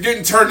leg like you're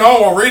getting turned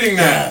on while reading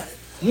that?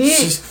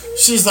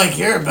 She's like,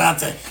 you're about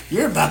to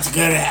go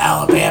to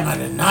Alabama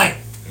tonight.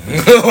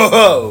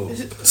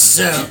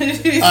 So,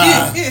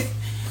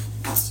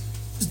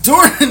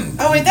 during...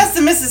 Oh, wait, that's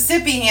the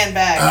Mississippi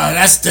handbag.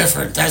 That's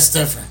different.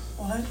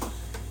 What?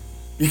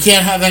 You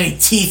can't have any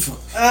teeth.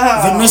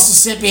 The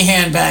Mississippi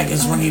handbag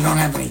is when you don't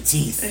have any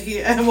teeth.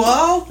 Yeah,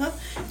 well,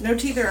 no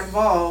teeth are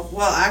involved.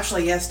 Well,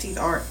 actually, yes, teeth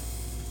are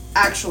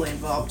actually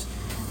involved.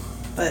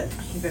 But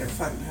you better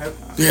fucking hope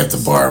not. You have to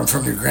borrow them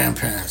from your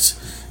grandparents.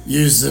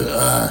 Use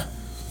the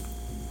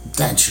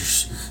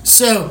dentures.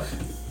 So,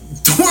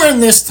 during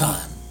this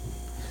time,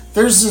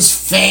 there's this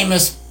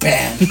famous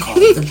band called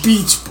the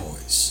Beach Boys.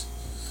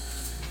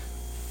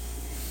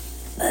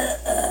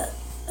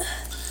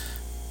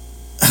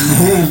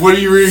 What are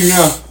you reading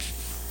now?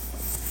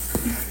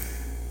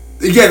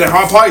 Again, the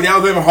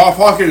Alabama Hot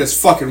Pocket is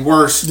fucking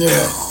worse. Yeah.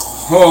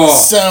 Oh.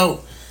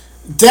 So,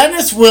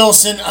 Dennis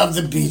Wilson of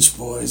the Beach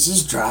Boys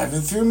is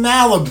driving through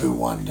Malibu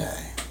one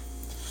day.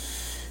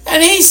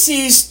 And he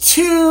sees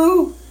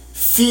two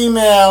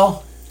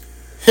female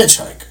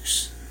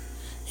hitchhikers.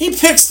 He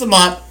picks them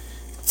up,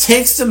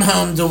 takes them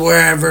home to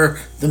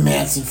wherever the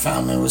Manson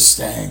family was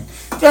staying.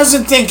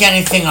 Doesn't think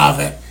anything of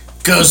it.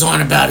 Goes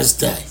on about his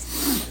day.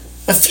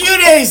 A few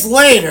days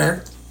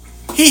later,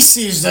 he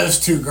sees those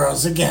two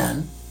girls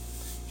again.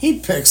 He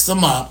picks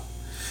them up.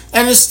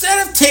 And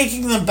instead of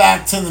taking them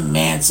back to the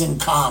Manson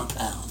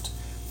compound,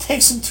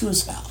 takes them to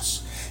his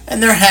house.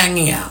 And they're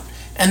hanging out.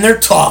 And they're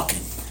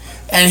talking.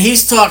 And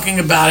he's talking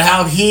about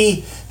how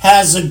he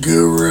has a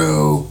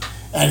guru.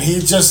 And he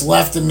just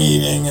left a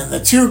meeting. And the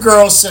two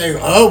girls say,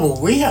 oh,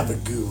 well, we have a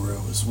guru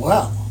as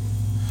well.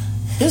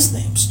 His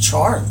name's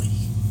Charlie.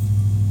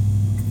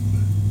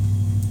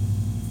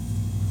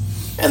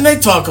 And they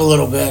talk a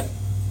little bit.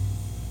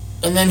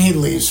 And then he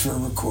leaves for a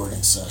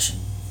recording session.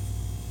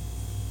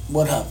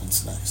 What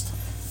happens next?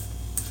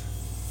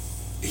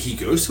 He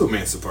goes to a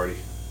Manson party.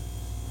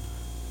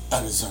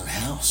 At his own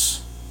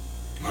house.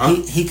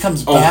 Huh? He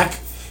comes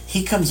back.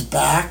 He comes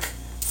back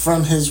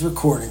from his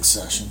recording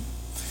session.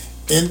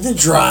 In the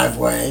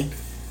driveway,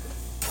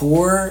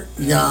 poor,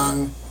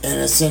 young,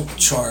 innocent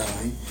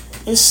Charlie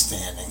is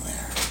standing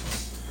there.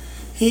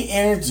 He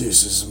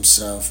introduces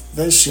himself.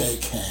 They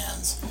shake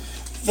hands.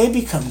 They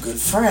become good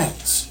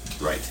friends.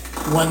 Right.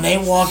 When they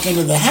walk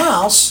into the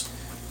house,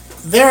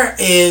 there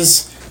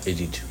is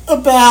 82.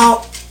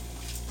 about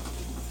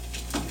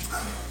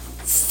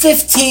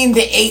 15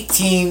 to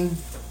 18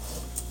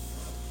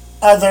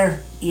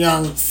 other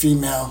young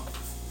female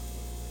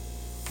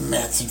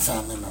Manson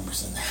family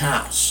members in the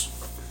house.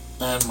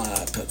 And my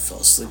iPad fell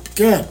asleep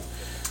again.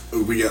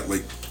 We're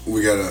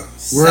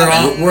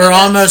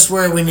almost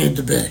where we need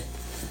to be.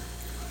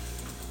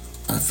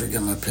 I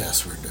forget my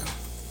password though.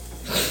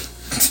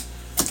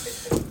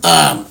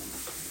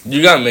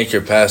 You gotta make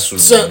your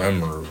password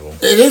memorable.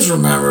 It is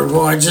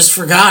memorable. I just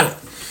forgot it.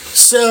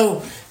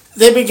 So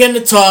they begin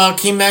to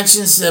talk. He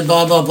mentions that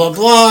blah blah blah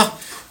blah.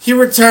 He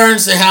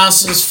returns. The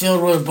house is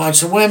filled with a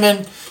bunch of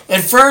women.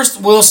 At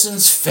first,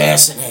 Wilson's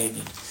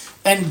fascinated,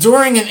 and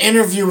during an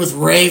interview with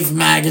Rave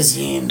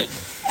magazine,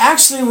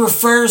 actually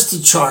refers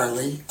to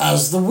Charlie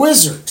as the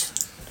Wizard.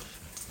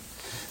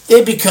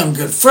 They become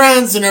good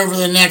friends, and over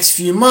the next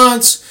few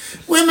months,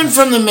 women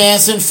from the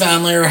Manson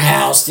family are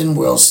housed in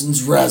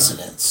Wilson's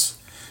residence.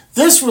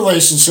 This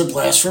relationship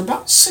lasts for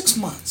about 6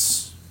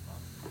 months.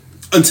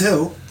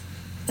 Until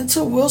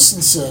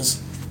Wilson says,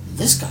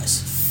 this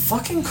guy's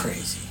fucking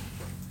crazy.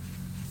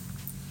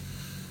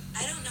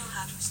 I don't know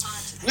how to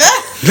respond to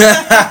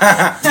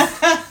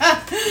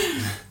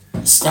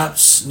that. Stop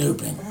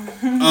snooping.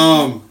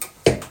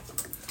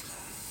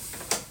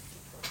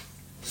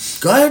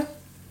 Go ahead.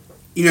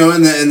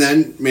 And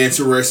then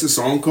Manson writes a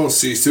song called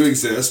Cease to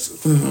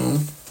Exist. Mm-hmm.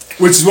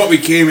 Which is what we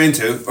came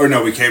into. Or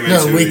no, we came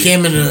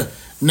into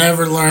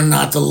Never Learn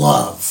Not to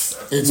Love.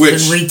 It's been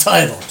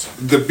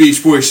retitled. The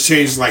Beach Boys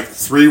changed like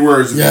 3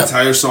 words of the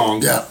entire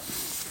song. Yeah.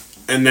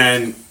 And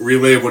then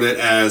relabeled it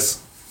as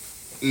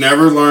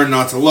never learned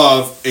not to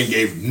love and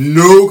gave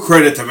no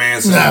credit to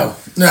Manson.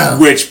 No.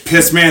 Which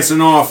pissed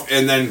Manson off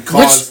and then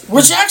caused...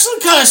 Which actually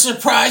kind of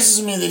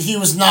surprises me that he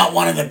was not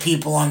one of the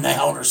people on the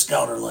Helter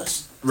Skelter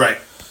list. Right.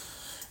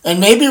 And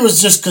maybe it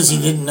was just because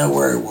he didn't know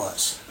where he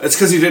was. It's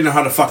because he didn't know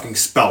how to fucking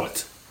spell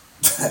it.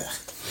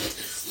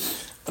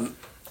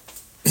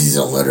 He's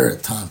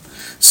illiterate, Tom.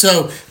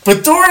 So,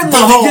 but during the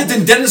whole...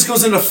 Then Dennis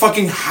goes into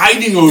fucking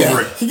hiding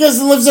over it. He goes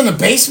and lives in a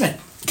basement.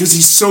 Because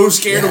he's so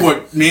scared of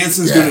what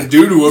Manson's going to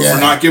do to him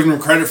for not giving him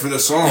credit for the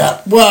song.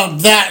 Yeah. Well,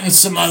 that and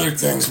some other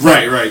things.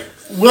 Right.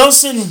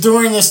 Wilson,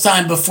 during this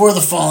time, before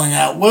the falling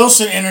out,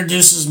 Wilson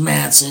introduces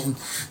Manson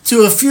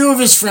to a few of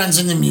his friends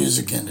in the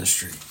music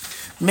industry.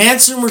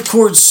 Manson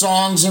records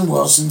songs in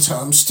Wilson's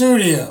home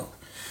studio.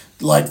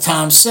 Like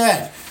Tom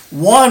said,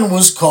 one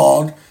was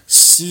called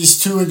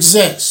Cease to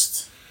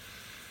Exist.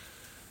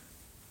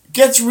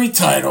 Gets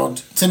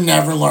retitled to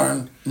Never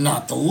Learn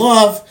Not to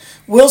Love.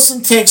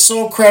 Wilson takes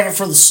sole credit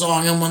for the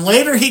song, and when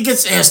later he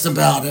gets asked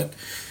about it,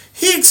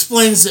 he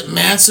explains that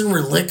Manson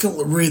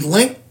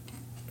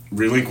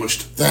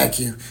relinquished. Thank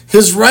you.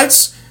 His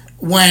rights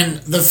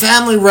when the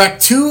family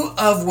wrecked two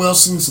of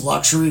Wilson's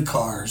luxury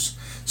cars,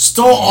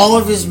 stole all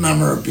of his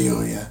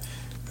memorabilia,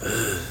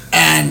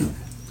 and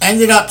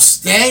ended up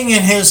staying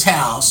in his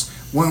house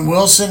when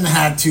Wilson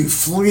had to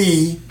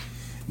flee,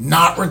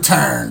 not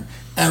return,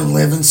 and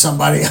live in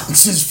somebody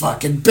else's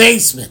fucking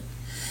basement.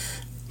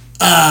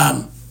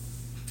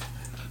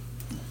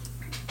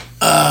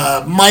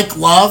 Mike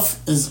Love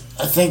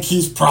I think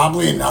he's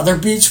probably another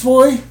Beach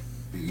Boy.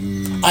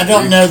 I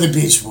don't know the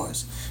Beach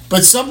Boys.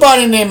 But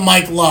somebody named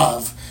Mike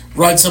Love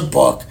writes a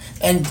book,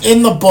 and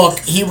in the book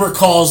he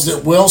recalls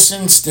that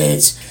Wilson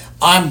states,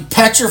 "I'm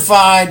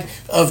petrified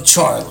of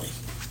Charlie.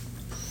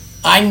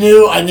 I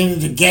knew I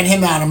needed to get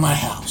him out of my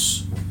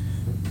house.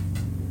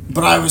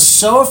 But I was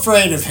so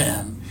afraid of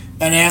him,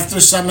 and after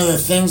some of the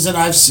things that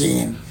I've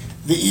seen,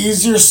 the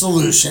easier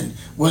solution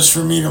was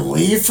for me to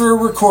leave for a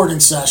recording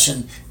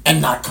session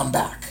and not come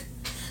back."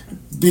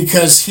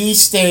 Because he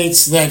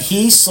states that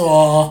he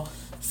saw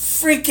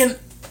freaking...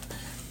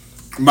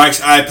 Mike's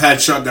iPad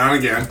shut down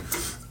again.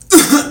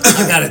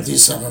 I gotta do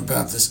something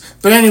about this.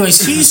 But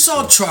anyways, he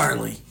saw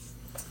Charlie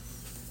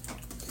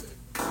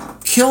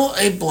kill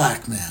a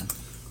black man.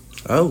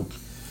 Oh.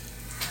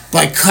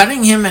 By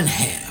cutting him in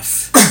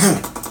half.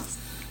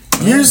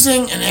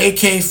 Using an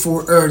AK-4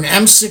 or an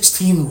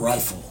M16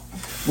 rifle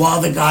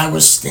while the guy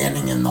was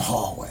standing in the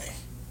hallway.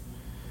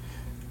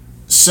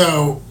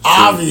 So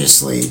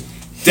obviously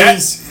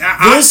this is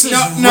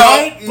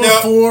right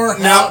before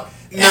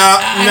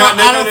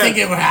I don't think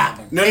it would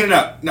happen. No,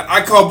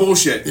 I call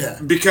bullshit. Yeah.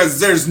 Because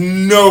there's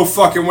no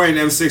fucking way an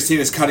M16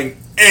 is cutting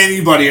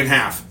anybody in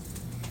half.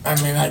 I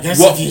mean, I guess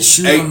if you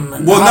shoot him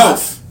in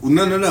half.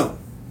 No.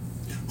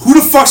 Who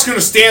the fuck's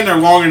gonna stand there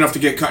long enough to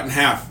get cut in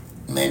half?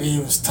 Maybe he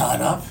was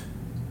tied up.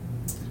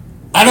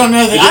 I don't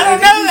know that. I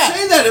don't know that.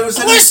 Say that. It was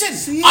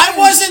Listen, I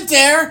wasn't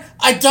there.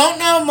 I don't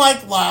know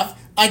Mike Love.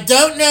 I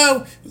don't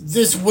know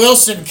this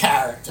Wilson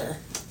character.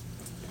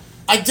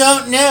 I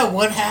don't know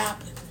what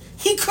happened.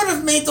 He could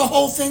have made the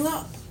whole thing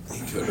up.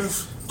 He could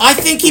have. I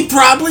think he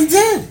probably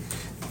did.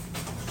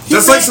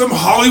 That's like some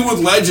Hollywood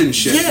legend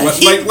shit. Yeah,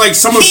 like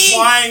someone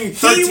flying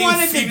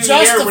 13 feet in the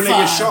air when they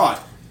get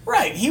shot.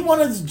 Right. He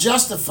wanted to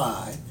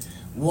justify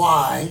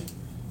why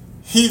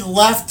he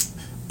left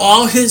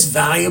all his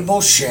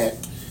valuable shit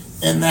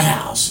in the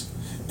house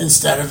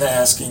instead of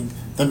asking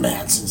the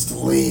Mansons to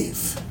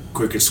leave.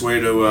 Quickest way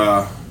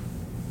to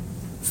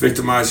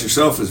victimize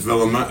yourself is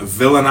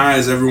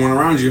villainize everyone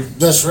around you.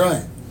 That's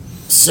right.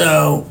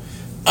 So,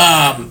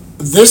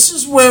 this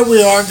is where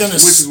we are going to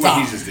stop. Which is what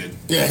he just did.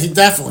 Yeah, he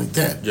definitely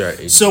did.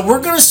 Yeah, so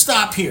we're going to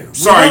stop here.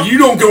 Sorry, you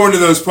don't go into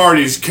those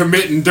parties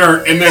committing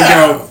dirt and then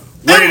go,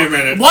 wait a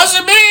minute.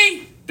 Wasn't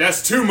me.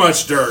 That's too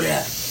much dirt.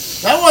 Yeah,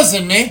 that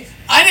wasn't me.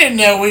 I didn't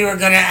know we were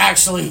going to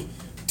actually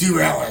do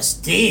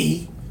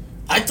LSD.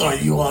 I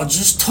thought you all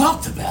just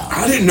talked about it.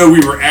 I didn't know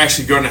we were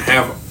actually going to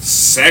have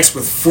sex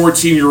with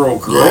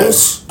 14-year-old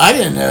girls. Yeah. I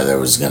didn't know there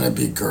was going to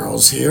be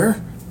girls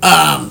here.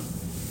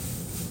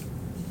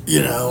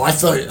 I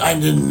thought, I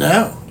didn't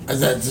know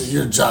that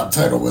your job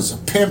title was a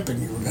pimp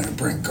and you were going to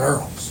bring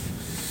girls.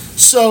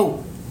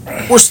 So,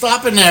 we're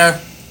stopping there.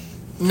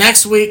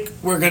 Next week,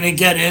 we're going to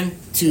get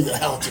into the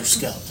Helter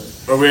Skelter.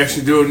 Are we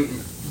actually doing...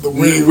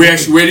 we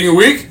actually waiting a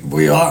week?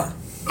 We are.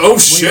 Oh,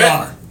 shit. We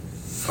are.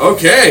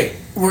 Okay.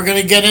 We're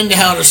going to get into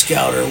Helter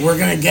Skelter. We're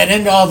going to get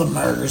into all the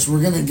murders.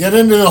 We're going to get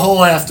into the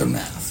whole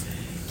aftermath.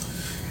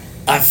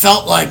 I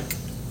felt like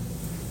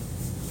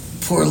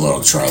poor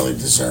little Charlie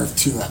deserved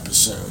 2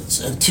 episodes,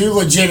 and 2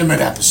 legitimate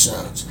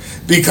episodes,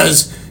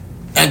 because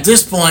at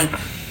this point,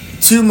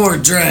 2 more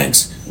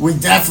drinks, we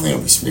definitely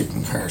will be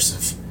speaking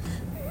cursive.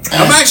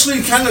 And I'm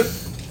actually kind of...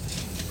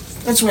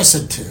 That's why I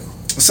said 2.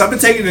 So I've been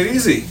taking it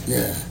easy.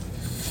 Yeah.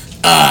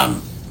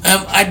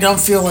 I don't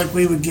feel like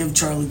we would give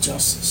Charlie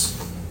justice.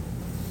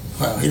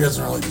 Well, he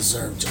doesn't really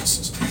deserve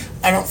justice.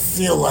 I don't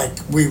feel like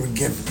we would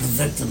give the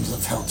victims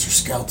of Helter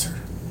Skelter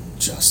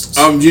justice.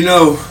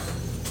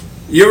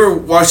 You ever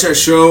watch that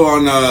show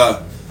on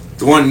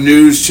the one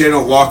news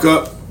channel Walk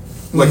Up,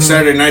 like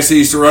Saturday nights they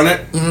used to run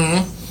it.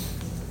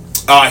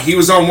 He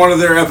was on one of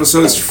their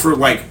episodes for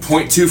like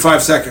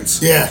 0.25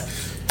 seconds. Yeah.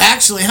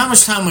 Actually, how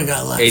much time we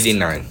got left?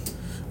 89.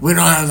 We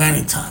don't have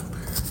any time.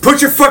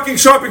 Put your fucking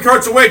shopping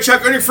carts away.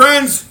 Check on your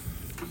friends.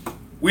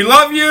 We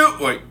love you.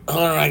 Wait.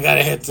 Hold on, I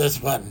gotta hit this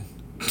button.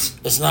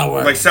 It's not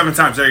working. Like 7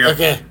 times. There you go.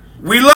 Okay. We love